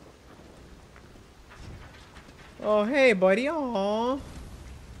 Oh, hey, buddy. Aw.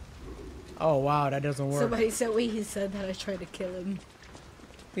 Oh, wow, that doesn't work. Somebody said when he said that I tried to kill him.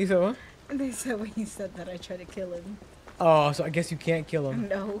 He said what? And they said when he said that I tried to kill him. Oh, so I guess you can't kill him.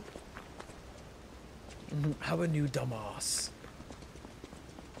 No. How a new dumbass.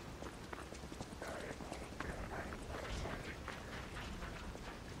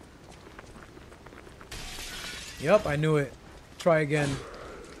 Yep, I knew it. Try again.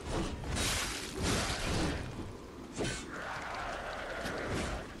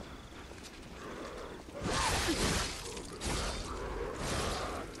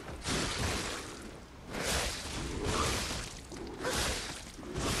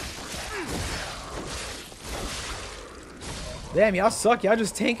 Damn, y'all suck. Y'all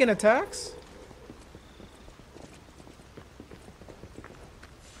just tanking attacks?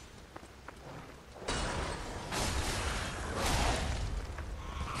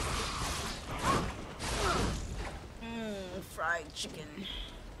 Fried chicken.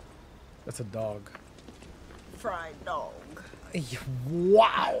 That's a dog. Fried dog.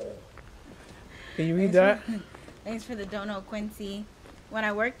 Wow. Can you read that? Thanks for the dono, Quincy. When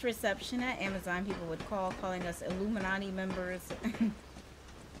I worked reception at Amazon, people would call, calling us Illuminati members.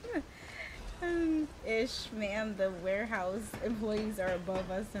 Ish, ma'am, the warehouse employees are above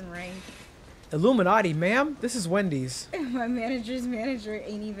us in rank. Illuminati, ma'am? This is Wendy's. My manager's manager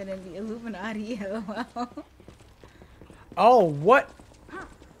ain't even in the Illuminati, lol. Oh, what?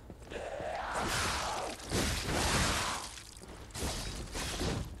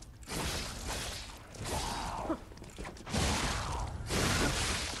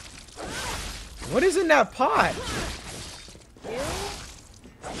 What is in that pot?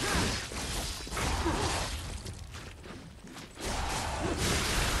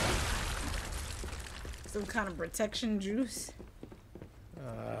 Some kind of protection juice.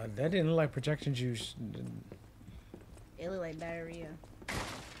 That didn't look like protection juice. It looked like diarrhea.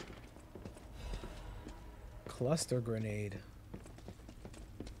 Cluster grenade.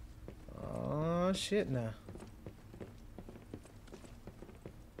 Oh shit, nah.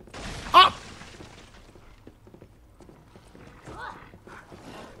 Ah!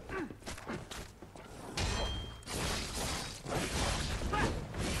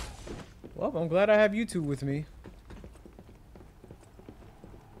 Well, I'm glad I have you two with me.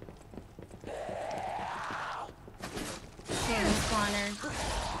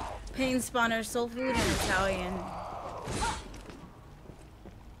 Pain spawner, soul food, and Italian.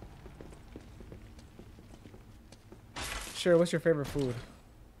 Sure, what's your favorite food?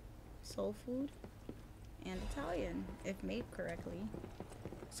 Soul food and Italian, if made correctly.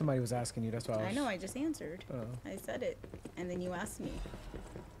 Somebody was asking you, that's why I know, I just answered. Oh. I said it, and then you asked me.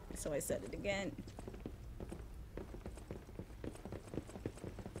 So I said it again.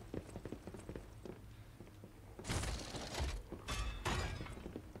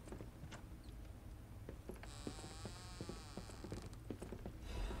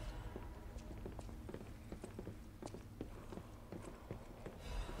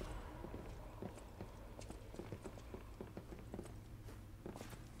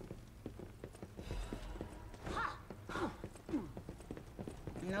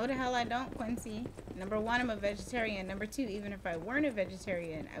 No, the hell I don't, Quincy. Number one, I'm a vegetarian. Number two, even if I weren't a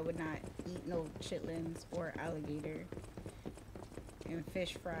vegetarian, I would not eat no chitlins or alligator and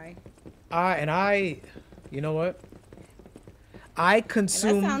fish fry. You know what? I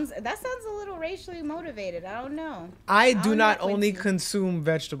consume. That sounds a little racially motivated. I don't know. I do not only consume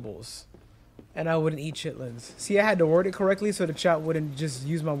vegetables, and I wouldn't eat chitlins. See, I had to word it correctly so the chat wouldn't just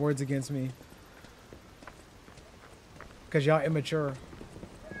use my words against me. Cause y'all immature.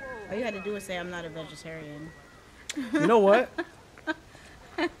 All you had to do was say I'm not a vegetarian. You know what?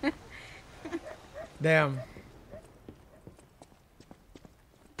 Damn.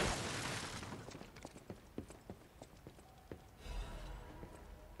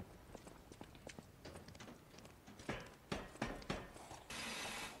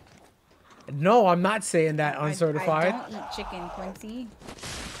 No, I'm not saying that uncertified. I don't eat chicken, Quincy.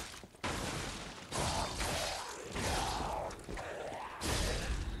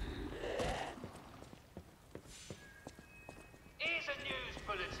 Here's a news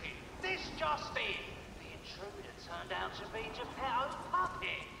bulletin. This just in. The intruder turned out to be Geppetto's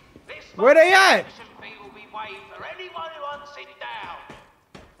puppet. This Where they at? fee will be waived for anyone who hunts it down.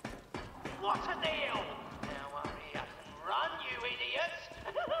 What a deal! Now hurry up and run, you idiots!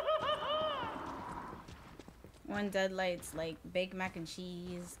 One deadlight's like baked mac and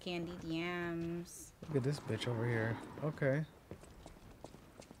cheese, candied yams. Look at this bitch over here. Okay.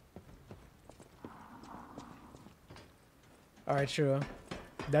 Alright, sure.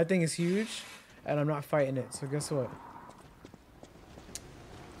 That thing is huge, and I'm not fighting it, so guess what?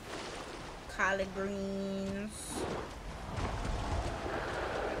 Collard greens.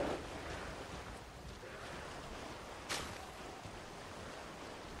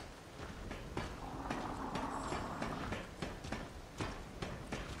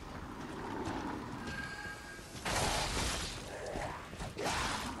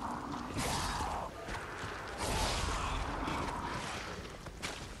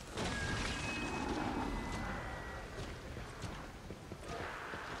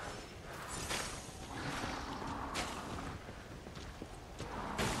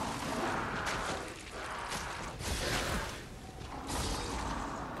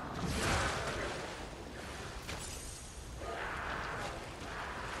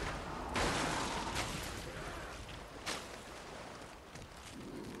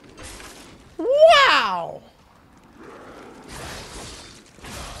 Wow.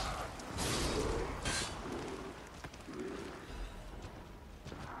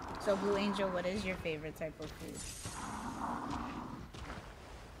 So, Blue Angel, what is your favorite type of food?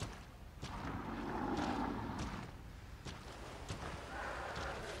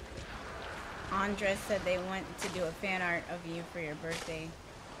 Andres said they want to do a fan art of you for your birthday.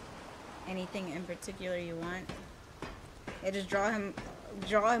 Anything in particular you want? Yeah, just draw him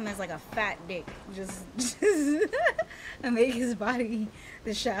as like a fat dick. Just and make his body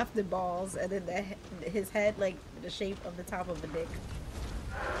the shafted balls, and then his head like the shape of the top of a dick.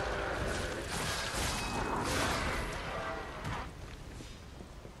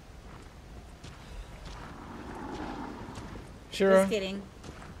 Sure. Just kidding.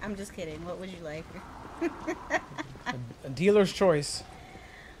 I'm just kidding. What would you like? A dealer's choice.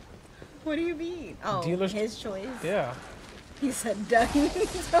 What do you mean? Oh, Dealer's his choice. Yeah. He said done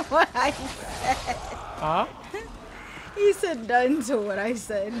to what I said. Huh? He said done to what I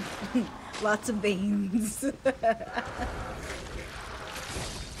said. Lots of beans.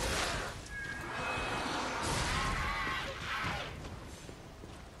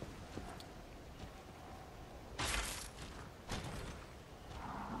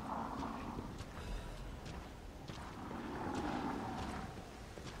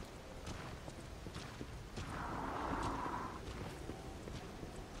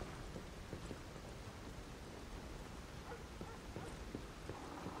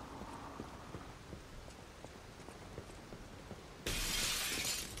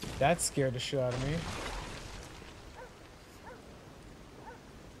 That scared the shit out of me.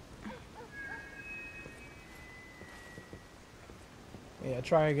 Yeah,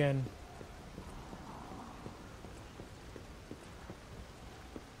 try again.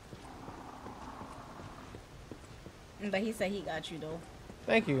 But he said he got you though.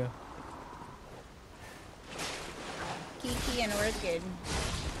 Thank you. Kiki and Orchid.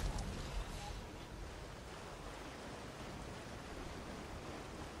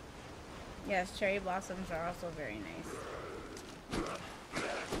 Yes, cherry blossoms are also very nice.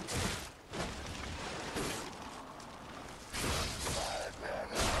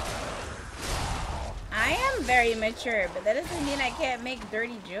 I am very mature, but that doesn't mean I can't make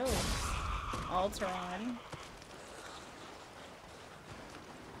dirty jokes. Alteron.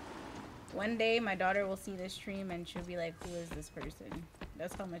 One day my daughter will see this stream and she'll be like, who is this person?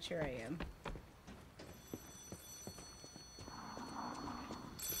 That's how mature I am.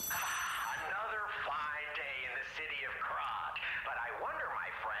 Another fine day in the city of Krat, but I wonder, my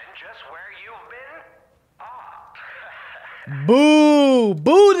friend, just where you've been? Boo!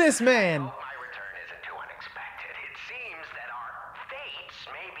 Boo this man! My return isn't too unexpected. It seems that our fates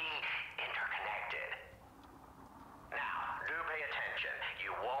may be interconnected. Now, do pay attention.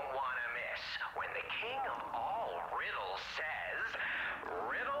 You won't want to miss when the king of all riddles says,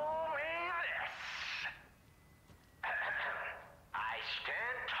 "Riddle me this." I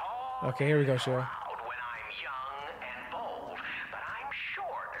stand tall. Okay, here we go, Shira. When I'm young and bold, but I'm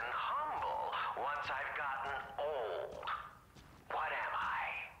short and humble once I've gotten old. What am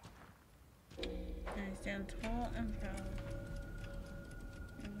I? I stand tall and proud.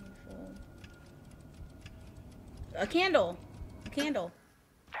 A candle. A candle.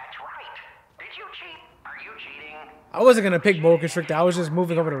 That's right. Did you cheat? Are you cheating? I wasn't gonna pick Boa Constrictor. I was just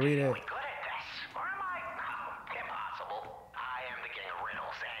moving over to read it. Impossible. I am the king of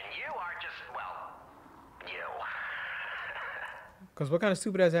riddles, and you are just, well, you. Cause what kind of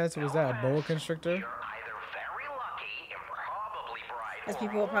stupid ass answer was that? Boa Constrictor? Because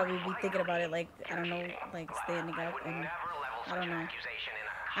people will probably be thinking about it like, I don't know, like standing up and I don't know. I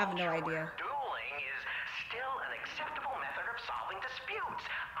have no idea. Dueling is still an acceptable method of solving disputes.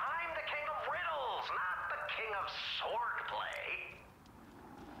 I'm the king of riddles, not the king of swordplay.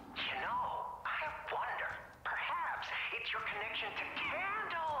 You know, I wonder, perhaps it's your connection to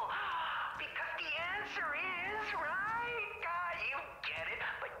Candle. Because the answer is, right? You get it,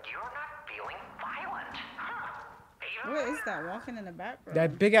 but you're not feeling violent. Huh? What is that walking in the background?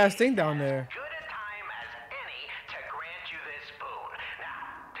 That big ass thing down there. Good a time as any to grant you this boon.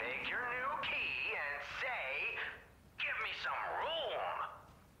 Now, take your new key and say, "Give me some room."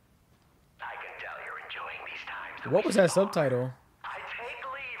 I can tell you're enjoying these times. What was that subtitle? I take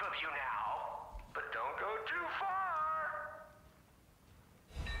leave of you now, but don't go too far.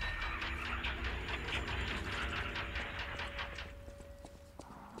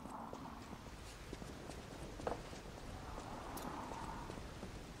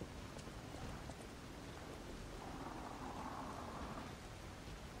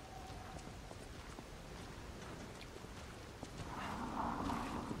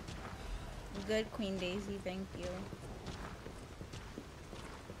 good, Queen Daisy. Thank you.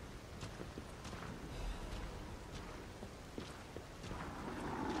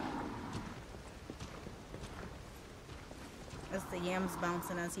 That's the yams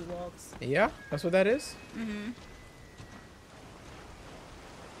bouncing as he walks. Yeah, that's what that is. Mm-hmm.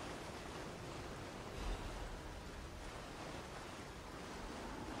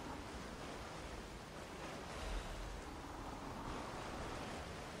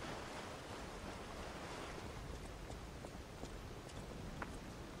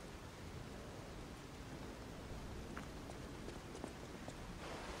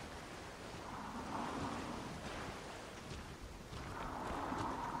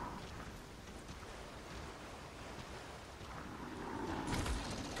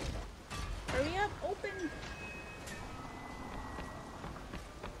 Hurry up, open.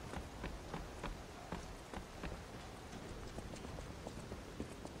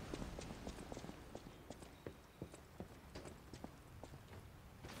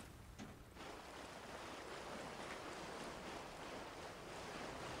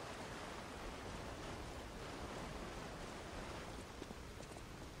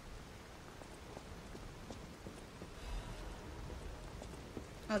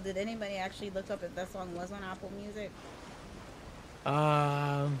 Oh, did anybody actually look up if that song was on Apple Music?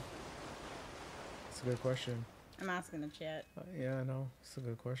 That's a good question. I'm asking the chat. Yeah, I know. It's a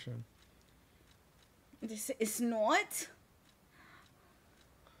good question. It's not?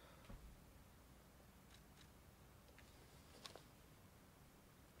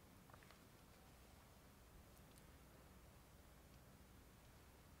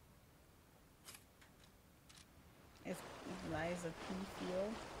 It's Lies of P Feel.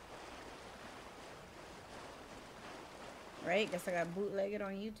 Right? Guess I got bootlegged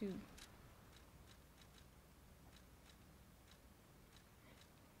on YouTube.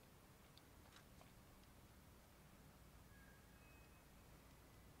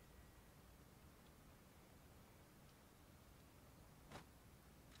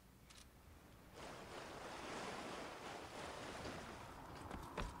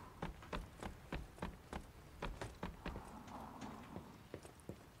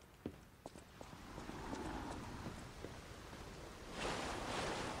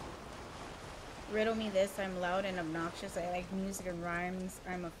 Riddle me this, I'm loud and obnoxious. I like music and rhymes.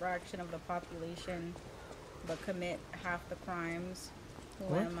 I'm a fraction of the population, but commit half the crimes. Who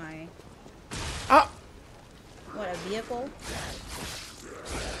What? am I? Ah! What, a vehicle?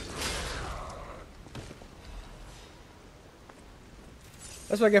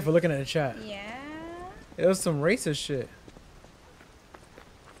 That's what I get for looking at the chat. Yeah? It was some racist shit.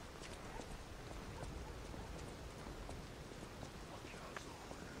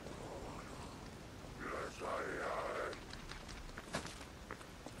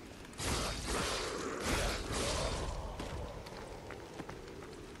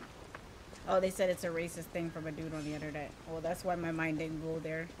 Oh, they said it's a racist thing from a dude on the internet. Well, that's why my mind didn't go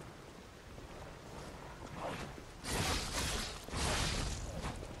there.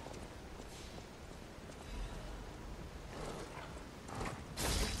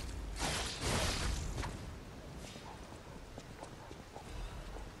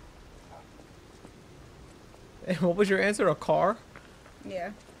 And what was your answer? A car?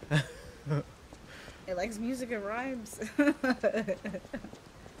 Yeah. It likes music and rhymes.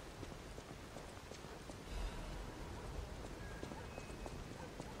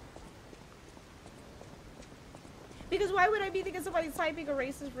 Because why would I be thinking somebody's typing a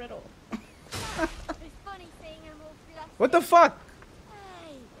racist riddle? What the fuck?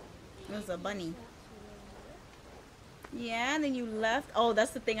 It was a bunny. Yeah, and then you left. Oh,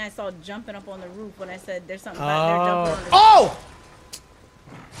 that's the thing I saw jumping up on the roof when I said there's something back there jumping on the roof. Oh!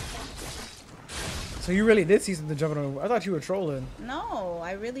 So you really did see something jumping on the roof. I thought you were trolling. No,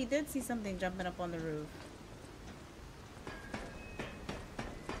 I really did see something jumping up on the roof.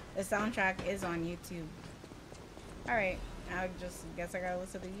 The soundtrack is on YouTube. Alright, I just guess I gotta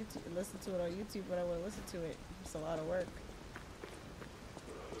listen to it on YouTube, but I will listen to it. It's a lot of work.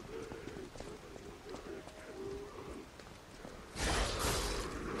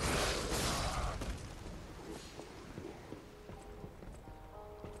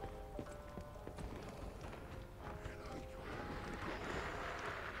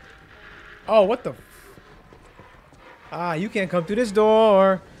 Oh, what the? Ah, you can't come through this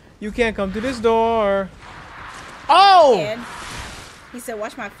door. You can't come through this door. Oh! And he said,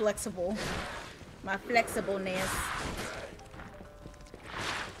 watch my flexibleness.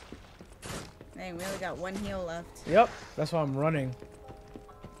 Dang, we only got one heal left. Yep, that's why I'm running.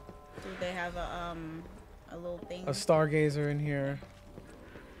 Do they have a little thing? A stargazer in here.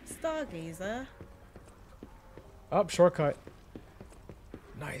 Stargazer. Up, shortcut.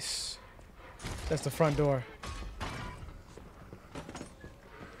 Nice. That's the front door.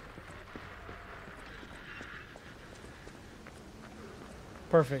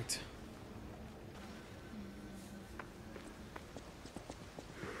 Perfect.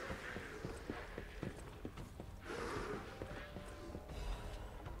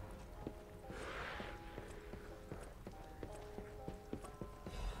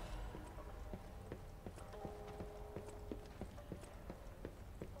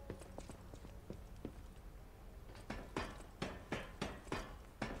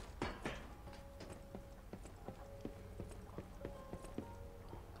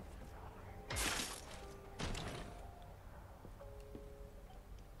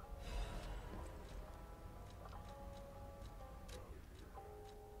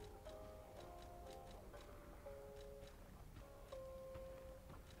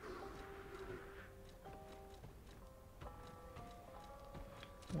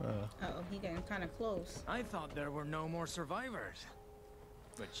 Uh-oh, he getting kind of close. I thought there were no more survivors.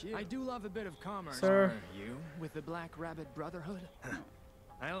 But you... I do love a bit of commerce, Sir. aren't you, with the Black Rabbit Brotherhood?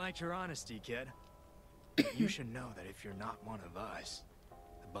 I like your honesty, kid. You should know that if you're not one of us,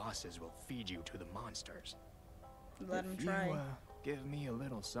 the bosses will feed you to the monsters. Let him try. If you, give me a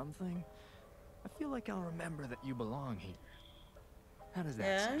little something, I feel like I'll remember that you belong here. How does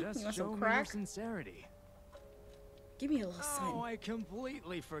that sound? You Just want show some me crack? your sincerity. Give me a little Oh, something. I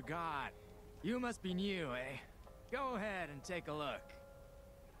completely forgot. You must be new, eh? Go ahead and take a look.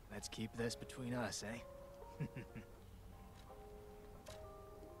 Let's keep this between us, eh?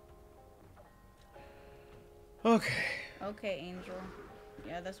 Okay. Okay, Angel.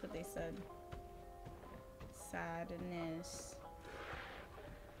 Yeah, that's what they said. Sadness.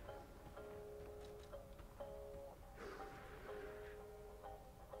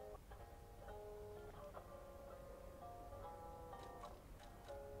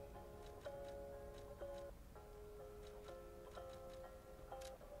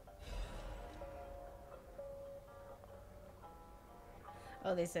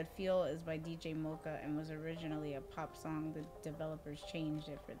 Oh, they said Feel is by DJ Mocha and was originally a pop song. The developers changed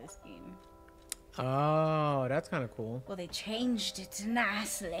it for this game. Oh, that's kind of cool. Well, they changed it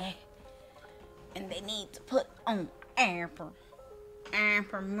nicely. And they need to put on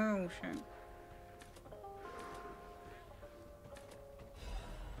promotion.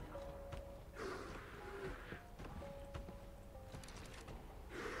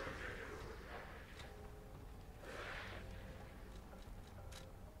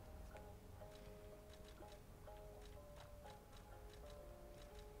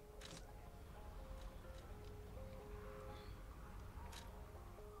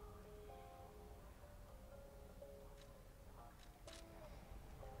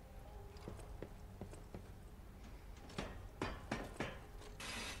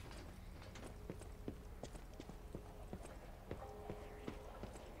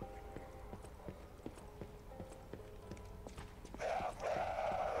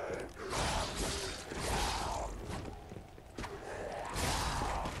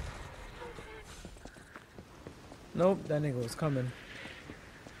 Nope, that nigga was coming.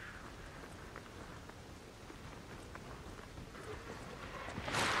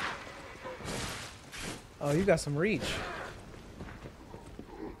 Oh, you got some reach.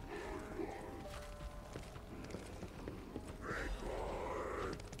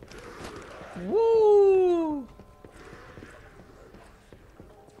 Woo!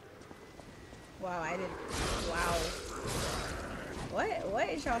 Wow, I didn't. Wow. What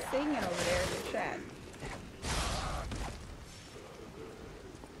is y'all singing over there in the chat?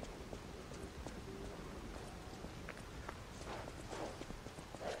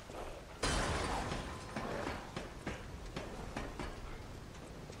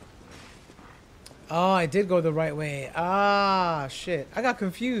 Oh, I did go the right way. Ah, shit. I got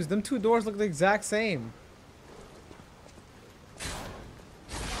confused. Them two doors look the exact same.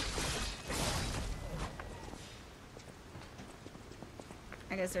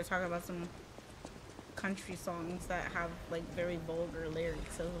 I guess they're talking about some country songs that have like very vulgar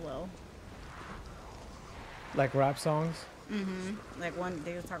lyrics as well. Like rap songs? Mm-hmm. Like one,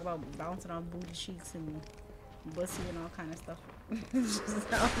 they were talking about bouncing on booty cheeks and pussy and all kind of stuff. It's just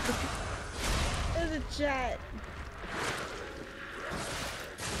there's a chat.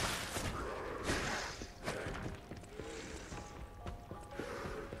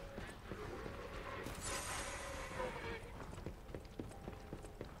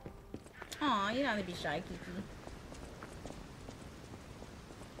 Aw, you don't have to be shy, Kiki.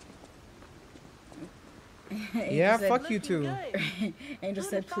 Yeah, fuck you too. Angel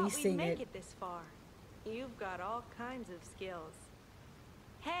said, please sing make it. it this far. You've got all kinds of skills.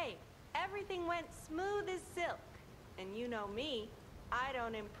 Hey, everything went smooth as silk. And you know me, I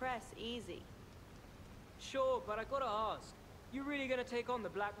don't impress easy. Sure, but I gotta ask. You really gonna take on the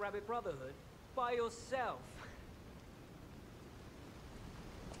Black Rabbit Brotherhood? By yourself?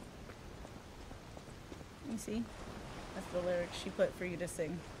 You see? That's the lyrics she put for you to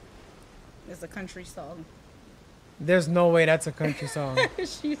sing. It's a country song. There's no way that's a country song.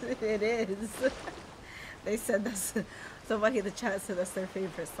 She said it is. They said that's... Somebody in the chat said that's their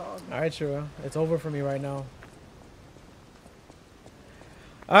favorite song. Alright, Shura. It's over for me right now.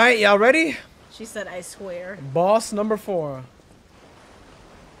 Alright, y'all ready? She said, I swear. Boss number 4.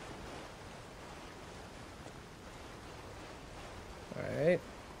 Alright. Here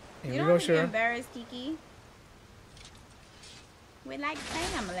You we don't go, have to be Shura. embarrassed, Kiki. We like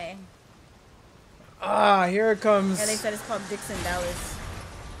family. Ah, here it comes. Yeah, they said it's called Dixon Dallas.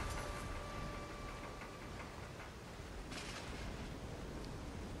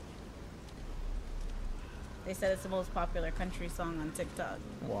 They said it's the most popular country song on TikTok.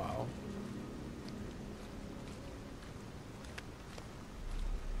 Wow.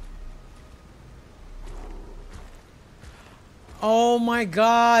 Oh my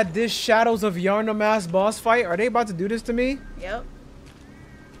god, this Shadows of Yarnamass boss fight. Are they about to do this to me? Yep.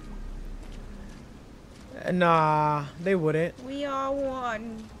 Nah, they wouldn't. We are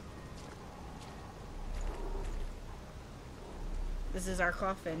one. This is our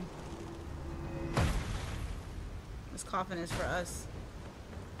coffin. This coffin is for us.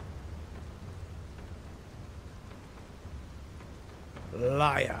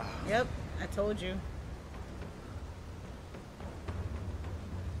 Liar. Yep, I told you.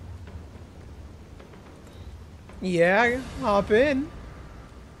 Yeah, hop in.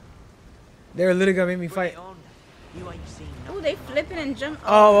 They're literally gonna make me fight. You ain't seen Oh, they flipping and jump.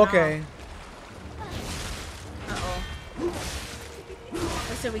 Oh, okay. Uh-oh.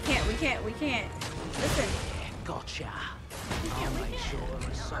 Listen, we can't. Listen. Gotcha. I'll make sure.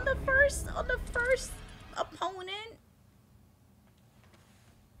 On the first opponent.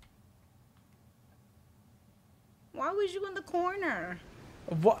 Why was you in the corner?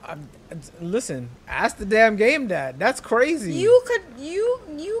 What? Listen, ask the damn game dad. That's crazy. You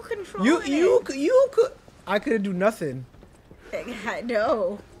control it. You could. I couldn't do nothing. I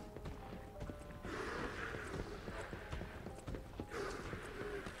know.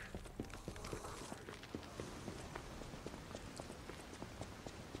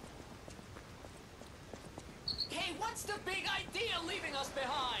 Hey, what's the big idea leaving us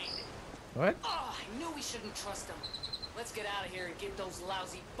behind? What? Oh, I knew we shouldn't trust them. Let's get out of here and give those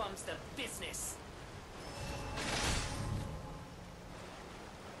lousy bums the business.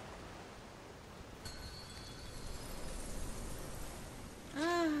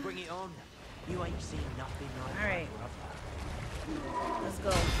 Bring it on. You ain't seen nothing like All right. Let's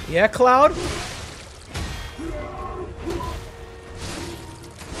go. Yeah, Cloud.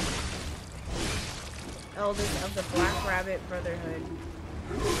 Eldest of the Black Rabbit Brotherhood.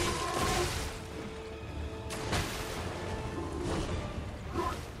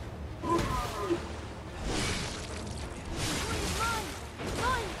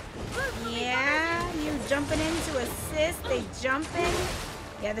 Yeah, you jumping in to assist. They jumping.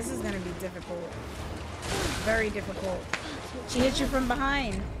 Yeah, this is gonna be difficult. Very difficult. She hit you from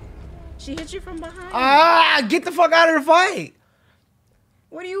behind. She hit you from behind. Ah, get the fuck out of the fight.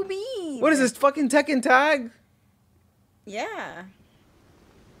 What do you mean? What is this fucking Tekken tag? Yeah.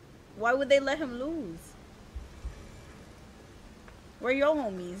 Why would they let him lose? Where your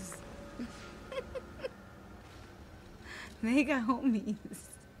homies? They got homies.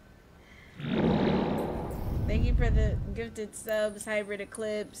 Thank you for the gifted subs, Hybrid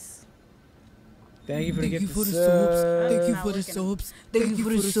Eclipse. Thank you for the Thank you gift for of the subs. subs. Thank you for the subs. Thank you for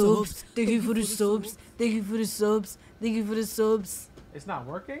the subs. Thank you for the subs. Thank you for the subs. Thank you for the subs. It's not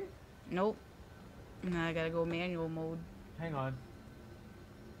working? Nope. Now I gotta go manual mode. Hang on.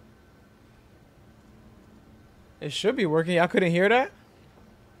 It should be working. Y'all couldn't hear that?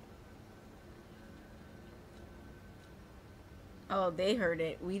 Oh, they heard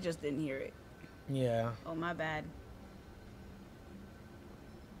it. We just didn't hear it. Yeah. Oh, my bad.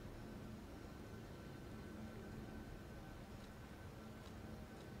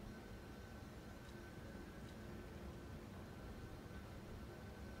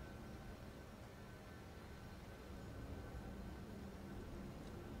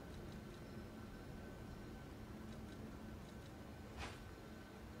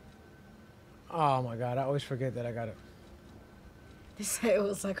 Oh my god, I always forget that I got it. They said it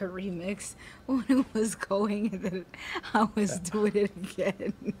was like a remix when it was going, and then I was doing it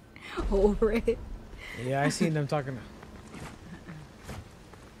again over it. Yeah, I seen them talking.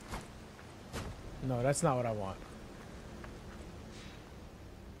 No, that's not what I want.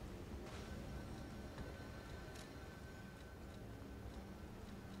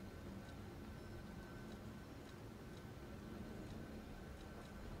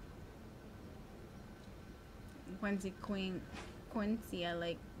 Quincy, I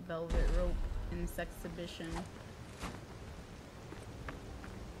like velvet rope and sexhibition.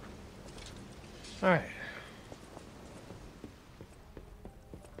 All right.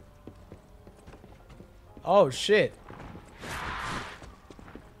 Oh shit.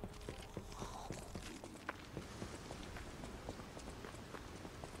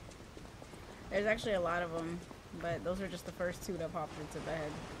 There's actually a lot of them, but those are just the first two that popped into the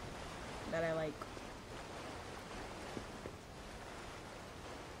head that I like.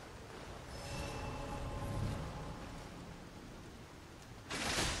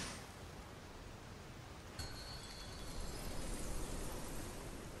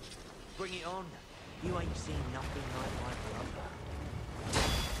 Bring it on. You ain't seen nothing like my brother.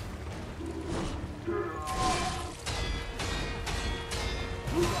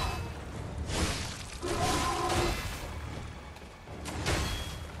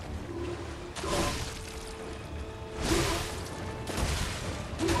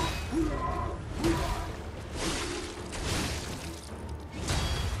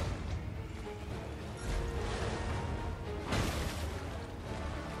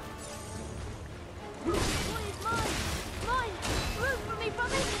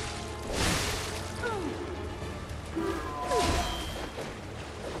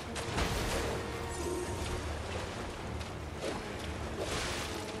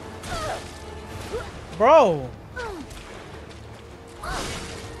 Bro.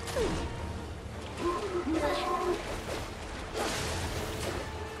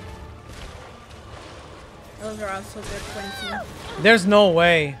 Those are also good, Quincy. There's no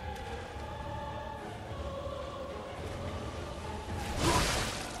way.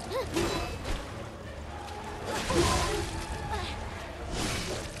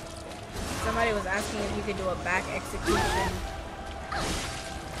 Somebody was asking if you could do a back execution.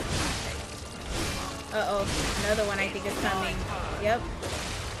 Uh-oh, another one I think is coming. Yep.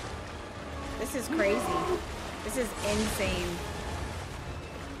 This is crazy. This is insane.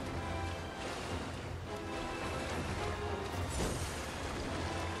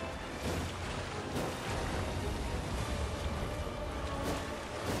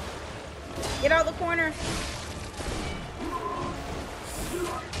 Get out of the corner.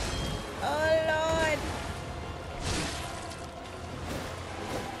 Oh, Lord.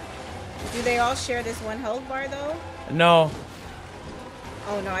 Do they all share this one health bar, though? No.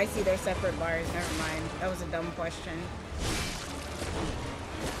 Oh, no, I see they're separate bars. Never mind. That was a dumb question.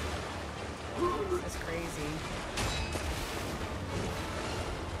 That's crazy.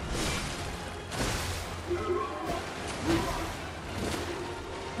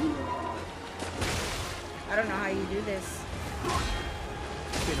 I don't know how you do this.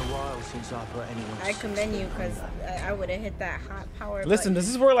 It's been a while since I put anyone. I commend you, because I would have hit that hot power Listen, button. does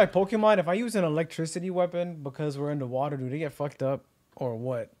this work like Pokemon? If I use an electricity weapon because we're in the water, do they get fucked up or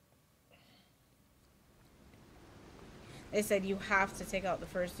what? They said you have to take out the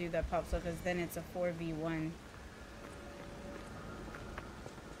first dude that pops up, because then it's a 4v1.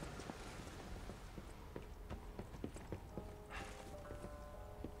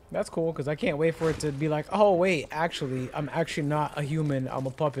 That's cool, because I can't wait for it to be like, oh, wait, actually, I'm actually not a human. I'm a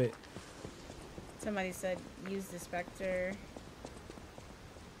puppet. Somebody said use the Spectre.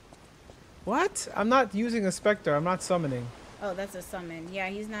 What? I'm not using a Spectre. I'm not summoning. Oh, that's a summon. Yeah,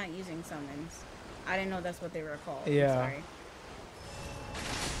 he's not using summons. I didn't know that's what they were called. Yeah. I'm sorry.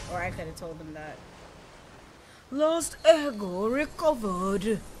 Or I could have told them that. Lost ego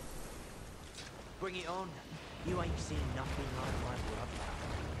recovered. Bring it on. You ain't seen nothing like my brother.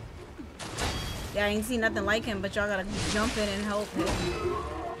 Yeah, I ain't seen nothing like him, but y'all gotta jump in and help him.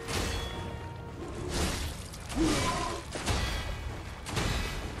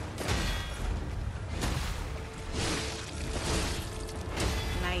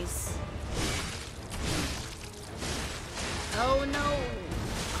 Nice. Oh no!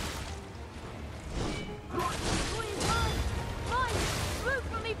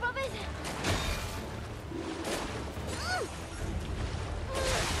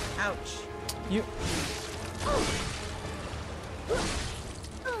 Ouch. You.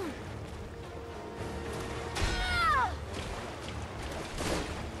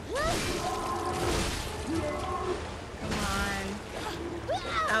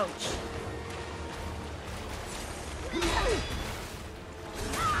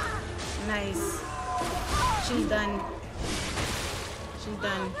 Nice. She's done. She's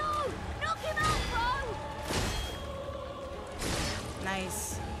done. Knock him out, bro!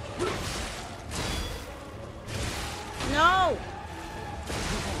 Nice. No!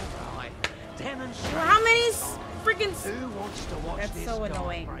 Right. Demonstrate. How many freaking... Who wants to watch That's this so guy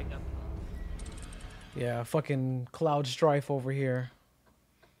annoying. break up? Yeah, fucking Cloud Strife over here.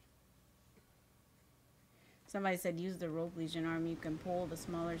 Somebody said use the rope Legion arm. You can pull the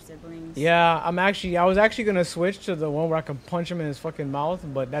smaller siblings. Yeah, I was actually gonna switch to the one where I can punch him in his fucking mouth,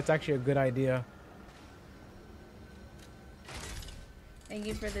 but that's actually a good idea. Thank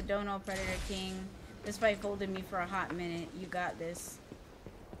you for the dono, Predator King. This fight folded me for a hot minute. You got this.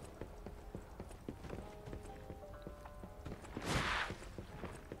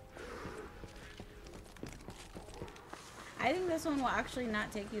 I think this one will actually not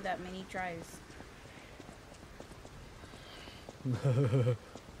take you that many tries.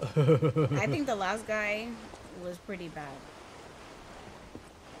 I think the last guy was pretty bad.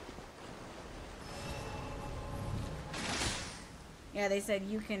 Yeah, they said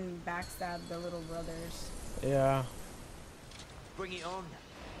you can backstab the little brothers. Yeah. Bring it on.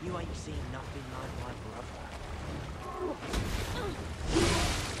 You ain't seen nothing like my brother.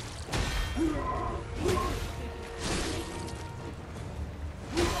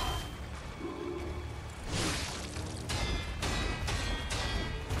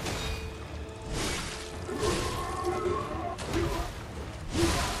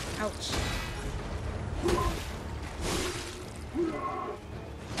 Ouch.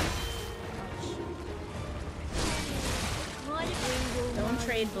 Don't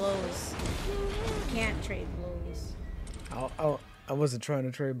trade blows. You can't trade blows. I wasn't trying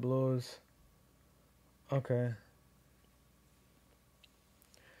to trade blows. Okay.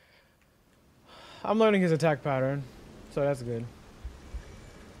 I'm learning his attack pattern, so that's good.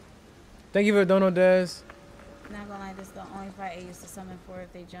 Thank you for the dono, Des. Not gonna lie, this is the only fight I used to summon for.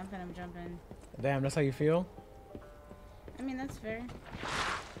 If they jump in, I'm jumping. Damn, that's how you feel? I mean, that's fair.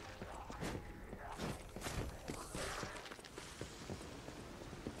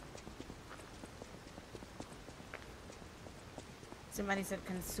 Somebody said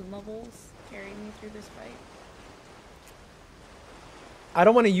consumables carry me through this fight. I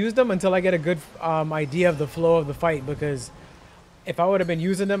don't want to use them until I get a good idea of the flow of the fight, because if I would have been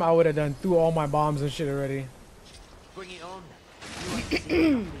using them, I would have done through all my bombs and shit already. Bring it on. You ain't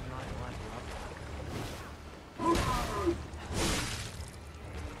seen nothing like my brother.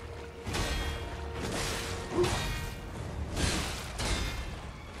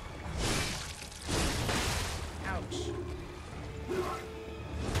 Ouch.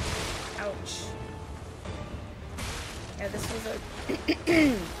 Ouch. Yeah, this was a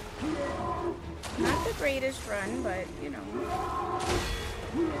not the greatest run, but you know.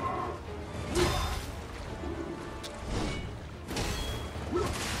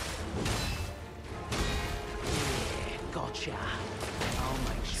 Gotcha.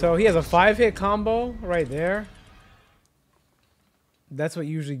 So he has a 5-hit combo right there. That's what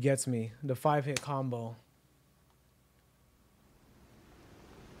usually gets me, the 5-hit combo.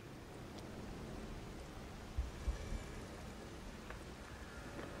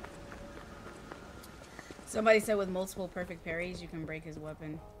 Somebody said with multiple perfect parries, you can break his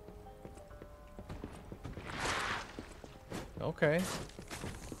weapon. Okay.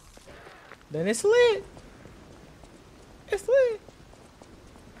 Then it's lit. It's lit.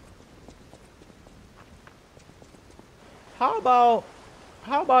 How about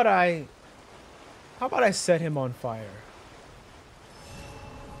I set him on fire?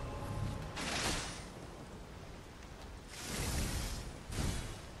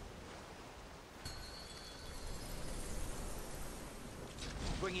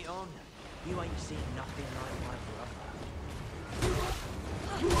 Bring it on. You ain't seen nothing like my brother.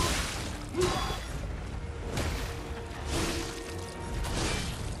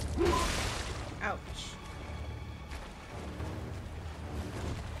 Ouch.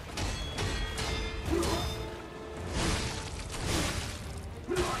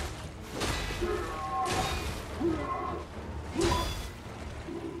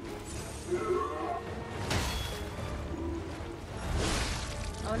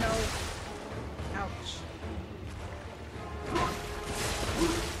 Oh no. Ouch.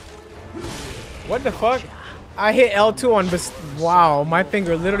 What the fuck? I hit L2 on wow, my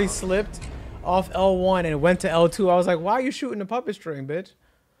finger literally slipped off L1 and went to L2. I was like, why are you shooting the puppet string, bitch?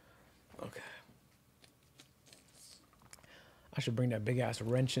 Okay. I should bring that big ass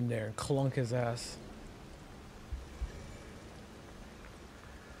wrench in there and clunk his ass.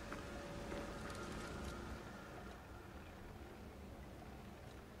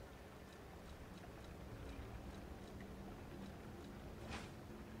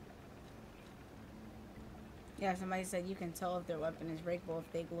 Yeah, somebody said you can tell if their weapon is breakable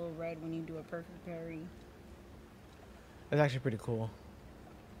if they glow red when you do a perfect parry. That's actually pretty cool.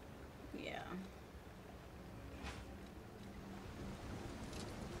 Yeah.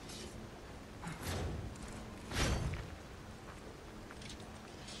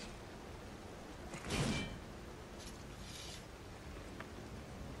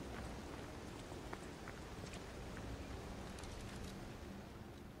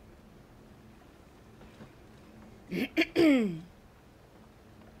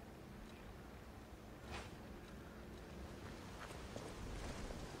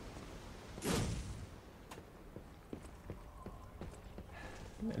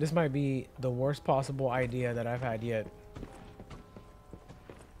 This might be the worst possible idea that I've had yet.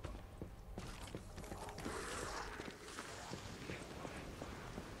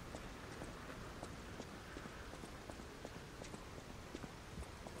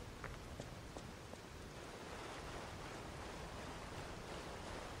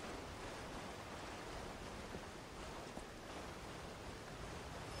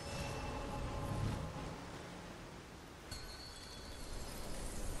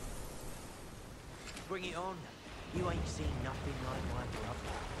 Bring it on. You ain't seen nothing like my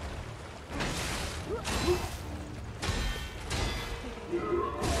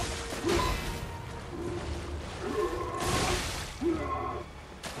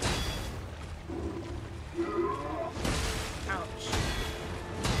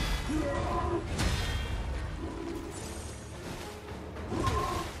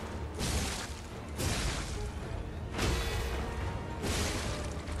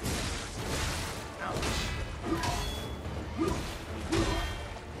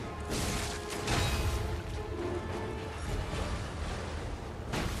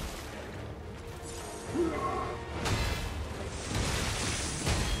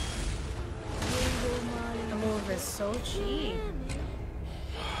So cheap.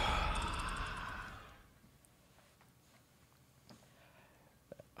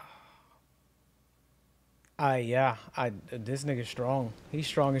 This nigga's strong. He's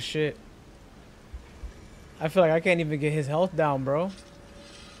strong as shit. I feel like I can't even get his health down, bro.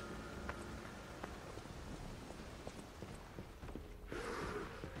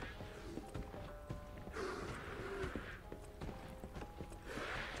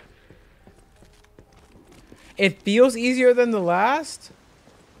 It feels easier than the last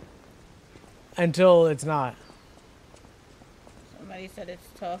until it's not. Somebody said it's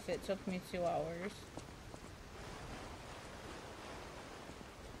tough. It took me 2 hours.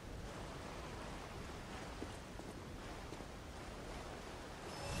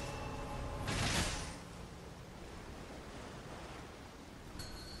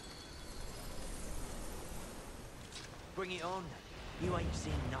 Bring it on. You ain't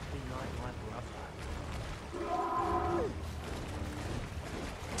seen nothing like my brother.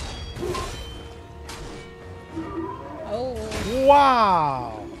 Oh.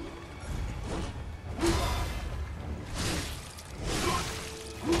 Wow.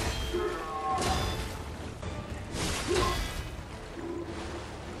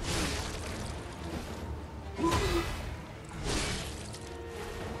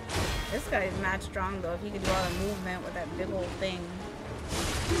 This guy's not strong though. If he could do all the movement with that big old thing.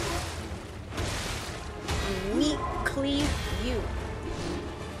 Meat cleave you.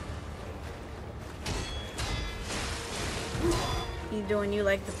 He doing you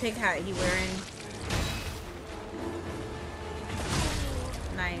like the pig hat he wearing.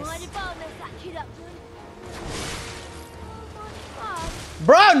 Nice.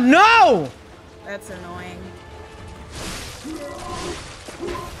 Bro, no! That's annoying.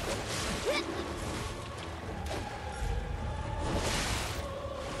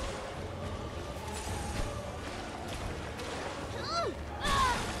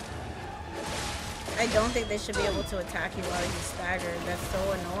 I don't think they should be able to attack you while he's staggered. That's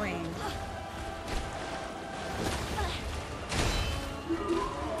so annoying.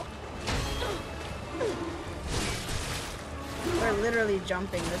 We're literally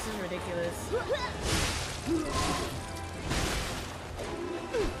jumping. This is ridiculous.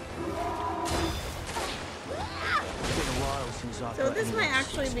 So this might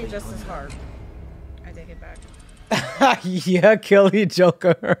actually be just as hard. I take it back. Yeah, Kelly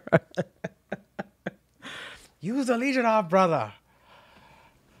Joker. Use the Legion off, brother.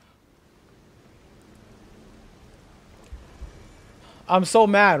 I'm so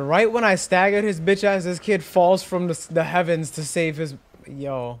mad. Right when I staggered his bitch ass, this kid falls from the heavens to save his...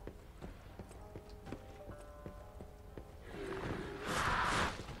 Yo.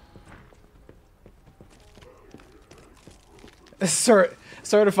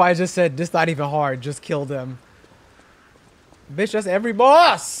 Certified just said, this not even hard. Just kill them. Bitch, that's every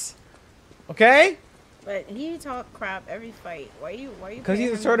boss. Okay? But he talk crap every fight. Why you? Because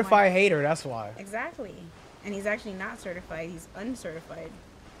he's a certified hater, that's why. Exactly. And he's actually not certified. He's uncertified.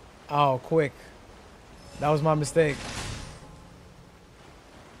 Oh, quick. That was my mistake.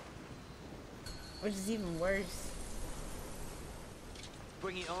 Which is even worse.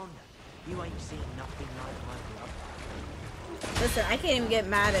 Bring it on. You ain't seen nothing like my blood. Listen, I can't even get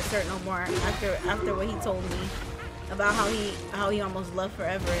mad at Cert no more after what he told me about how he almost left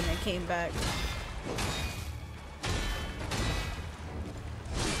forever and then came back.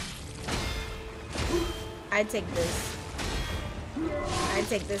 I'd take this. I'd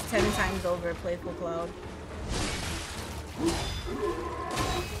take this 10 times over Playful Cloud.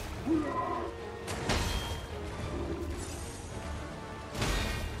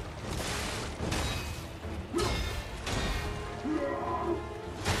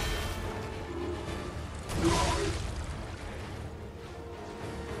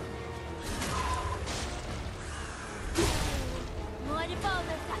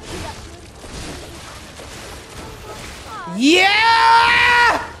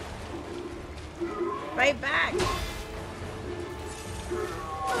 Yeah! Right back.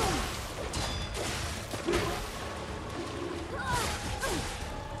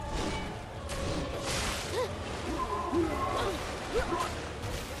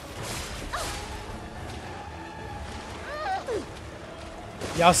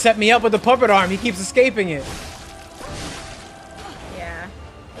 Y'all set me up with the puppet arm. He keeps escaping it. Yeah.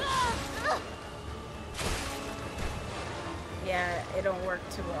 Yeah, it don't work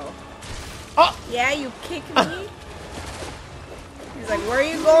too well. Oh! Yeah, you kick me? He's like, where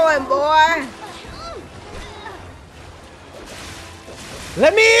you going, boy?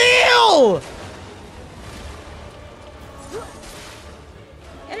 Let me heal!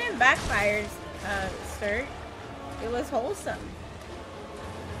 It didn't backfire, Cert. It was wholesome.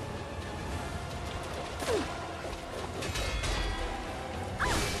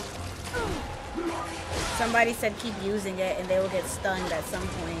 Somebody said keep using it and they will get stunned at some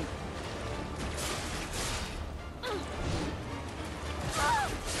point.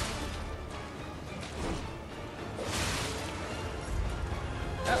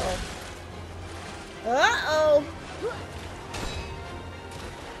 Uh-oh. Uh-oh.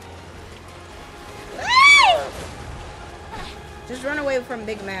 Just run away from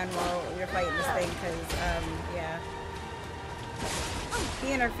Big Man while you're fighting this thing, because, yeah.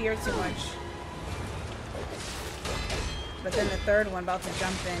 He interfered too much. But then the third one about to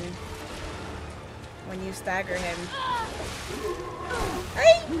jump in when you stagger him.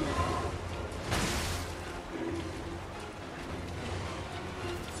 Hey!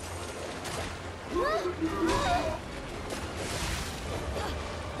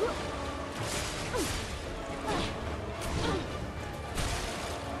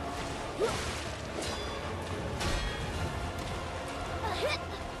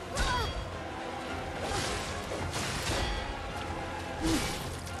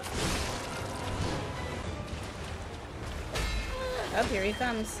 Oh, here he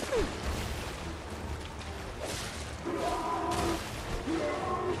comes.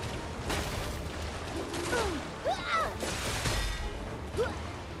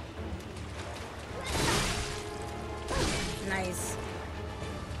 Nice.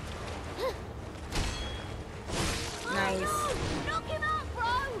 Nice.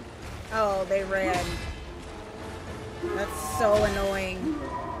 Oh, they ran. That's so annoying.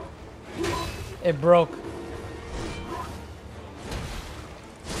 It broke.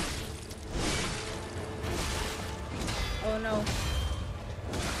 Oh no.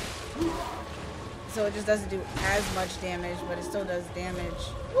 So it just doesn't do as much damage, but it still does damage.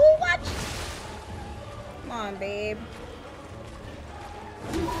 Ooh, watch! Come on, babe.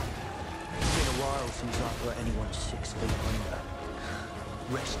 It's been a while since I've let anyone 6 feet under.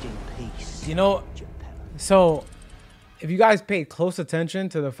 Rest in peace. You know, so if you guys paid close attention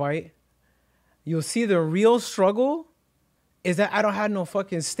to the fight, you'll see the real struggle is that I don't have no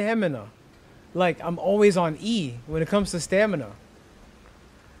fucking stamina. Like, I'm always on E when it comes to stamina.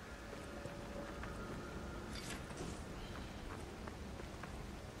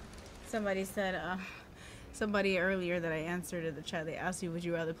 Somebody said, somebody earlier that I answered in the chat, they asked you, would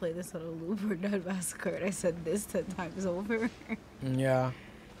you rather play this on a loop or Dead Massacre? And I said this 10 times over. Yeah.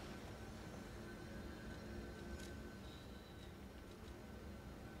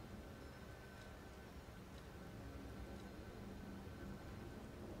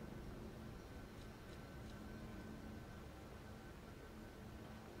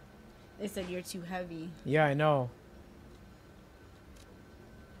 They said you're too heavy. Yeah, I know.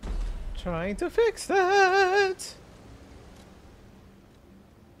 Trying to fix that.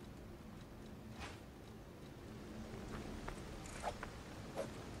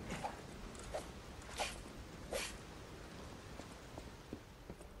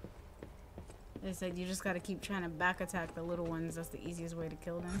 They said you just gotta keep trying to back attack the little ones. That's the easiest way to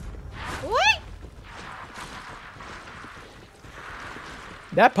kill them. What?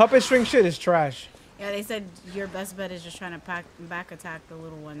 That puppet string shit is trash. Yeah, they said your best bet is just trying to back attack the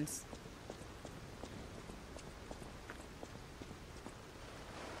little ones.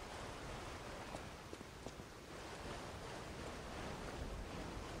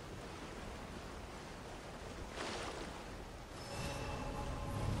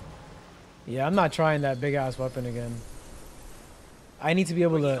 Yeah, I'm not trying that big ass weapon again. I need to be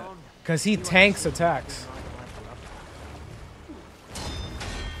able to, cause he tanks attacks.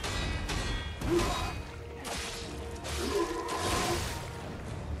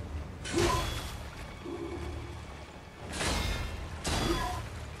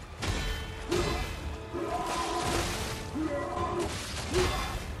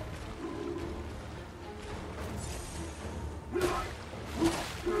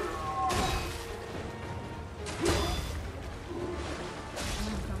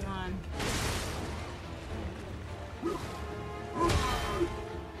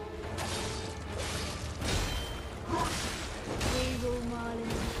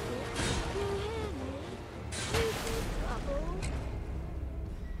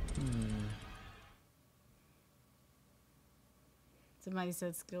 Somebody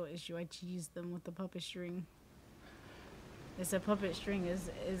said skill issue. I cheesed them with the puppet string. They said puppet string is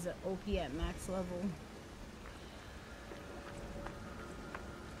OP at max level.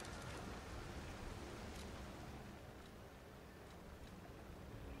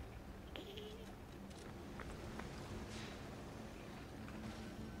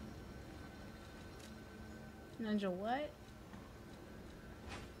 Ninja what?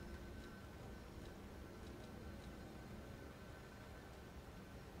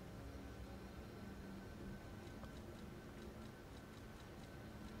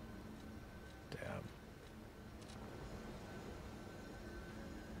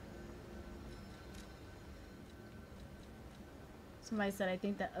 Somebody said, I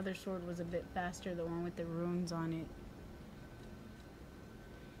think that other sword was a bit faster, the one with the runes on it.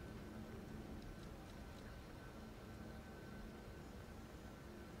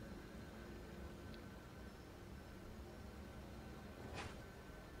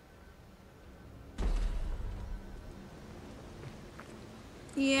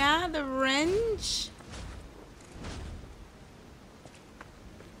 Yeah, the wrench.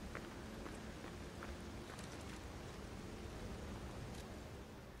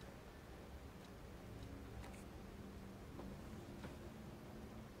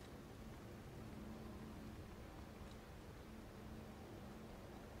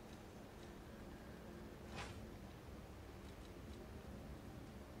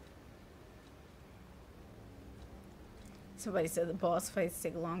 Somebody said the boss fights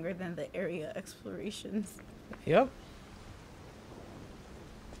take longer than the area explorations. Yep.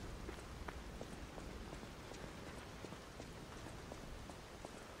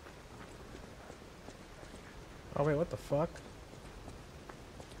 Oh wait, what the fuck?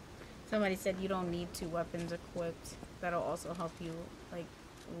 Somebody said you don't need 2 weapons equipped. That'll also help you, like,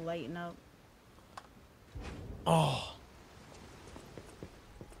 lighten up. Oh.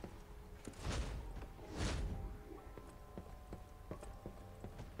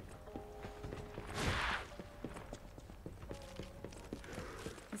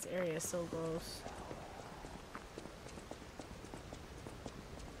 This area is so gross.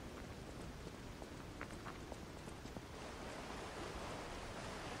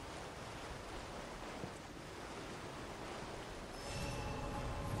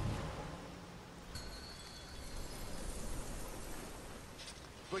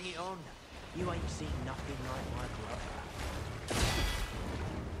 Bring it on. You ain't seen nothing like my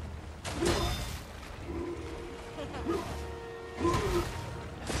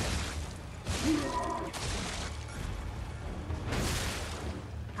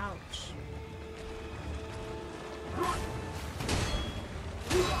Ouch.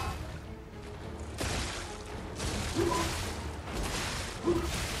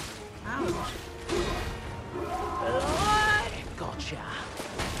 Ouch. Lord! Gotcha.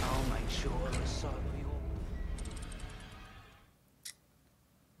 I'll make sure to settle you.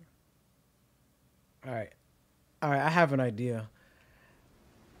 Alright. Alright, I have an idea.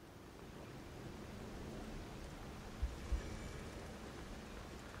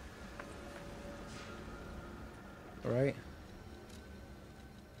 Alright.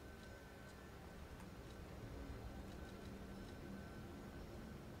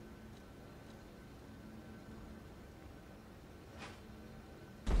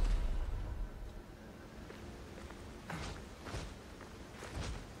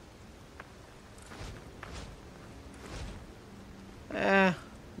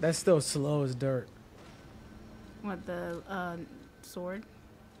 That's still slow as dirt. What, the sword?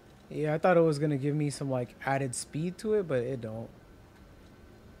 Yeah, I thought it was gonna give me some like added speed to it, but it don't.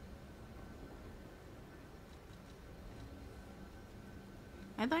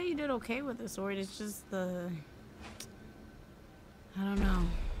 I thought you did okay with the sword. It's just the... I don't know.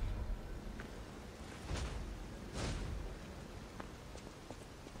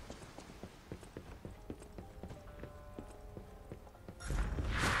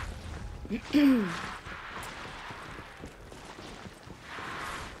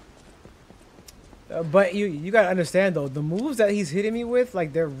 But you gotta understand though, the moves that he's hitting me with,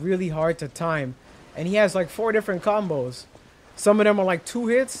 like they're really hard to time, and he has like 4 different combos. Some of them are like 2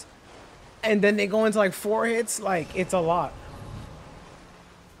 hits, and then they go into like 4 hits. Like it's a lot.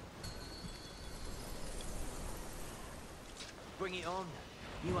 Bring it on.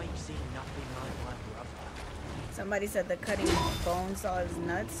 You ain't seen nothing like my brother. Somebody said the cutting bone saw is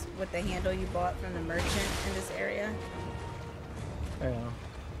nuts with the handle you bought from the merchant in this area. Yeah.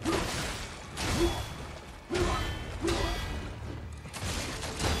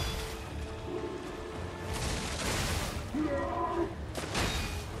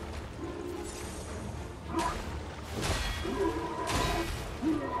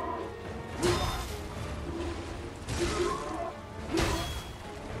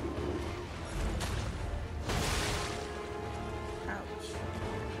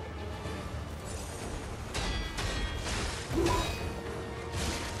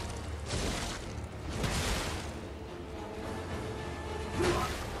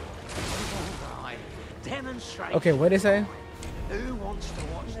 Okay, what did it say? Who wants to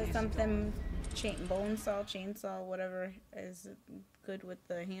watch There's this? something bone saw, chainsaw, whatever is good with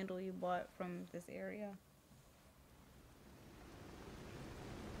the handle you bought from this area.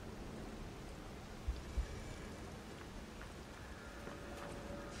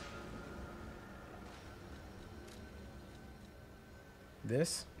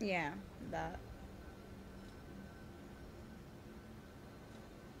 This? Yeah, that.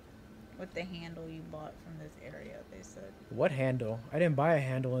 With the handle you bought from this area, they said. What handle? I didn't buy a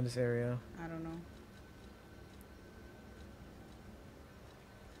handle in this area. I don't know.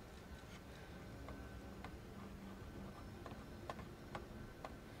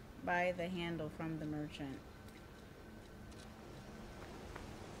 Buy the handle from the merchant.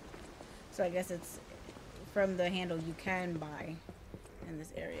 So I guess it's from the handle you can buy in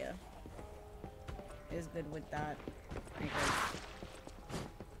this area. Is good with that, I guess.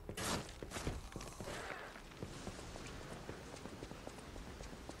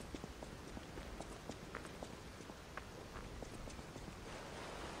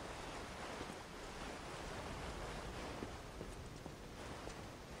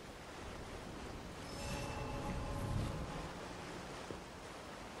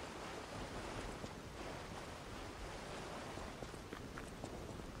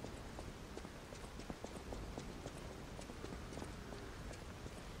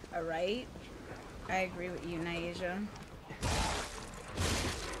 Alright, I agree with you, Naisha.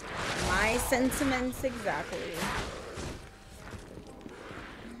 My sentiments exactly.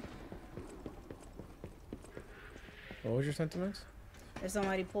 What was your sentiments? If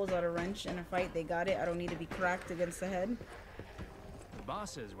somebody pulls out a wrench in a fight, they got it. I don't need to be cracked against the head. The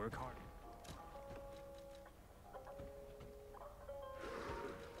bosses work hard.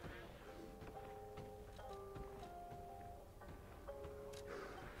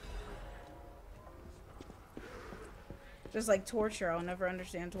 Just like torture, I'll never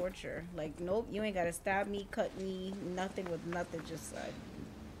understand torture. Like, nope, you ain't gotta stab me, cut me, nothing with nothing. Just,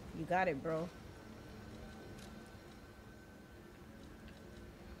 you got it, bro.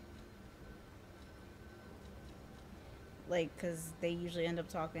 Like, cause they usually end up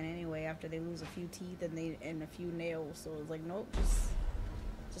talking anyway after they lose a few teeth and a few nails. So it's like, nope,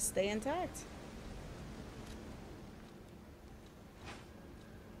 just stay intact.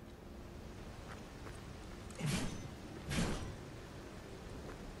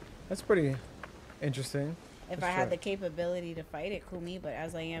 That's pretty interesting. If I had the capability to fight it, cool me, but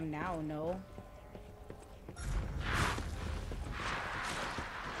as I am now, no.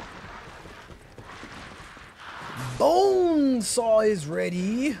 Bone saw is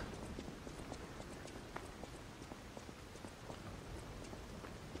ready.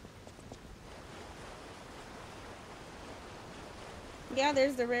 Yeah,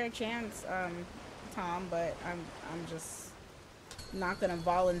 there's the rare chance, Tom, but I'm just not gonna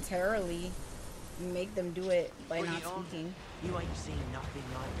voluntarily make them do it by not speaking. You ain't seen nothing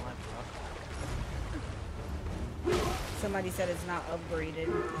like my brother. Somebody said it's not upgraded.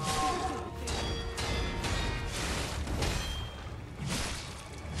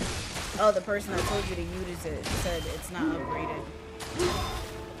 Oh, the person that told you to use it said it's not upgraded.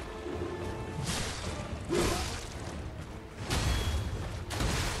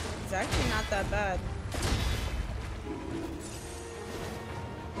 It's actually not that bad.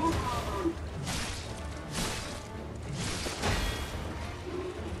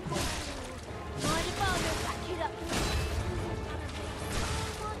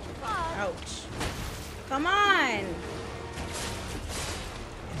 Ouch. Come on!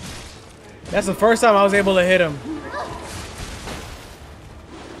 That's the first time I was able to hit him.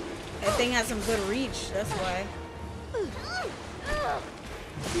 That thing has some good reach, that's why.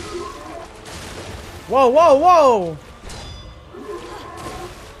 Whoa, whoa, whoa!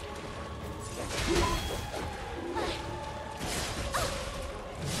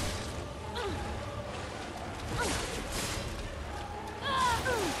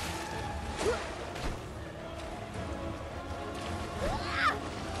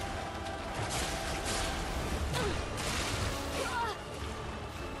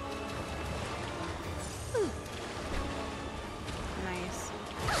 Nice.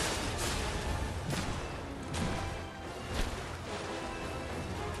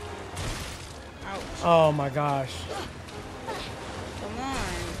 Ouch. Oh my gosh. Come on.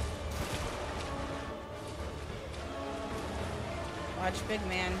 Watch big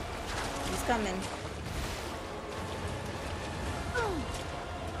man. He's coming.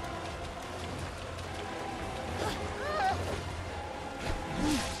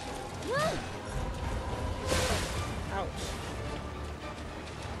 Ouch.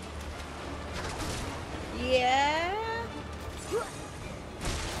 Yeah.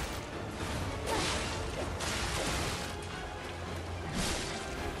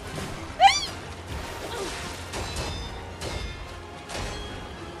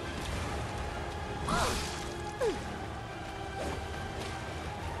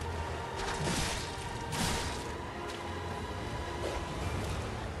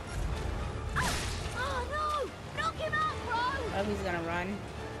 Oh, he's gonna run.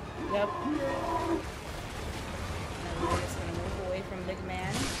 Yep. And we're just gonna move away from big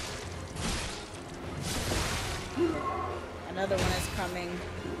man. Another one is coming.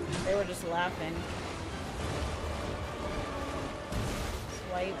 They were just laughing.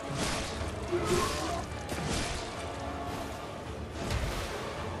 Swipe.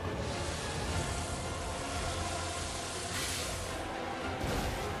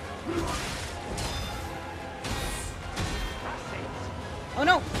 Oh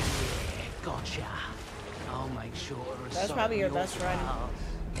no! Gotcha. I'll make sure. That's probably your best run.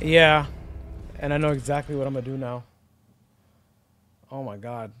 Yeah. And I know exactly what I'm gonna do now. Oh my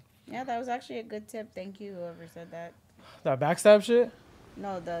god. Yeah, that was actually a good tip. Thank you, whoever said that. That backstab shit?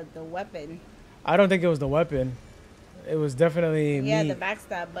 No, the weapon. I don't think it was the weapon. It was definitely Yeah, me. the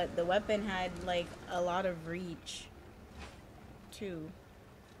backstab, but the weapon had like a lot of reach too.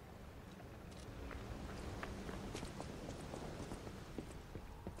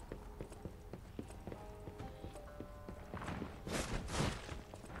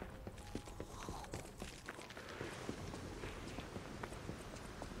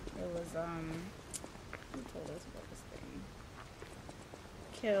 It was who told us about this thing?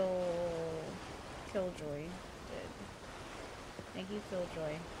 Killjoy did. Thank you,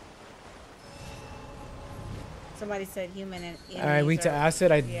 Killjoy. Somebody said human and Alright, weak to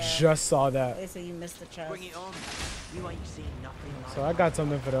acid. I just saw that. They said you missed the chest. Bring it on. You ain't seen nothing like So I got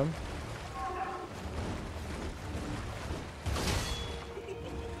something for them.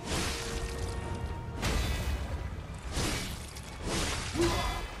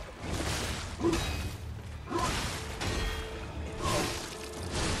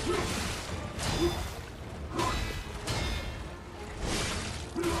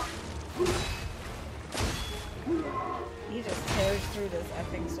 He just tears through this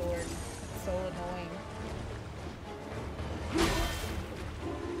effing sword. It's so annoying.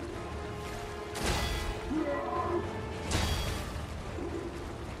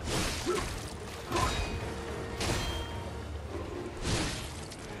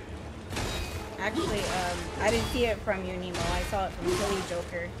 Actually, I didn't see it from you, Nemo. I saw it from Killy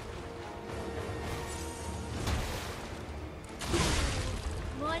Joker.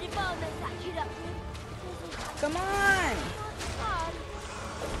 Come on!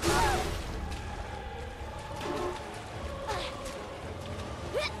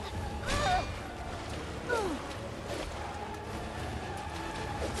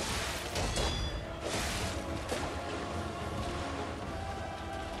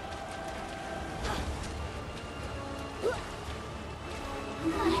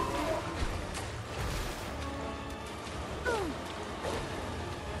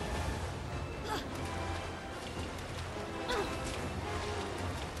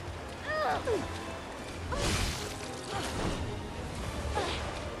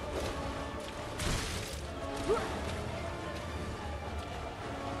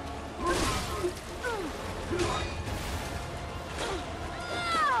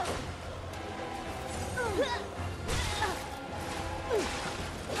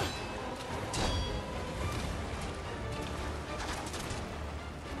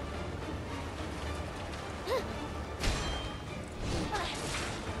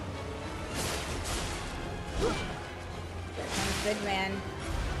 Good man.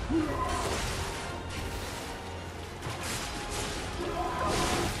 He's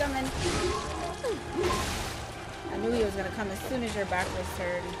coming. I knew he was gonna come as soon as your back was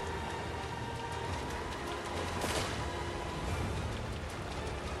turned.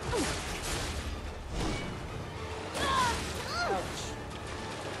 Ouch.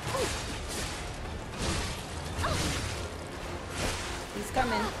 He's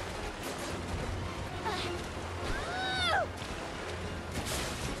coming.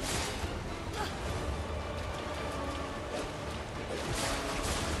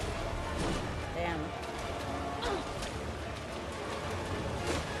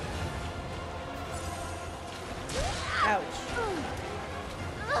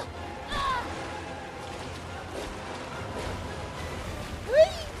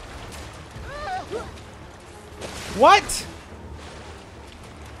 What?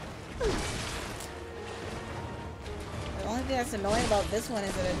 The only thing that's annoying about this one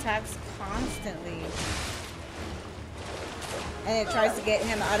is it attacks constantly. And it tries to get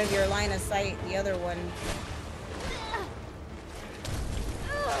him out of your line of sight, the other one.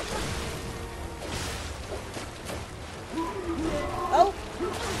 Oh!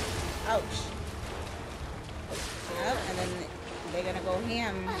 Ouch. Yep, and then they're gonna go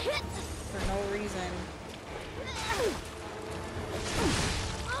ham for no reason.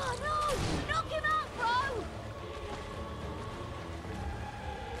 Oh no! Knock him out, bro!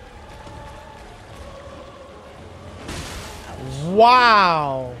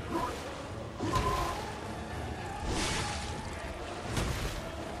 Wow.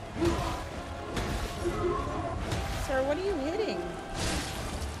 Sir, what are you hitting?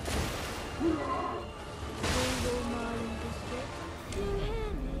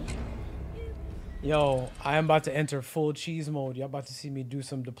 Yo, I am about to enter full cheese mode. Y'all about to see me do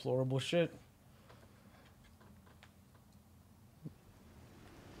some deplorable shit.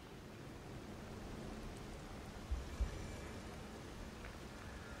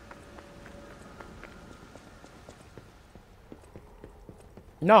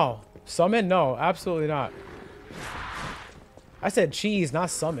 No. Summon? No, absolutely not. I said cheese, not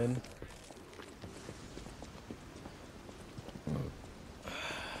summon.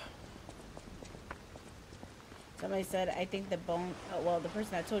 Somebody said, I think the bone, well, the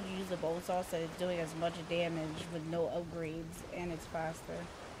person that told you to use the bone saw said it's doing as much damage with no upgrades and it's faster.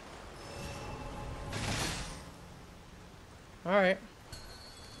 Alright.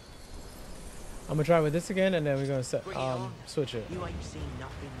 I'm gonna try with this again and then we're gonna set, switch it. You ain't seen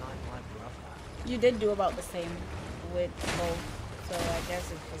nothing like my brother. You did do about the same with both, so I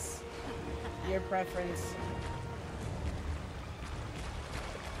guess it's just your preference.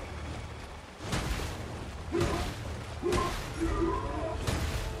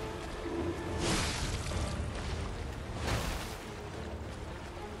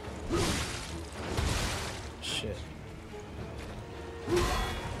 Shit.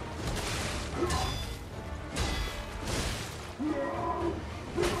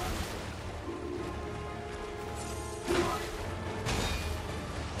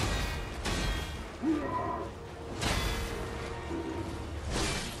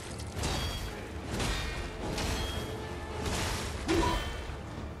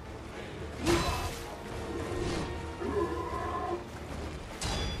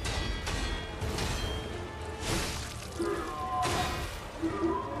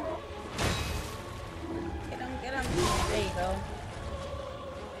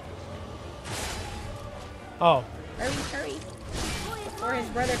 Oh. Hurry, hurry. Before his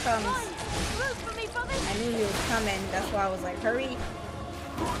brother comes. I knew he was coming. That's why I was like, hurry.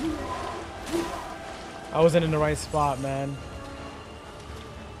 I wasn't in the right spot, man.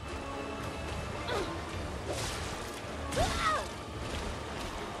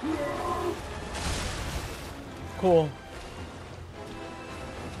 Cool.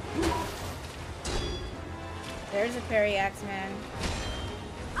 There's a parry axe, man.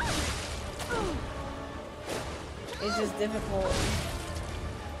 It's just difficult.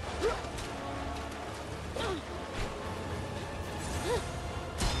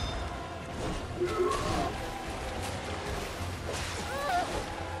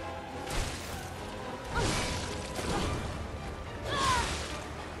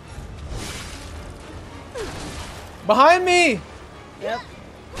 Behind me! Yep.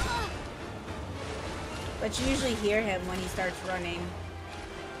 But you usually hear him when he starts running.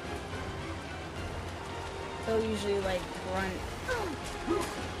 He'll usually like run.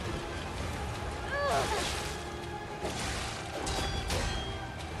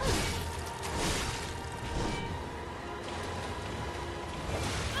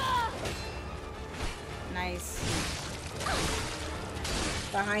 Nice.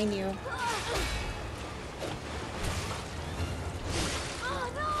 Behind you. Oh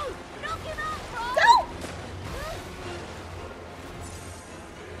no! Knock him out, bro! Go!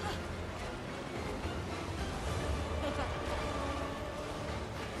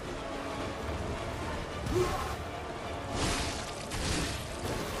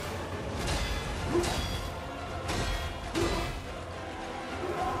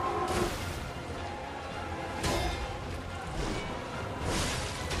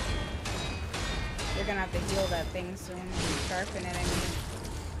 You're gonna have to heal that thing soon. Sharpen it, I mean.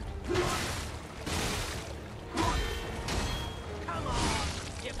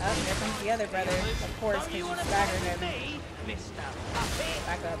 Oh, there comes the other brother. Of course, because you staggered him.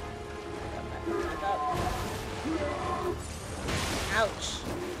 Back up. Back up. Ouch.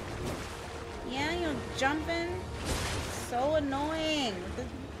 Yeah, you're jumping. So annoying.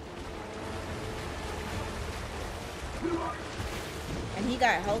 And he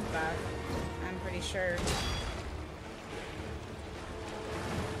got health back. I'm pretty sure.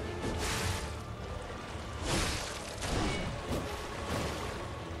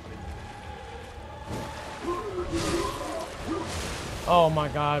 Oh my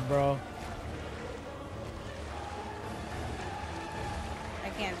god, bro. I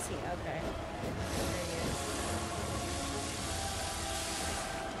can't see. Okay. There he is.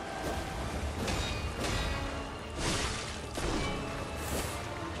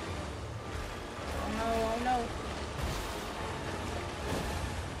 Oh no, oh no.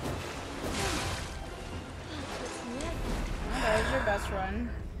 Oh, that was your best run.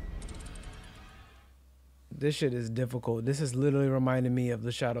 This shit is difficult. This is literally reminding me of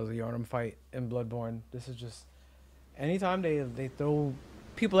the Shadows of Yharnam fight in Bloodborne. This is just... Anytime they throw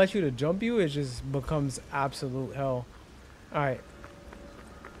people at you to jump you, it just becomes absolute hell. Alright.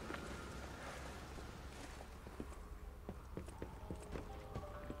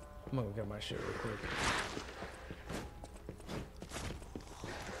 I'm gonna go get my shit real quick.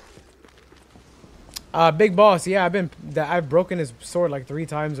 Big boss. Yeah, I've broken his sword like 3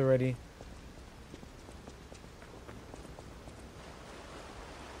 times already.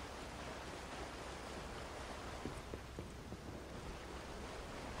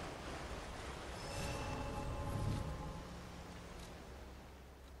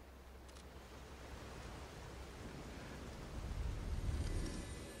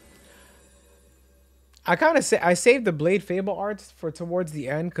 I saved the Blade Fable arts for towards the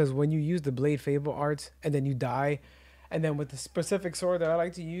end, because when you use the Blade Fable arts and then you die, and then with the specific sword that I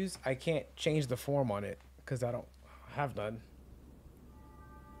like to use, I can't change the form on it because I don't have none.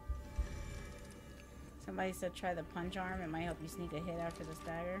 Somebody said try the punch arm. It might help you sneak a hit after the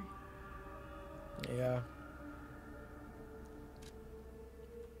stagger. Yeah.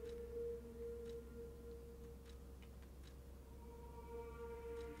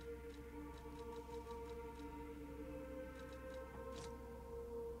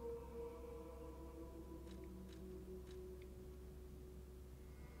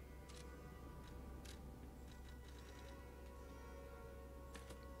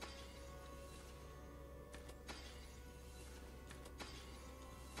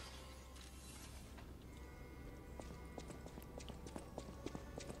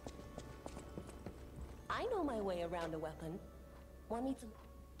 I know my way around a weapon. Want me to...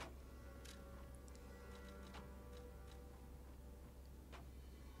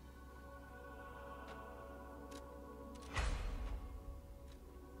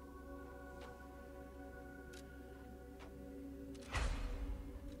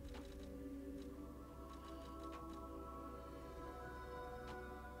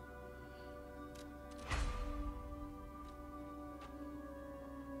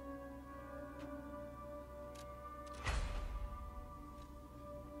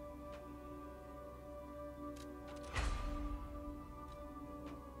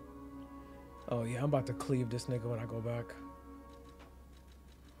 Oh yeah, I'm about to cleave this nigga when I go back.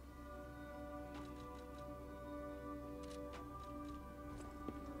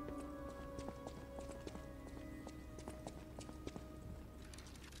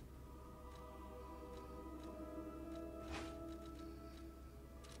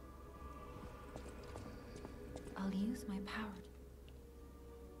 I'll use my power.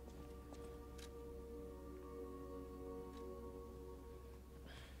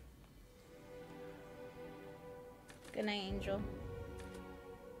 angel.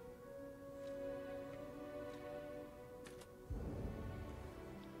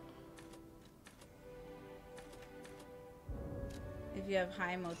 If you have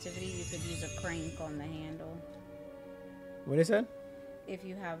high motivity, you could use a crank on the handle. What is it? If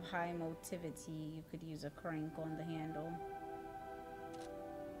you have high motivity, you could use a crank on the handle.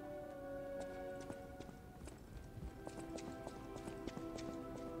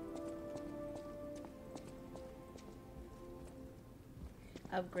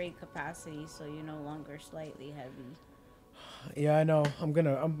 Upgrade capacity so you're no longer slightly heavy. Yeah, I know. I'm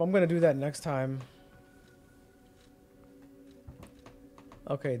gonna do that next time.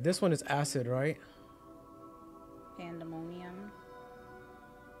 Okay, this one is acid, right? Pandemonium.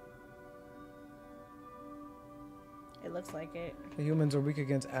 It looks like it. The humans are weak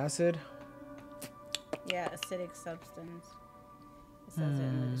against acid. Yeah, acidic substance. It says it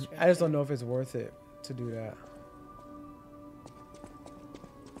in the description. I just don't know if it's worth it to do that.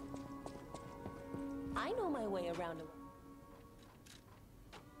 I know my way around a...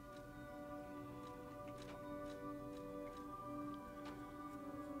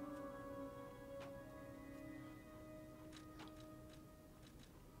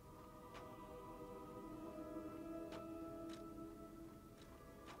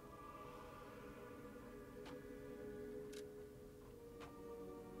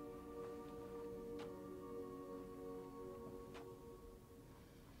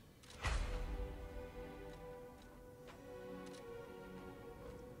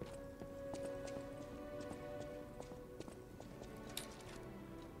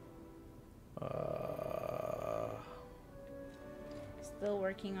 Still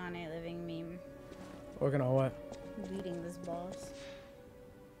working on it, living meme. Working on what? Beating this boss.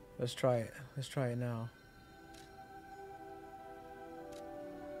 Let's try it. Let's try it now.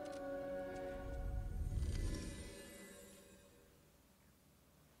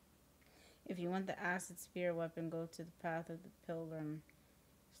 If you want the acid spear weapon, go to the path of the pilgrim.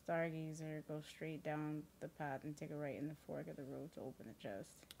 Stargazer, go straight down the path and take a right in the fork of the road to open the chest.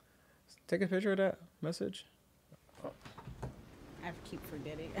 Take a picture of that message. Oh. I keep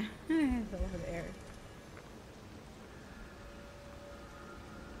forgetting. It's over there.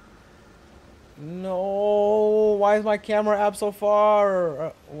 No, why is my camera app so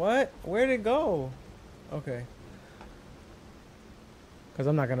far? What? Where'd it go? Okay. Because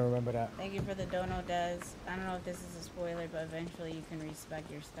I'm not going to remember that. Thank you for the dono, Des. I don't know if this is a spoiler, but eventually you can respec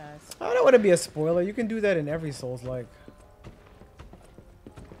your stats. I don't want to be a spoiler. You can do that in every Souls-like.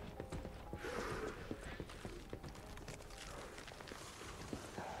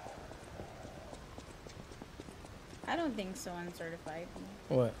 I don't think so, Uncertified.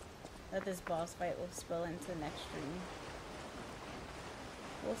 What? That this boss fight will spill into the next stream.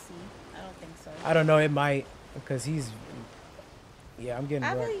 We'll see. I don't think so. I don't know. It might. Because he's... Yeah, I'm getting I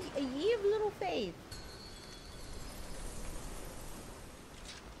have wrecked. a ye of little faith.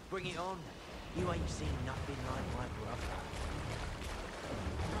 Bring it on. You ain't seen nothing like my brother.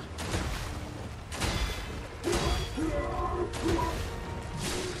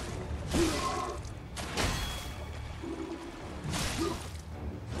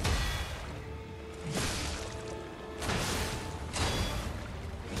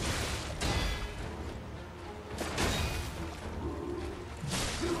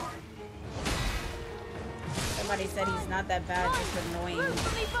 Somebody said he's not that bad, just annoying.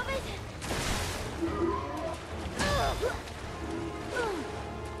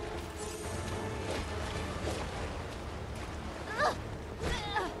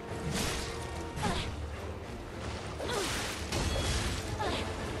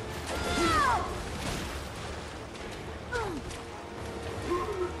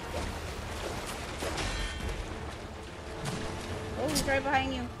 Oh, he's right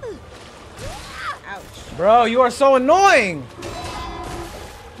behind you. Ouch. Bro, you are so annoying!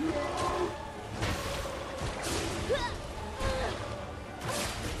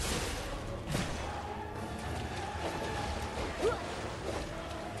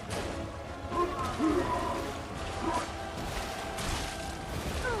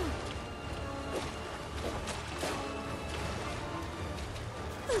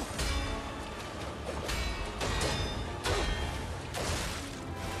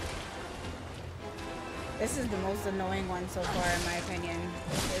 This is the most annoying one so far, in my opinion.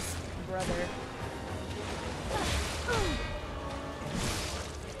 His brother.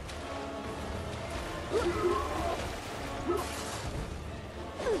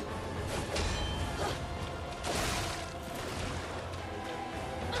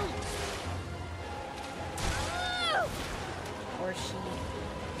 Or she,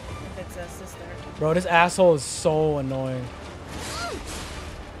 if it's a sister. Bro, this asshole is so annoying.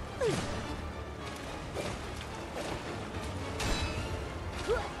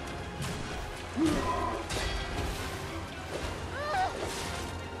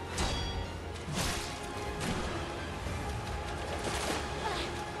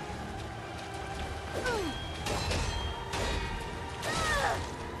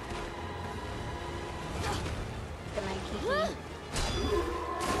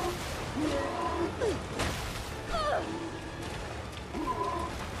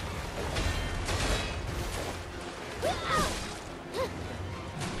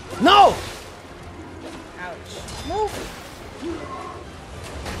 No! Ouch. Move.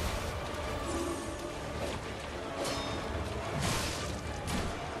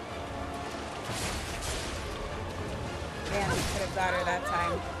 Damn, could have got her that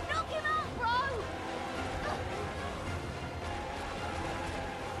time. Knock him out, bro!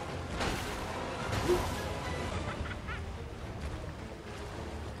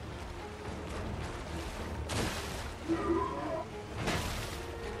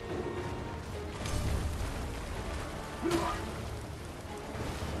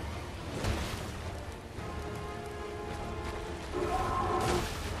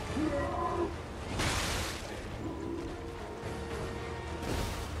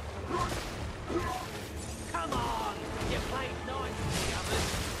 Come on! You played nice with the others.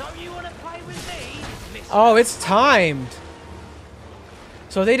 Don't you want to play with me, Miss? Oh, it's timed.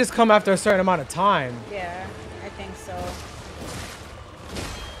 So they just come after a certain amount of time. Yeah, I think so.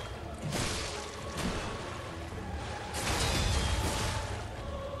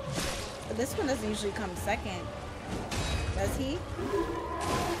 But this one doesn't usually come second. Does he?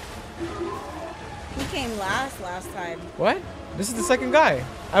 He came last time. What? This is the second guy.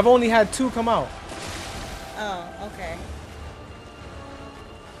 I've only had 2 come out. Oh, okay.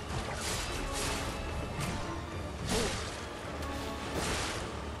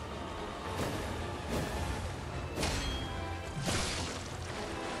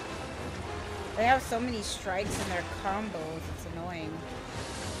 They have so many strikes in their combos, it's annoying.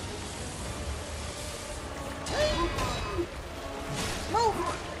 Move!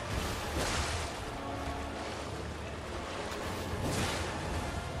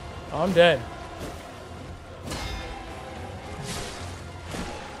 Oh, I'm dead.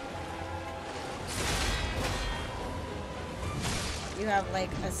 You have like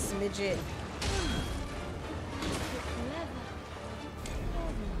a smidget.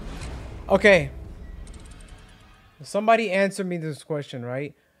 Okay. Somebody answer me this question,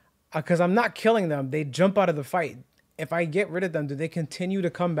 right? Because I'm not killing them. They jump out of the fight. If I get rid of them, do they continue to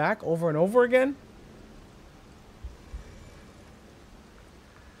come back over and over again?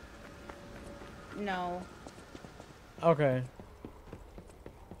 No. Okay.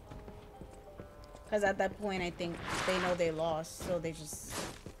 Because at that point, I think they know they lost, so they just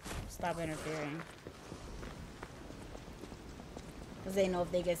stop interfering. Because they know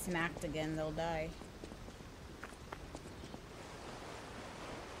if they get smacked again, they'll die.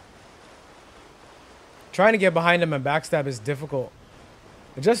 Trying to get behind him and backstab is difficult.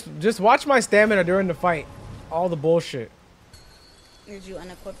 Just watch my stamina during the fight. All the bullshit. Did you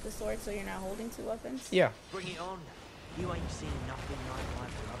unequip the sword so you're not holding 2 weapons? Yeah. Bring it on. You ain't seen nothing like my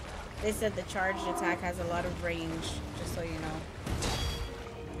brother. They said the charged attack has a lot of range, just so you know.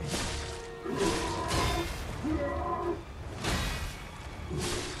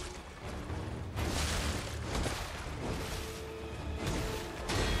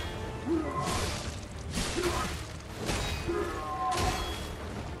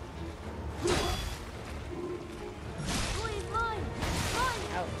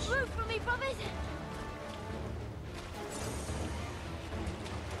 Root for me, brothers!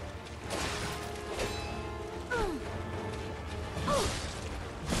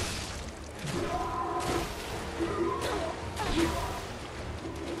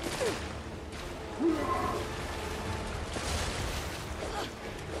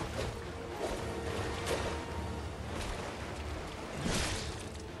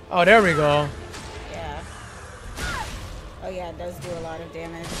 Oh, there we go. Yeah. Oh yeah, it does do a lot of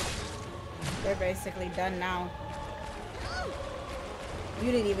damage. They're basically done now.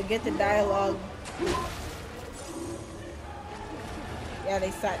 You didn't even get the dialogue. Yeah,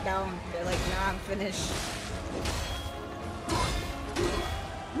 they sat down. They're like, nah, I'm finished.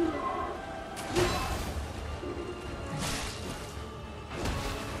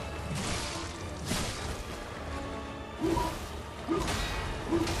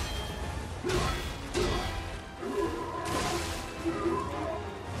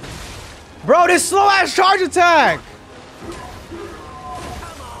 Bro, this slow ass charge attack.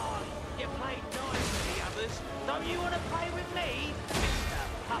 Come on! You played nice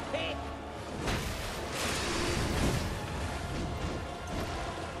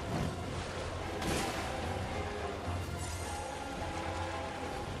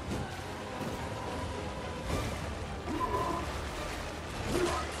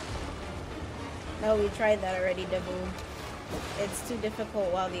No, we tried that already, Dabu. It's too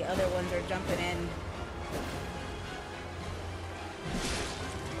difficult while the other ones are jumping in.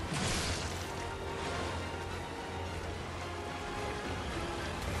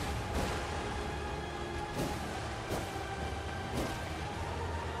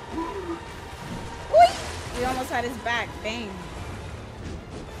 We almost had his back. Dang.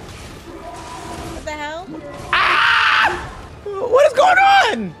 What the hell? Ah! What is going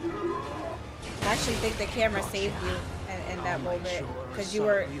on? I actually think the camera saved you in that moment because you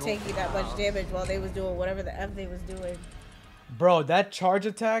were taking that much damage while they was doing whatever the F they was doing. Bro, that charge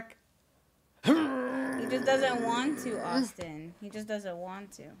attack. He just doesn't want to, Austin. He just doesn't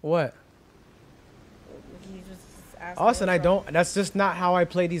want to. What? He just asking Austin, I what's wrong. don't. That's just not how I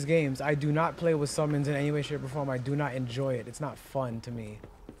play these games. I do not play with summons in any way, shape, or form. I do not enjoy it. It's not fun to me.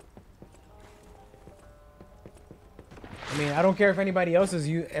 I mean, I don't care if anybody else is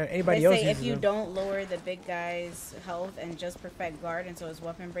anybody else They say uses if you them. don't lower the big guy's health and just perfect guard until his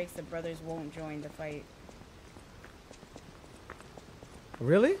weapon breaks, the brothers won't join the fight.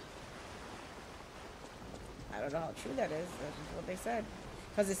 Really? I don't know how true that is. That's just what they said.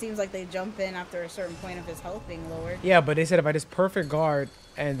 Because it seems like they jump in after a certain point of his health being lowered. Yeah, but they said if I just perfect guard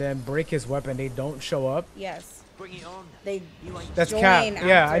and then break his weapon, they don't show up. Yes. Bring it on. They That's join cap.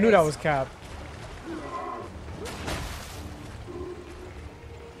 Yeah, after I knew that his- was cap.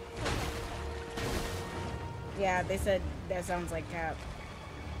 Yeah, they said that sounds like cap.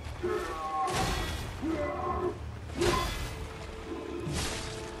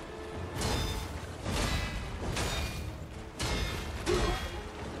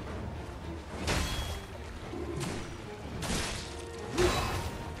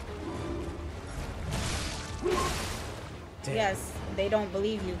 Damn. Yes, they don't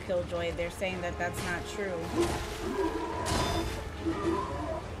believe you, Killjoy. They're saying that that's not true.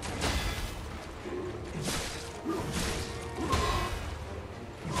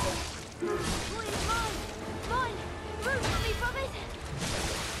 Mine! Move for me from it!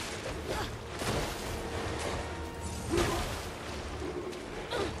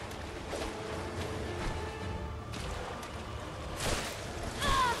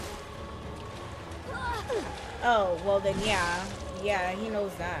 Oh, well then yeah. Yeah, he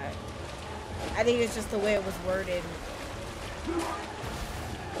knows that. I think it's just the way it was worded.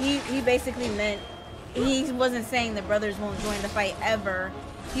 He basically meant, he wasn't saying the brothers won't join the fight ever.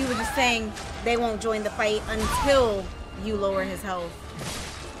 He was just saying they won't join the fight until you lower his health.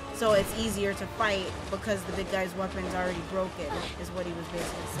 So it's easier to fight because the big guy's weapon's already broken, is what he was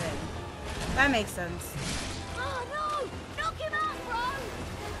basically saying. That makes sense. Oh no! Knock him out, bro!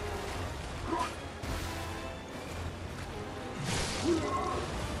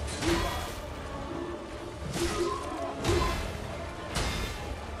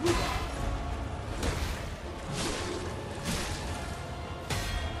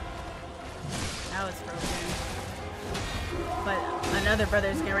 Now it's broken. But another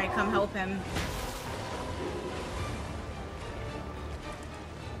brother's getting ready to come help him.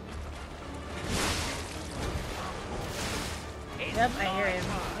 Yep, I hear him.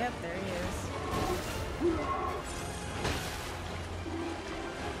 Yep, there he is.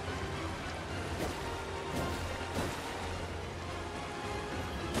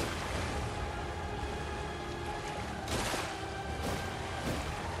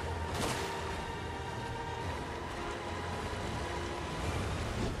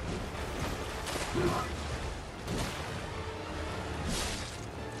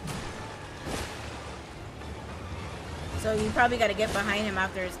 So you probably got to get behind him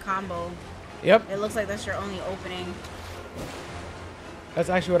after his combo. Yep. It looks like that's your only opening. That's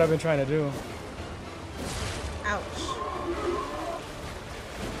actually what I've been trying to do. Ouch.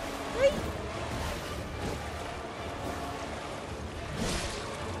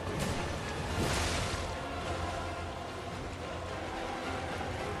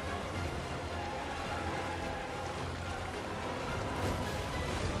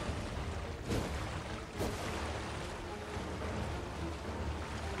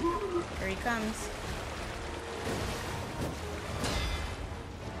 Here he comes.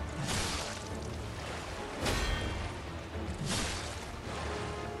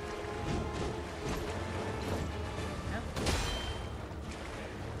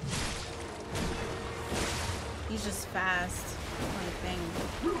 He's just fast. Only thing.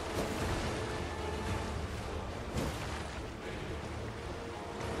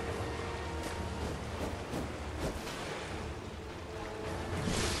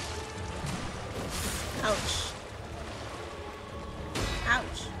 Ouch.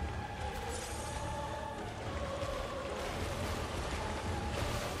 Ouch.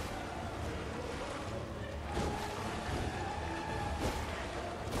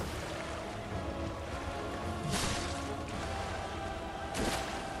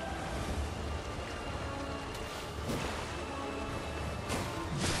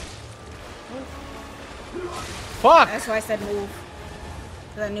 Fuck! That's why I said move.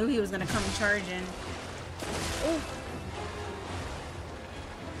 Because I knew he was going to come charging. Ooh.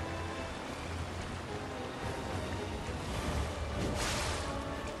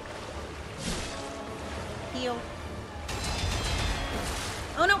 Heal.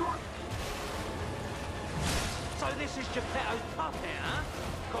 Oh no! So this is Geppetto's puppet, huh?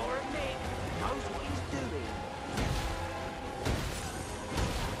 Gotta admit, knows what he's doing.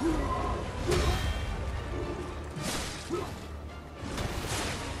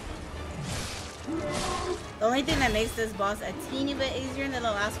 The only thing that makes this boss a teeny bit easier than the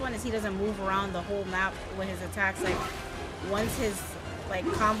last one is he doesn't move around the whole map with his attacks. Like, once his like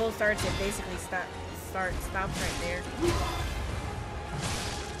combo starts, it basically stops right there.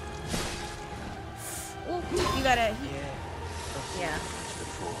 Ooh, you gotta. Yeah.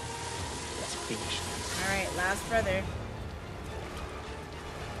 Let's finish this. All right, last brother.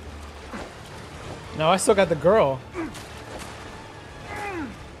 No, I still got the girl.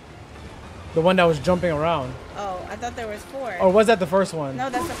 The one that was jumping around. Oh, I thought there was 4. Or was that the first one? No,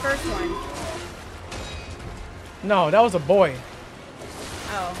 that's the first one. No, that was a boy.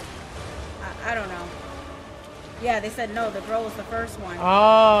 Oh, I don't know. Yeah, they said no. The girl was the first one.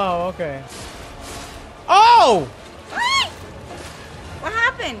 Oh, okay. Oh! What? What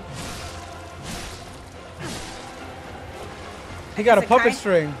happened? He got a It's a puppet kite?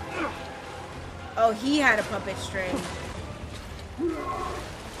 string. Oh, he had a puppet string.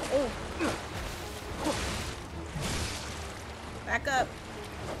 Oh. Back up.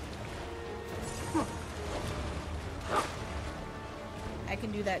 I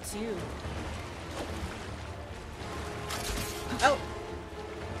can do that too. Oh.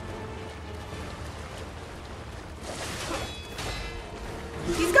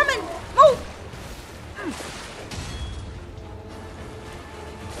 He's coming. Move.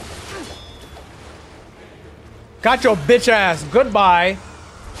 Got your bitch ass. Goodbye.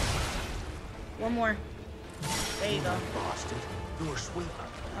 One more. There you go. Bastard, you're a sweeper.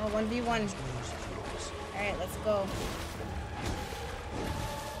 Oh, 1v1. Alright, let's go.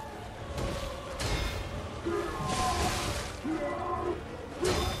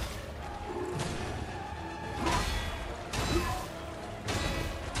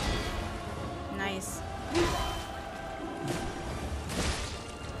 Nice.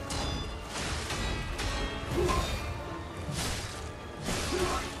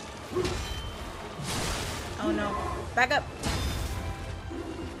 Oh no. Back up.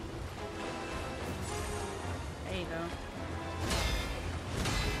 There you go.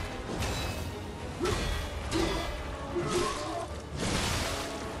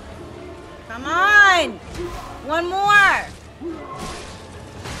 Come on! One more!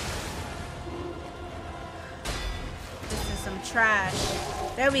 This is some trash.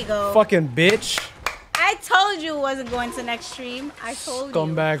 There we go. Fucking bitch. I told you it wasn't going to next stream. I told you.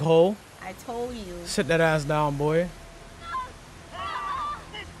 Scumbag hole. I told you. Sit that ass down, boy.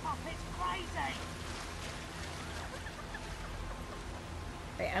 This puppet's crazy.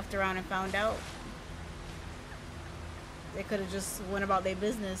 They effed around and found out. They could have just went about their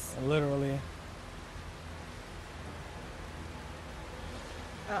business. Literally.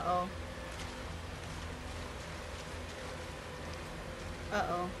 Uh-oh.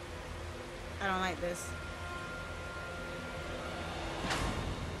 Uh-oh. I don't like this.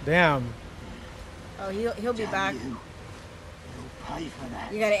 Damn. Oh, he'll be back. You'll pay for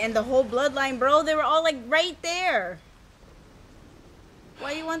that. You gotta end the whole bloodline, bro. They were all like right there.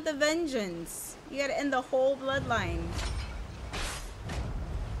 Why you want the vengeance? You gotta end the whole bloodline.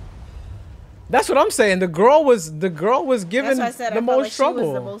 That's what I'm saying. The girl was given That's why I said the I felt most like trouble. she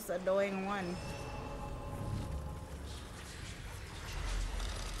was the most annoying one.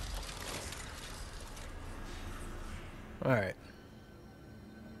 All right.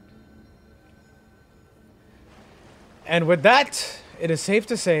 And with that, it is safe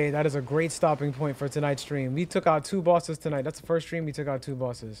to say that is a great stopping point for tonight's stream. We took out 2 bosses tonight. That's the first stream we took out 2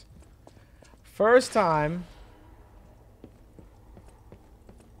 bosses. First time.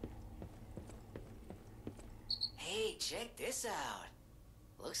 Hey, check this out.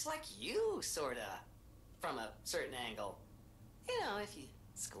 Looks like you, sorta. From a certain angle. You know, if you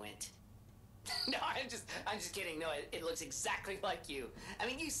squint. No, I'm just kidding. No, it looks exactly like you. I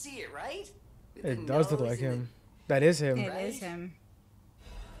mean, you see it, right? With It the does look nose like and him. That is him. It is him.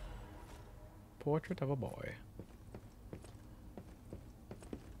 Portrait of a boy.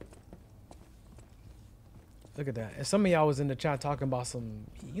 Look at that. And some of y'all was in the chat talking about some.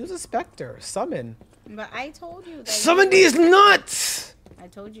 Use a specter. Summon. But I told you that. Summon these nuts! I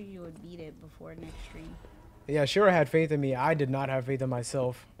told you you would beat it before next stream. Yeah, Shira had faith in me. I did not have faith in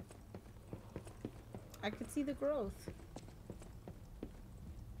myself. I could see the growth.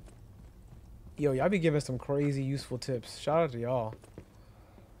 Yo, y'all be giving some crazy useful tips. Shout out to y'all.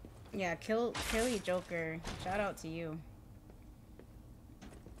 Yeah, Killy Joker. Shout out to you.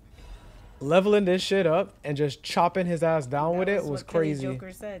 Leveling this shit up and just chopping his ass down with it was what crazy. Killy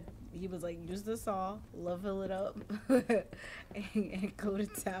Joker said. He was like, use the saw, level it up, and go to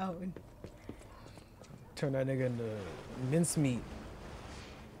town. Turn that nigga into mincemeat.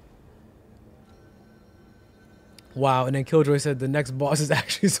 Wow, and then Killjoy said the next boss is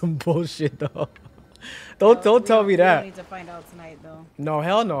actually some bullshit though. don't tell me We that. don't need to find out tonight though. No,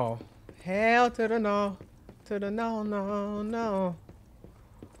 hell no. Hell to the no. To the no, no, no.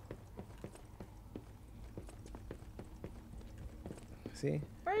 See?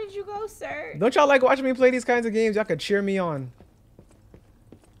 Where did you go, sir? Don't y'all like watching me play these kinds of games? Y'all could cheer me on.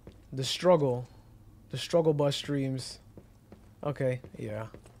 The struggle. The struggle bus streams. Okay, yeah.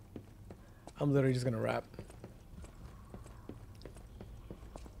 I'm literally just gonna rap.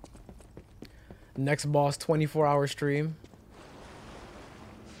 Next boss, 24-hour stream.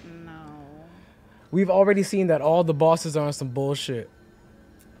 No. We've already seen that all the bosses are on some bullshit.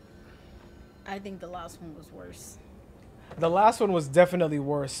 I think the last one was worse. The last one was definitely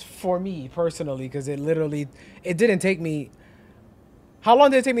worse for me personally because it didn't take me. How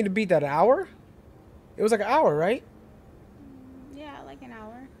long did it take me to beat that? An hour? It was like an hour, right? Yeah, like an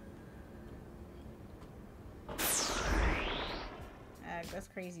hour. That's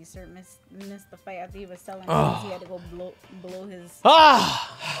crazy. Sir missed the fight after he was selling things. He had to go blow his.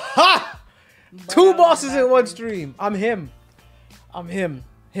 Ha! 2 bosses in one stream. I'm him.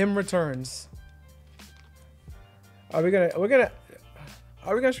 Him returns. Are we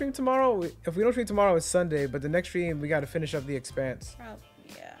gonna stream tomorrow? If we don't stream tomorrow, it's Sunday. But the next stream, we got to finish up The Expanse.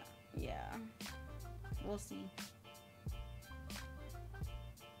 Yeah. We'll see.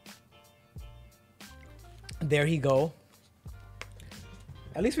 There he go.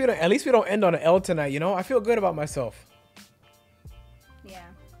 At least we don't end on an L tonight. You know, I feel good about myself. Yeah.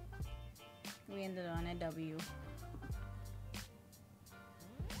 We ended on a W.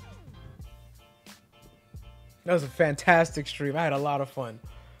 That was a fantastic stream. I had a lot of fun.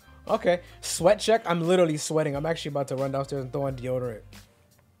 Okay, sweat check. I'm literally sweating. I'm actually about to run downstairs and throw on deodorant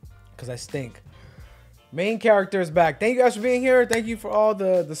because I stink. Main character is back. Thank you guys for being here. Thank you for all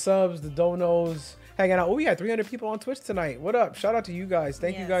the subs, the donos, hanging out. Oh, we had 300 people on Twitch tonight. What up? Shout out to you guys.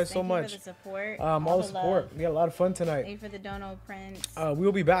 Thank you guys so much. Thank you for the support. All the support. Love. We had a lot of fun tonight. Thank you for the dono, Prince. We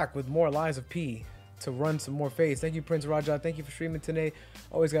will be back with more Lies of P to run some more faiths. Thank you, Prince Raja. Thank you for streaming today.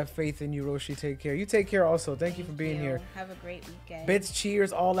 Always got faith in you, Roshi. Take care. You take care also. Thank you for being here. Have a great weekend. Bits,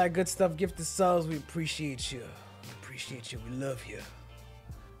 cheers, all that good stuff. Gift the subs. We appreciate you. We appreciate you. We love you.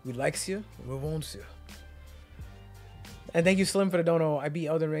 We likes you. We wants you. And thank you, Slim, for the dono. I beat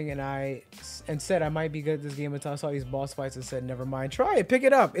Elden Ring and said I might be good at this game until I saw these boss fights and said never mind. Try it. Pick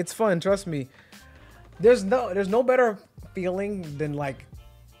it up. It's fun. Trust me. There's no better feeling than like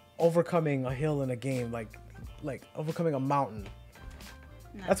overcoming a hill in a game, like overcoming a mountain.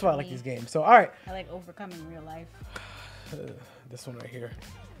 That's why I like these games. So all right. I like overcoming real life. This one right here.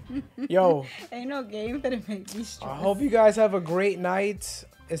 Yo. Ain't no game that make me stress. I hope you guys have a great night.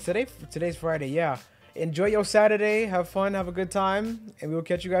 It's today's Friday. Yeah. Enjoy your Saturday. Have fun. Have a good time. And we will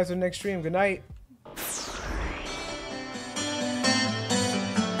catch you guys on the next stream. Good night.